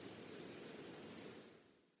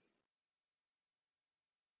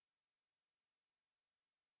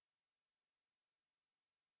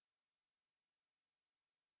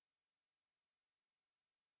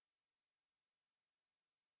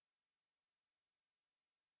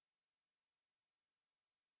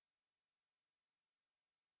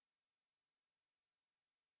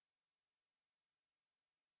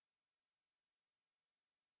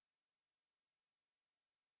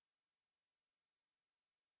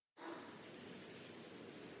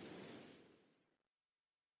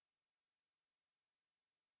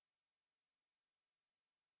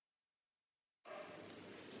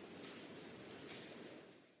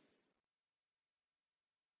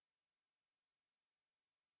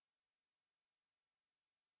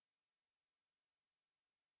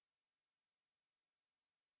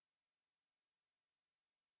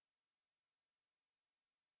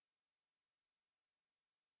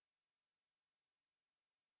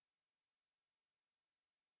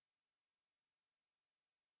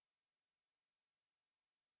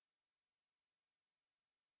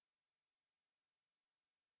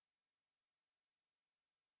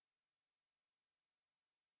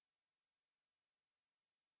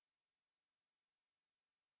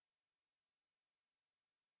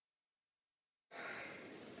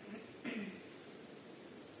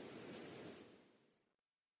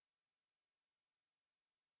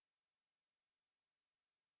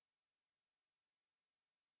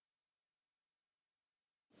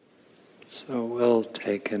 So we'll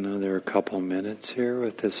take another couple minutes here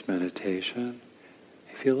with this meditation.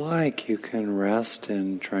 If you like, you can rest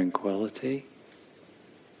in tranquility,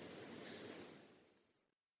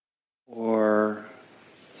 or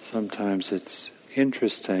sometimes it's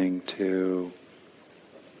interesting to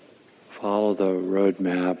follow the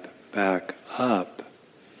roadmap back up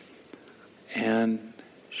and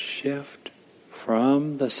shift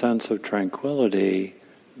from the sense of tranquility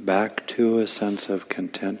back to a sense of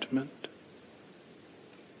contentment.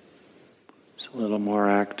 It's a little more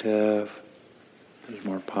active, there's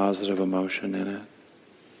more positive emotion in it.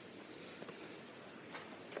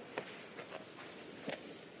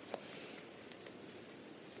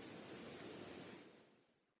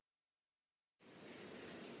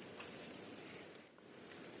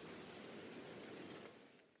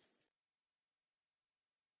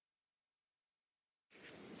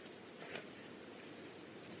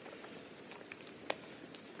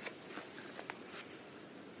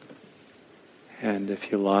 And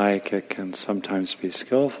if you like, it can sometimes be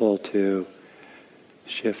skillful to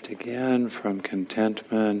shift again from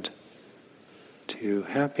contentment to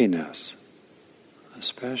happiness,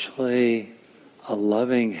 especially a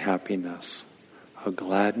loving happiness, a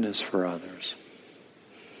gladness for others.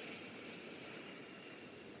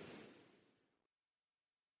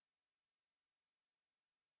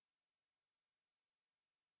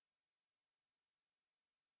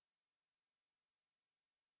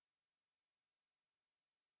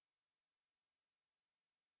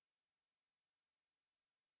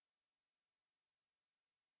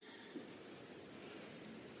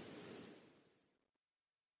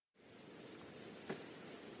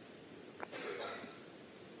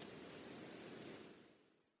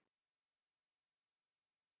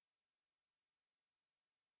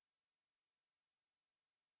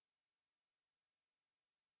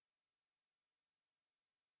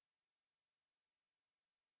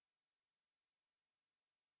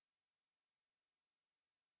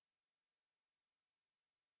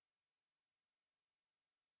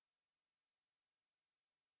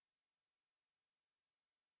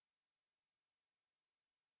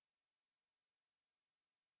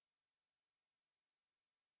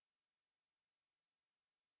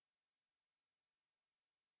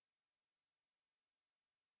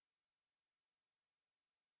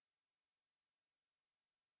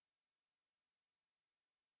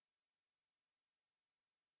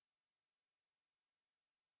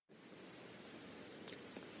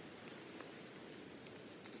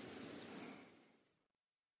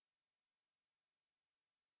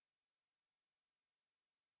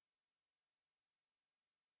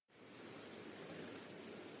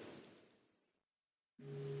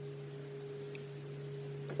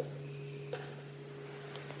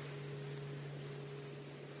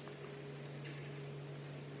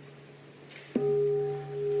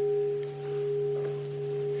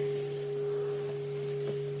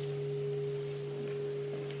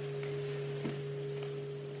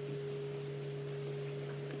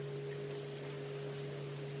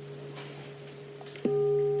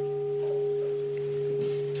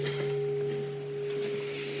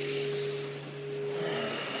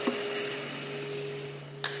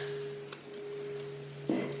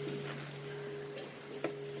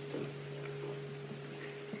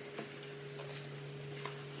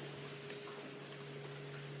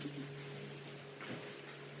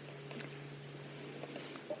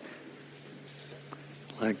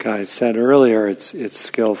 Like I said earlier, it's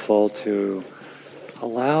skillful to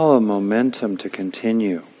allow a momentum to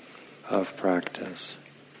continue of practice,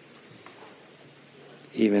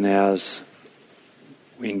 even as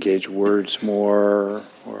we engage words more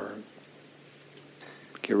or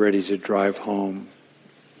get ready to drive home.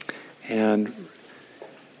 And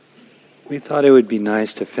we thought it would be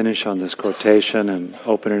nice to finish on this quotation and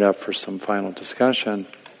open it up for some final discussion.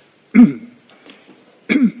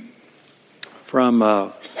 From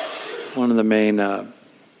one of the main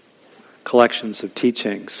collections of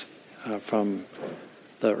teachings from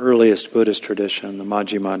the earliest Buddhist tradition, the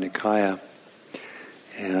Majjhima Nikaya.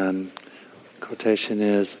 And the quotation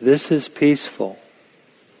is, "This is peaceful.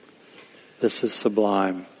 This is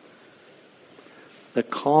sublime. The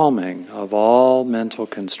calming of all mental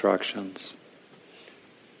constructions.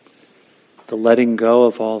 The letting go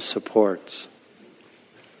of all supports.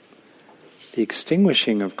 The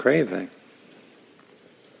extinguishing of craving."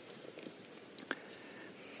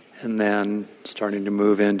 And then starting to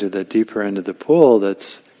move into the deeper end of the pool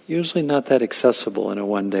that's usually not that accessible in a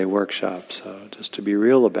one-day workshop. So just to be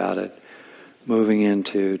real about it, moving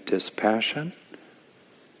into dispassion,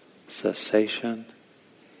 cessation,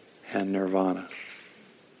 and nirvana.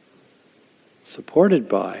 Supported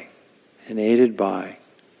by and aided by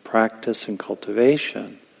practice and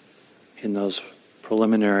cultivation in those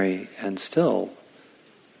preliminary and still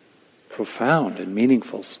profound and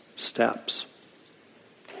meaningful steps,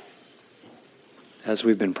 as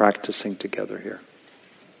we've been practicing together here.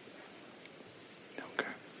 Okay.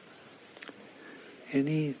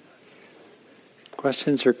 Any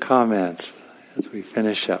questions or comments as we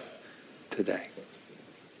finish up today?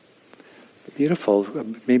 Beautiful.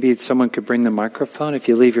 Maybe someone could bring the microphone. If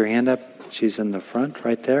you leave your hand up, she's in the front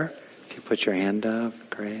right there. If you put your hand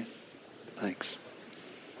up, great. Thanks.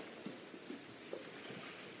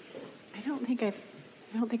 I don't think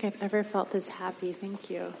I've ever felt this happy.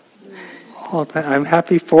 Thank you. Oh, I'm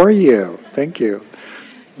happy for you. Thank you.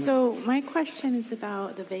 So my question is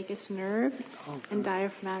about the vagus nerve and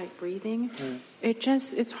diaphragmatic breathing.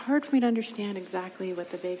 It's hard for me to understand exactly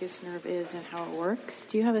what the vagus nerve is and how it works.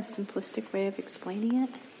 Do you have a simplistic way of explaining it?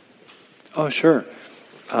 Oh, sure.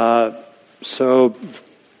 So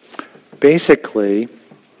basically,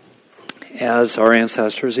 as our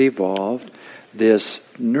ancestors evolved, this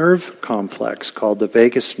nerve complex called the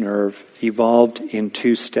vagus nerve evolved in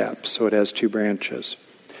 2 steps, so it has 2 branches.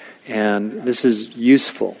 And this is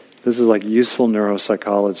useful. This is like useful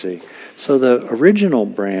neuropsychology. So the original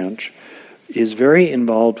branch is very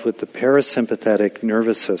involved with the parasympathetic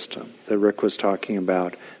nervous system that Rick was talking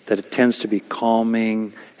about, that it tends to be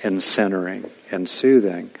calming and centering and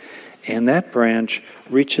soothing. And that branch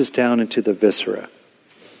reaches down into the viscera.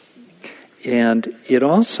 And it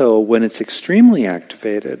also, when it's extremely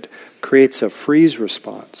activated, creates a freeze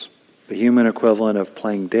response, the human equivalent of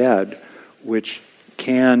playing dead, which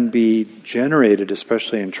can be generated,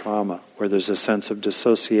 especially in trauma, where there's a sense of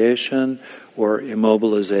dissociation or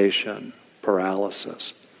immobilization,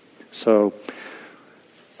 paralysis. So,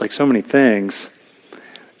 like so many things,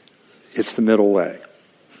 it's the middle way.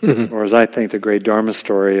 Or as I think the great Dharma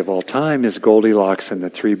story of all time is Goldilocks and the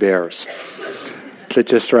 3 bears. The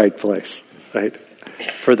just right place, right?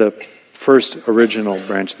 For the first original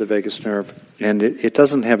branch of the vagus nerve. And it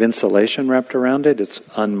doesn't have insulation wrapped around it. It's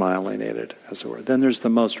unmyelinated, as it were. Then there's the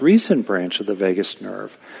most recent branch of the vagus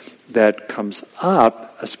nerve that comes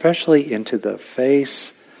up, especially into the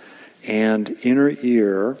face and inner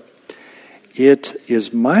ear. It is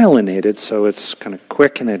myelinated, so it's kind of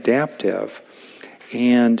quick and adaptive.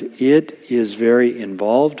 And it is very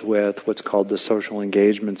involved with what's called the social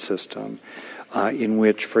engagement system, in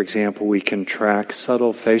which, for example, we can track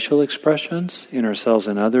subtle facial expressions in ourselves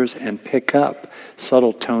and others and pick up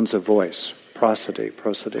subtle tones of voice, prosody.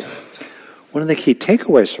 One of the key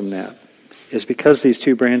takeaways from that is because these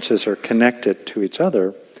 2 branches are connected to each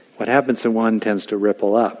other, what happens in one tends to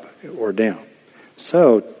ripple up or down.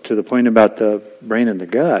 So, to the point about the brain and the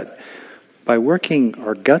gut, by working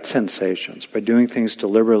our gut sensations, by doing things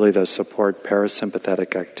deliberately that support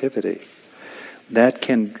parasympathetic activity, that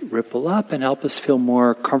can ripple up and help us feel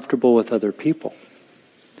more comfortable with other people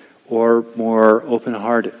or more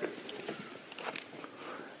open-hearted.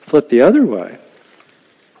 Flip the other way,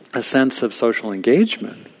 a sense of social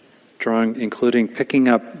engagement, including picking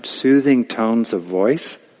up soothing tones of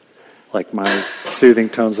voice, like my soothing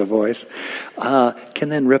tones of voice, can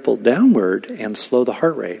then ripple downward and slow the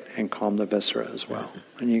heart rate and calm the viscera as well.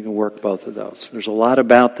 And you can work both of those. There's a lot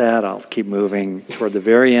about that. I'll keep moving. Toward the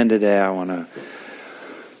very end of the day, I want to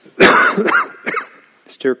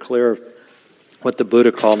steer clear of what the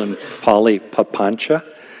Buddha called in Pali papancha.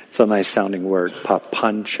 It's a nice sounding word,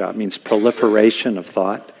 papancha. It means proliferation of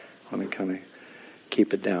thought. I want to kind of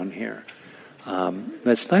keep it down here.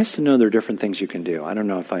 It's nice to know there are different things you can do. I don't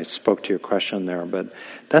know if I spoke to your question there, but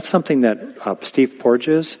that's something that Steve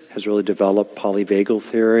Porges has really developed, polyvagal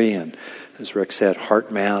theory, and as Rick said,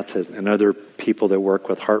 heart math, and other people that work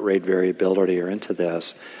with heart rate variability are into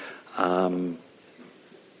this.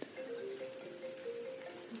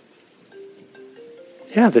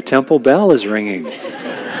 Yeah, the temple bell is ringing.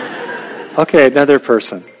 Okay, another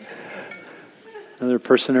person. Another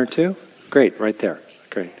person or two? Great, right there.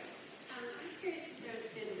 Great.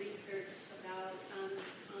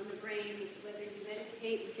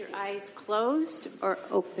 Eyes closed or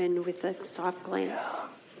open with a soft glance?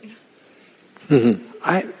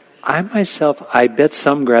 I myself, I bet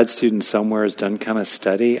some grad student somewhere has done kind of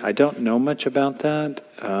study. I don't know much about that.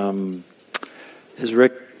 As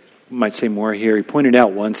Rick might say more here, he pointed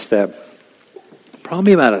out once that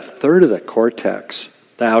probably about 1/3 of the cortex,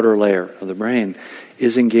 the outer layer of the brain,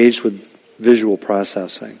 is engaged with visual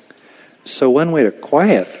processing. So one way to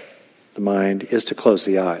quiet the mind is to close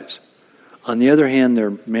the eyes. On the other hand, there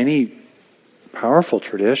are many powerful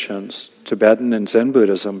traditions. Tibetan and Zen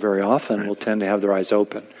Buddhism very often will tend to have their eyes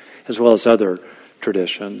open, as well as other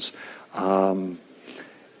traditions.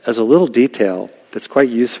 As a little detail that's quite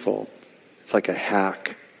useful, it's like a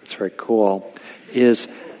hack, it's very cool, is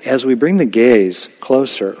as we bring the gaze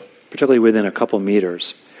closer, particularly within a couple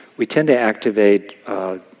meters, we tend to activate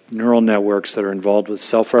neural networks that are involved with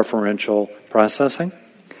self-referential processing,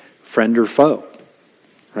 friend or foe,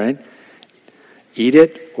 right? Eat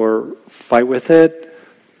it or fight with it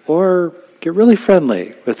or get really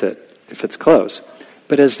friendly with it if it's close.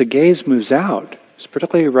 But as the gaze moves out,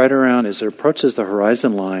 particularly right around as it approaches the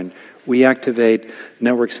horizon line, we activate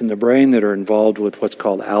networks in the brain that are involved with what's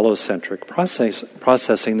called allocentric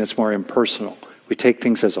processing that's more impersonal. We take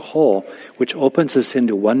things as a whole, which opens us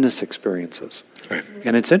into oneness experiences. Right.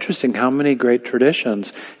 And it's interesting how many great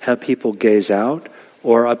traditions have people gaze out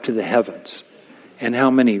or up to the heavens, and how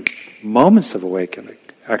many moments of awakening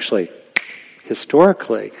actually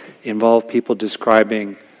historically involve people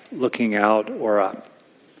describing looking out or up.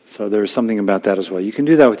 So there's something about that as well. You can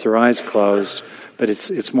do that with your eyes closed, but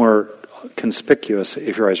it's more conspicuous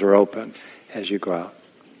if your eyes are open as you go out.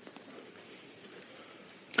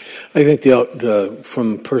 I think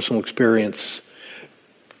from personal experience,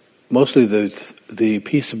 mostly the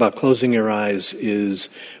piece about closing your eyes is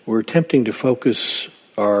we're attempting to focus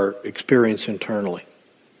our experience internally.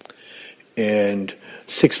 And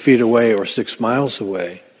 6 feet away or 6 miles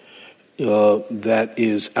away, that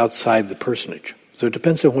is outside the personage. So it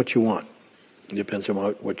depends on what you want. It depends on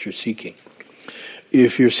what you're seeking.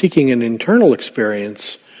 If you're seeking an internal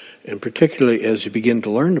experience, and particularly as you begin to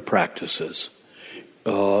learn the practices,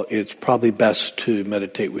 it's probably best to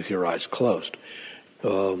meditate with your eyes closed.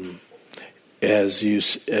 As you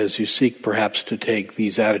seek perhaps to take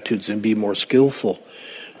these attitudes and be more skillful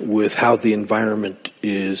with how the environment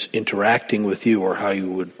is interacting with you or how you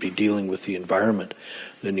would be dealing with the environment,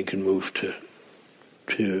 then you can move to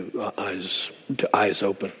eyes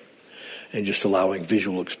open and just allowing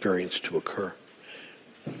visual experience to occur.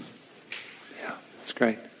 Yeah, that's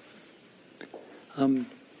great.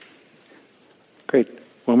 Great.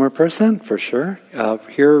 One more person, for sure.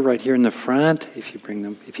 Right here in the front. If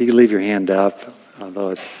you leave your hand up,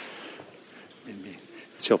 although maybe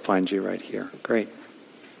she'll find you right here. Great.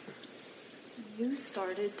 You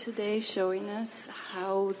started today showing us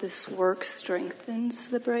how this work strengthens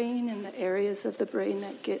the brain and the areas of the brain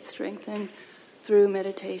that get strengthened through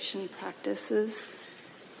meditation practices.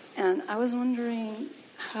 And I was wondering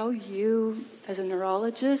how you, as a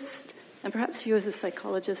neurologist, and perhaps you as a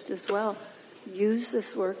psychologist as well, use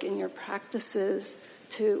this work in your practices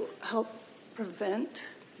to help prevent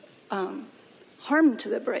harm to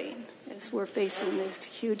the brain as we're facing these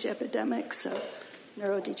huge epidemics of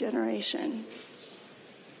neurodegeneration.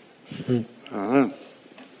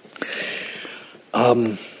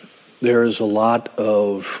 There is a lot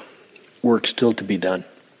of work still to be done,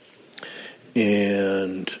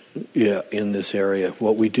 and in this area,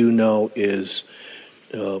 what we do know is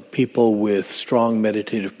people with strong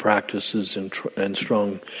meditative practices and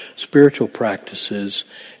strong spiritual practices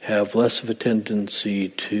have less of a tendency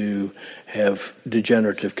to have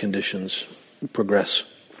degenerative conditions progress.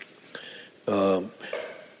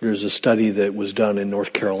 There's a study that was done in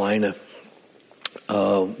North Carolina,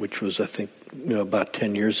 which was, I think, about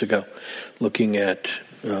 10 years ago, looking at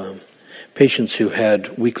patients who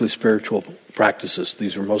had weekly spiritual practices.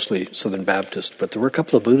 These were mostly Southern Baptist, but there were a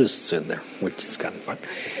couple of Buddhists in there, which is kind of fun.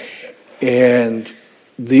 And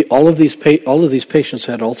all of these patients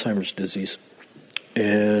had Alzheimer's disease,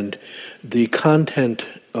 and the content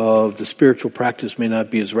of the spiritual practice may not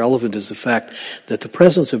be as relevant as the fact that the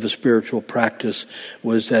presence of a spiritual practice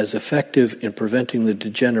was as effective in preventing the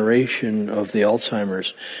degeneration of the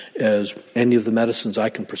Alzheimer's as any of the medicines I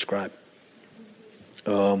can prescribe.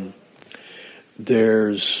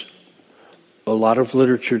 There's a lot of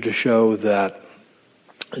literature to show that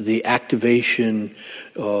the activation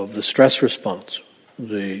of the stress response,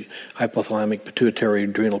 the hypothalamic pituitary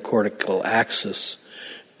adrenal cortical axis,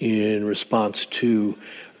 in response to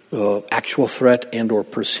actual threat and or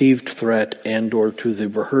perceived threat and or to the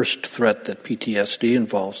rehearsed threat that PTSD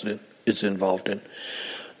is involved in,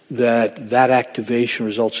 that activation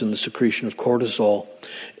results in the secretion of cortisol,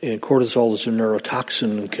 and cortisol is a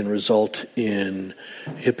neurotoxin and can result in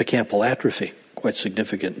hippocampal atrophy, quite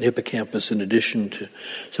significant. The hippocampus, in addition to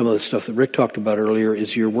some of the stuff that Rick talked about earlier,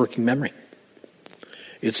 is your working memory.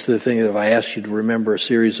 It's the thing that if I ask you to remember a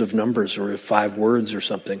series of numbers or 5 words or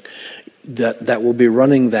something, that will be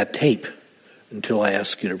running that tape until I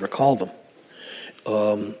ask you to recall them.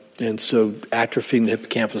 And so atrophying the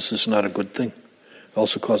hippocampus is not a good thing. It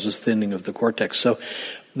also causes thinning of the cortex. So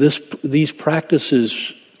these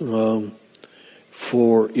practices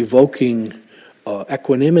for evoking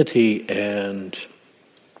equanimity and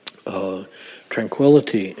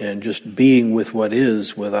tranquility and just being with what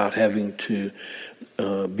is without having to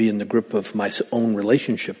be in the grip of my own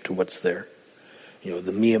relationship to what's there,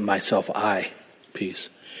 the me and myself I piece,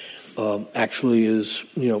 actually is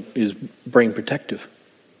brain protective.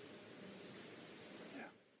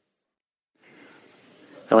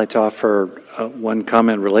 I'd like to offer one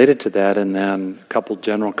comment related to that, and then a couple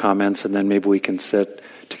general comments, and then maybe we can sit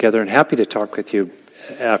together. And happy to talk with you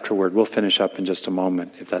afterward. We'll finish up in just a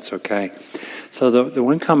moment, if that's okay. So the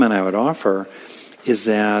one comment I would offer is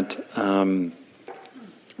that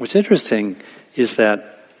what's interesting is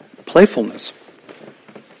that playfulness.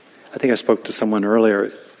 I think I spoke to someone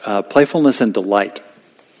earlier. Playfulness and delight,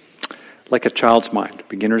 like a child's mind,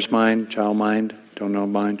 beginner's mind, child mind, don't know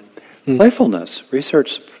mind. Playfulness,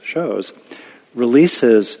 research shows,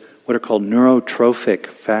 releases what are called neurotrophic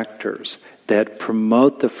factors that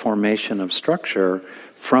promote the formation of structure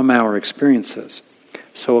from our experiences.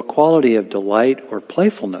 So a quality of delight or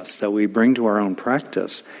playfulness that we bring to our own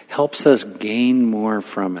practice helps us gain more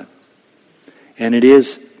from it. And it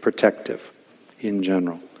is protective in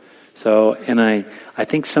general. So, and I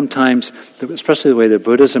think sometimes, especially the way that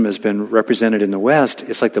Buddhism has been represented in the West,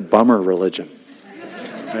 it's like the bummer religion.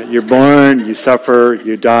 Right? You're born, you suffer,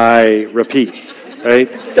 you die, repeat. Right?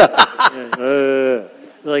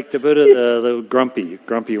 Like the Buddha, the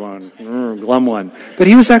grumpy one, glum one. But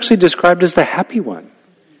he was actually described as the happy one.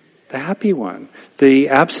 The happy one. The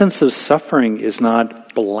absence of suffering is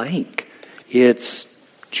not blank. It's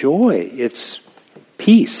joy. It's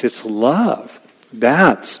peace. It's love.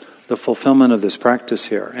 That's the fulfillment of this practice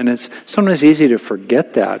here. And it's sometimes easy to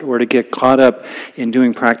forget that or to get caught up in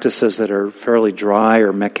doing practices that are fairly dry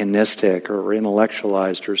or mechanistic or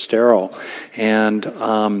intellectualized or sterile. And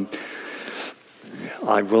I'll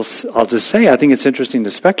just say, I think it's interesting to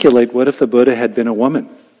speculate, what if the Buddha had been a woman?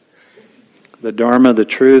 The Dharma, the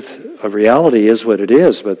truth of reality is what it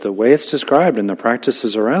is, but the way it's described and the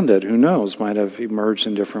practices around it, who knows, might have emerged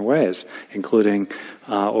in different ways, including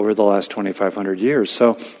over the last 2,500 years.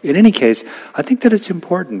 So in any case, I think that it's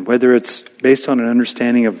important, whether it's based on an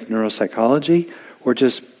understanding of neuropsychology or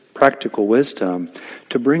just practical wisdom,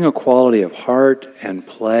 to bring a quality of heart and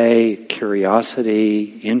play,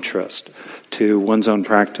 curiosity, interest to one's own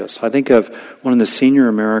practice. I think of one of the senior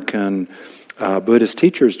American Buddhist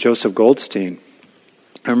teachers, Joseph Goldstein.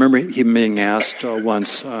 I remember him being asked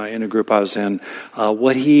once in a group I was in,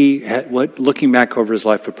 what looking back over his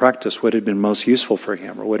life of practice, what had been most useful for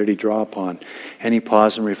him, or what did he draw upon? And he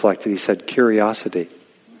paused and reflected. He said, curiosity.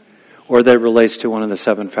 Or that relates to one of the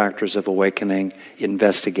 7 factors of awakening,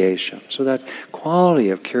 investigation. So that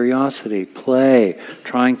quality of curiosity, play,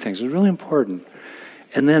 trying things is really important.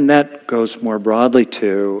 And then that goes more broadly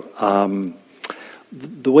to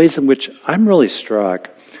the ways in which I'm really struck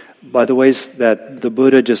by the ways that the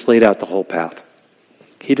Buddha just laid out the whole path.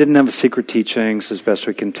 He didn't have secret teachings, as best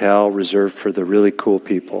we can tell, reserved for the really cool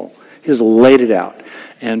people. He just laid it out.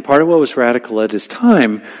 And part of what was radical at his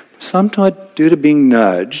time, somewhat due to being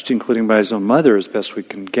nudged, including by his own mother, as best we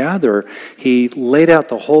can gather, he laid out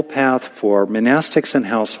the whole path for monastics and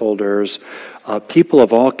householders, people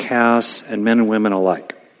of all castes, and men and women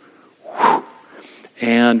alike. Whew.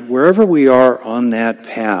 And wherever we are on that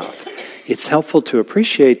path, it's helpful to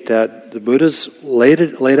appreciate that the Buddha's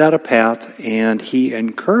laid out a path, and he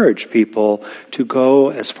encouraged people to go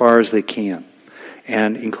as far as they can,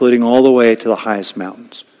 and including all the way to the highest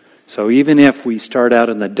mountains. So even if we start out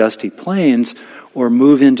in the dusty plains or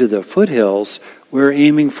move into the foothills, we're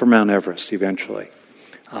aiming for Mount Everest eventually,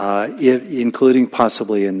 including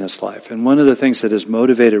possibly in this life. And one of the things that has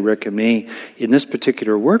motivated Rick and me in this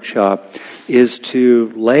particular workshop is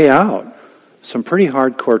to lay out some pretty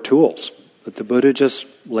hardcore tools that the Buddha just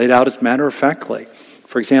laid out as matter-of-factly.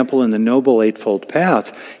 For example, in the Noble Eightfold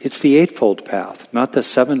Path, it's the Eightfold Path, not the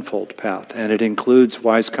Sevenfold Path, and it includes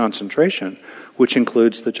wise concentration, which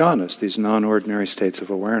includes the jhanas, these non-ordinary states of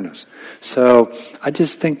awareness. So I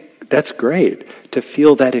just think that's great to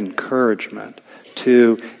feel that encouragement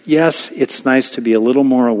to, yes, it's nice to be a little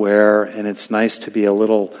more aware, and it's nice to be a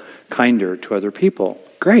little kinder to other people.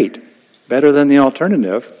 Great. Better than the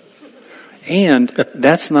alternative. And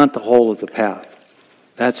that's not the whole of the path.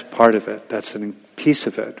 That's part of it. That's a piece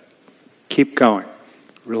of it. Keep going.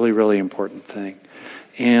 Really, really important thing.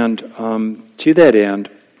 And to that end,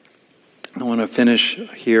 I want to finish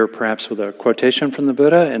here perhaps with a quotation from the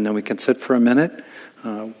Buddha, and then we can sit for a minute,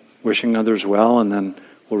 wishing others well, and then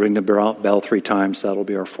we'll ring the bell 3 times. That'll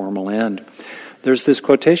be our formal end. There's this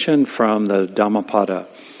quotation from the Dhammapada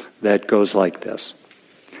that goes like this.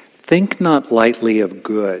 Think not lightly of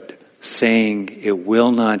good, saying it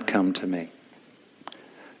will not come to me.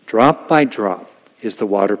 Drop by drop is the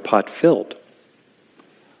water pot filled.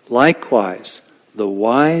 Likewise, the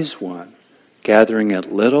wise one, gathering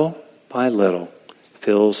it little by little,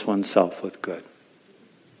 fills oneself with good.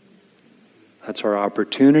 That's our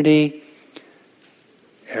opportunity,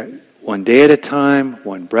 one day at a time,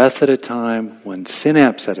 one breath at a time, one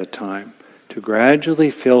synapse at a time, to gradually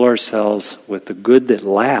fill ourselves with the good that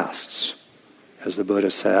lasts, as the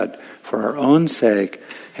Buddha said, for our own sake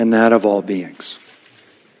and that of all beings.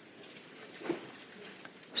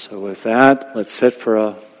 So with that, let's sit for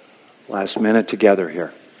a last minute together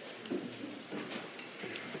here.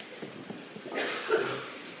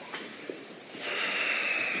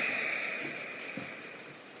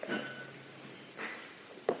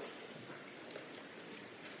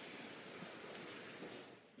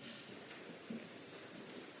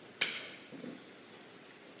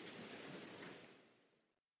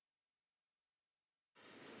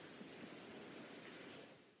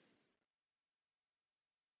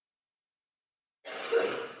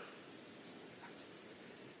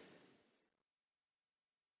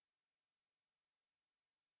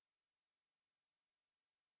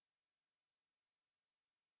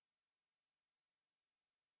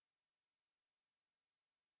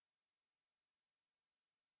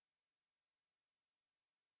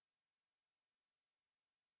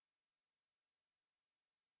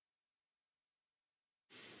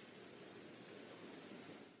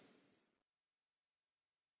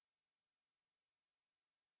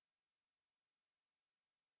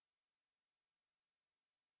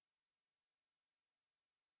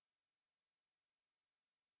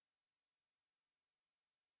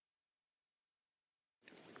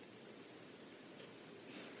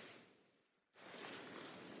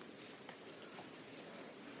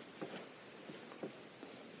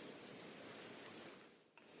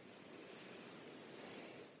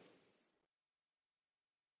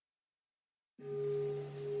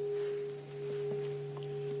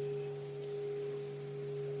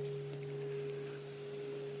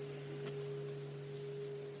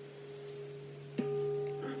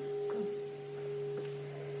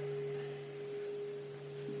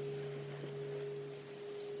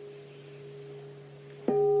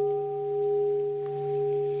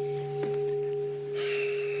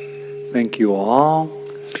 Thank you all.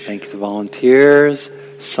 Thank the volunteers.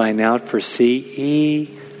 Sign out for CE.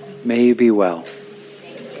 May you be well.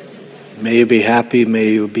 May you be happy, may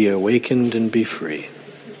you be awakened and be free.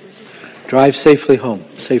 Drive safely home.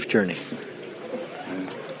 Safe journey.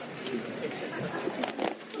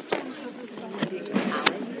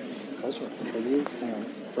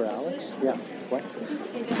 For Alex? Yeah. What?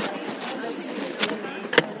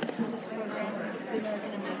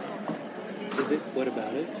 Is it? What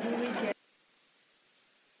about it?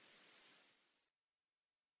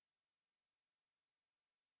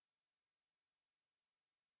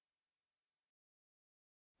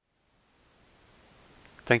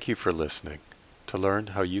 Thank you for listening. To learn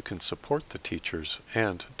how you can support the teachers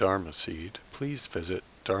and Dharma Seed, please visit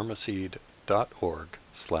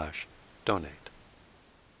dharmaseed.org/donate.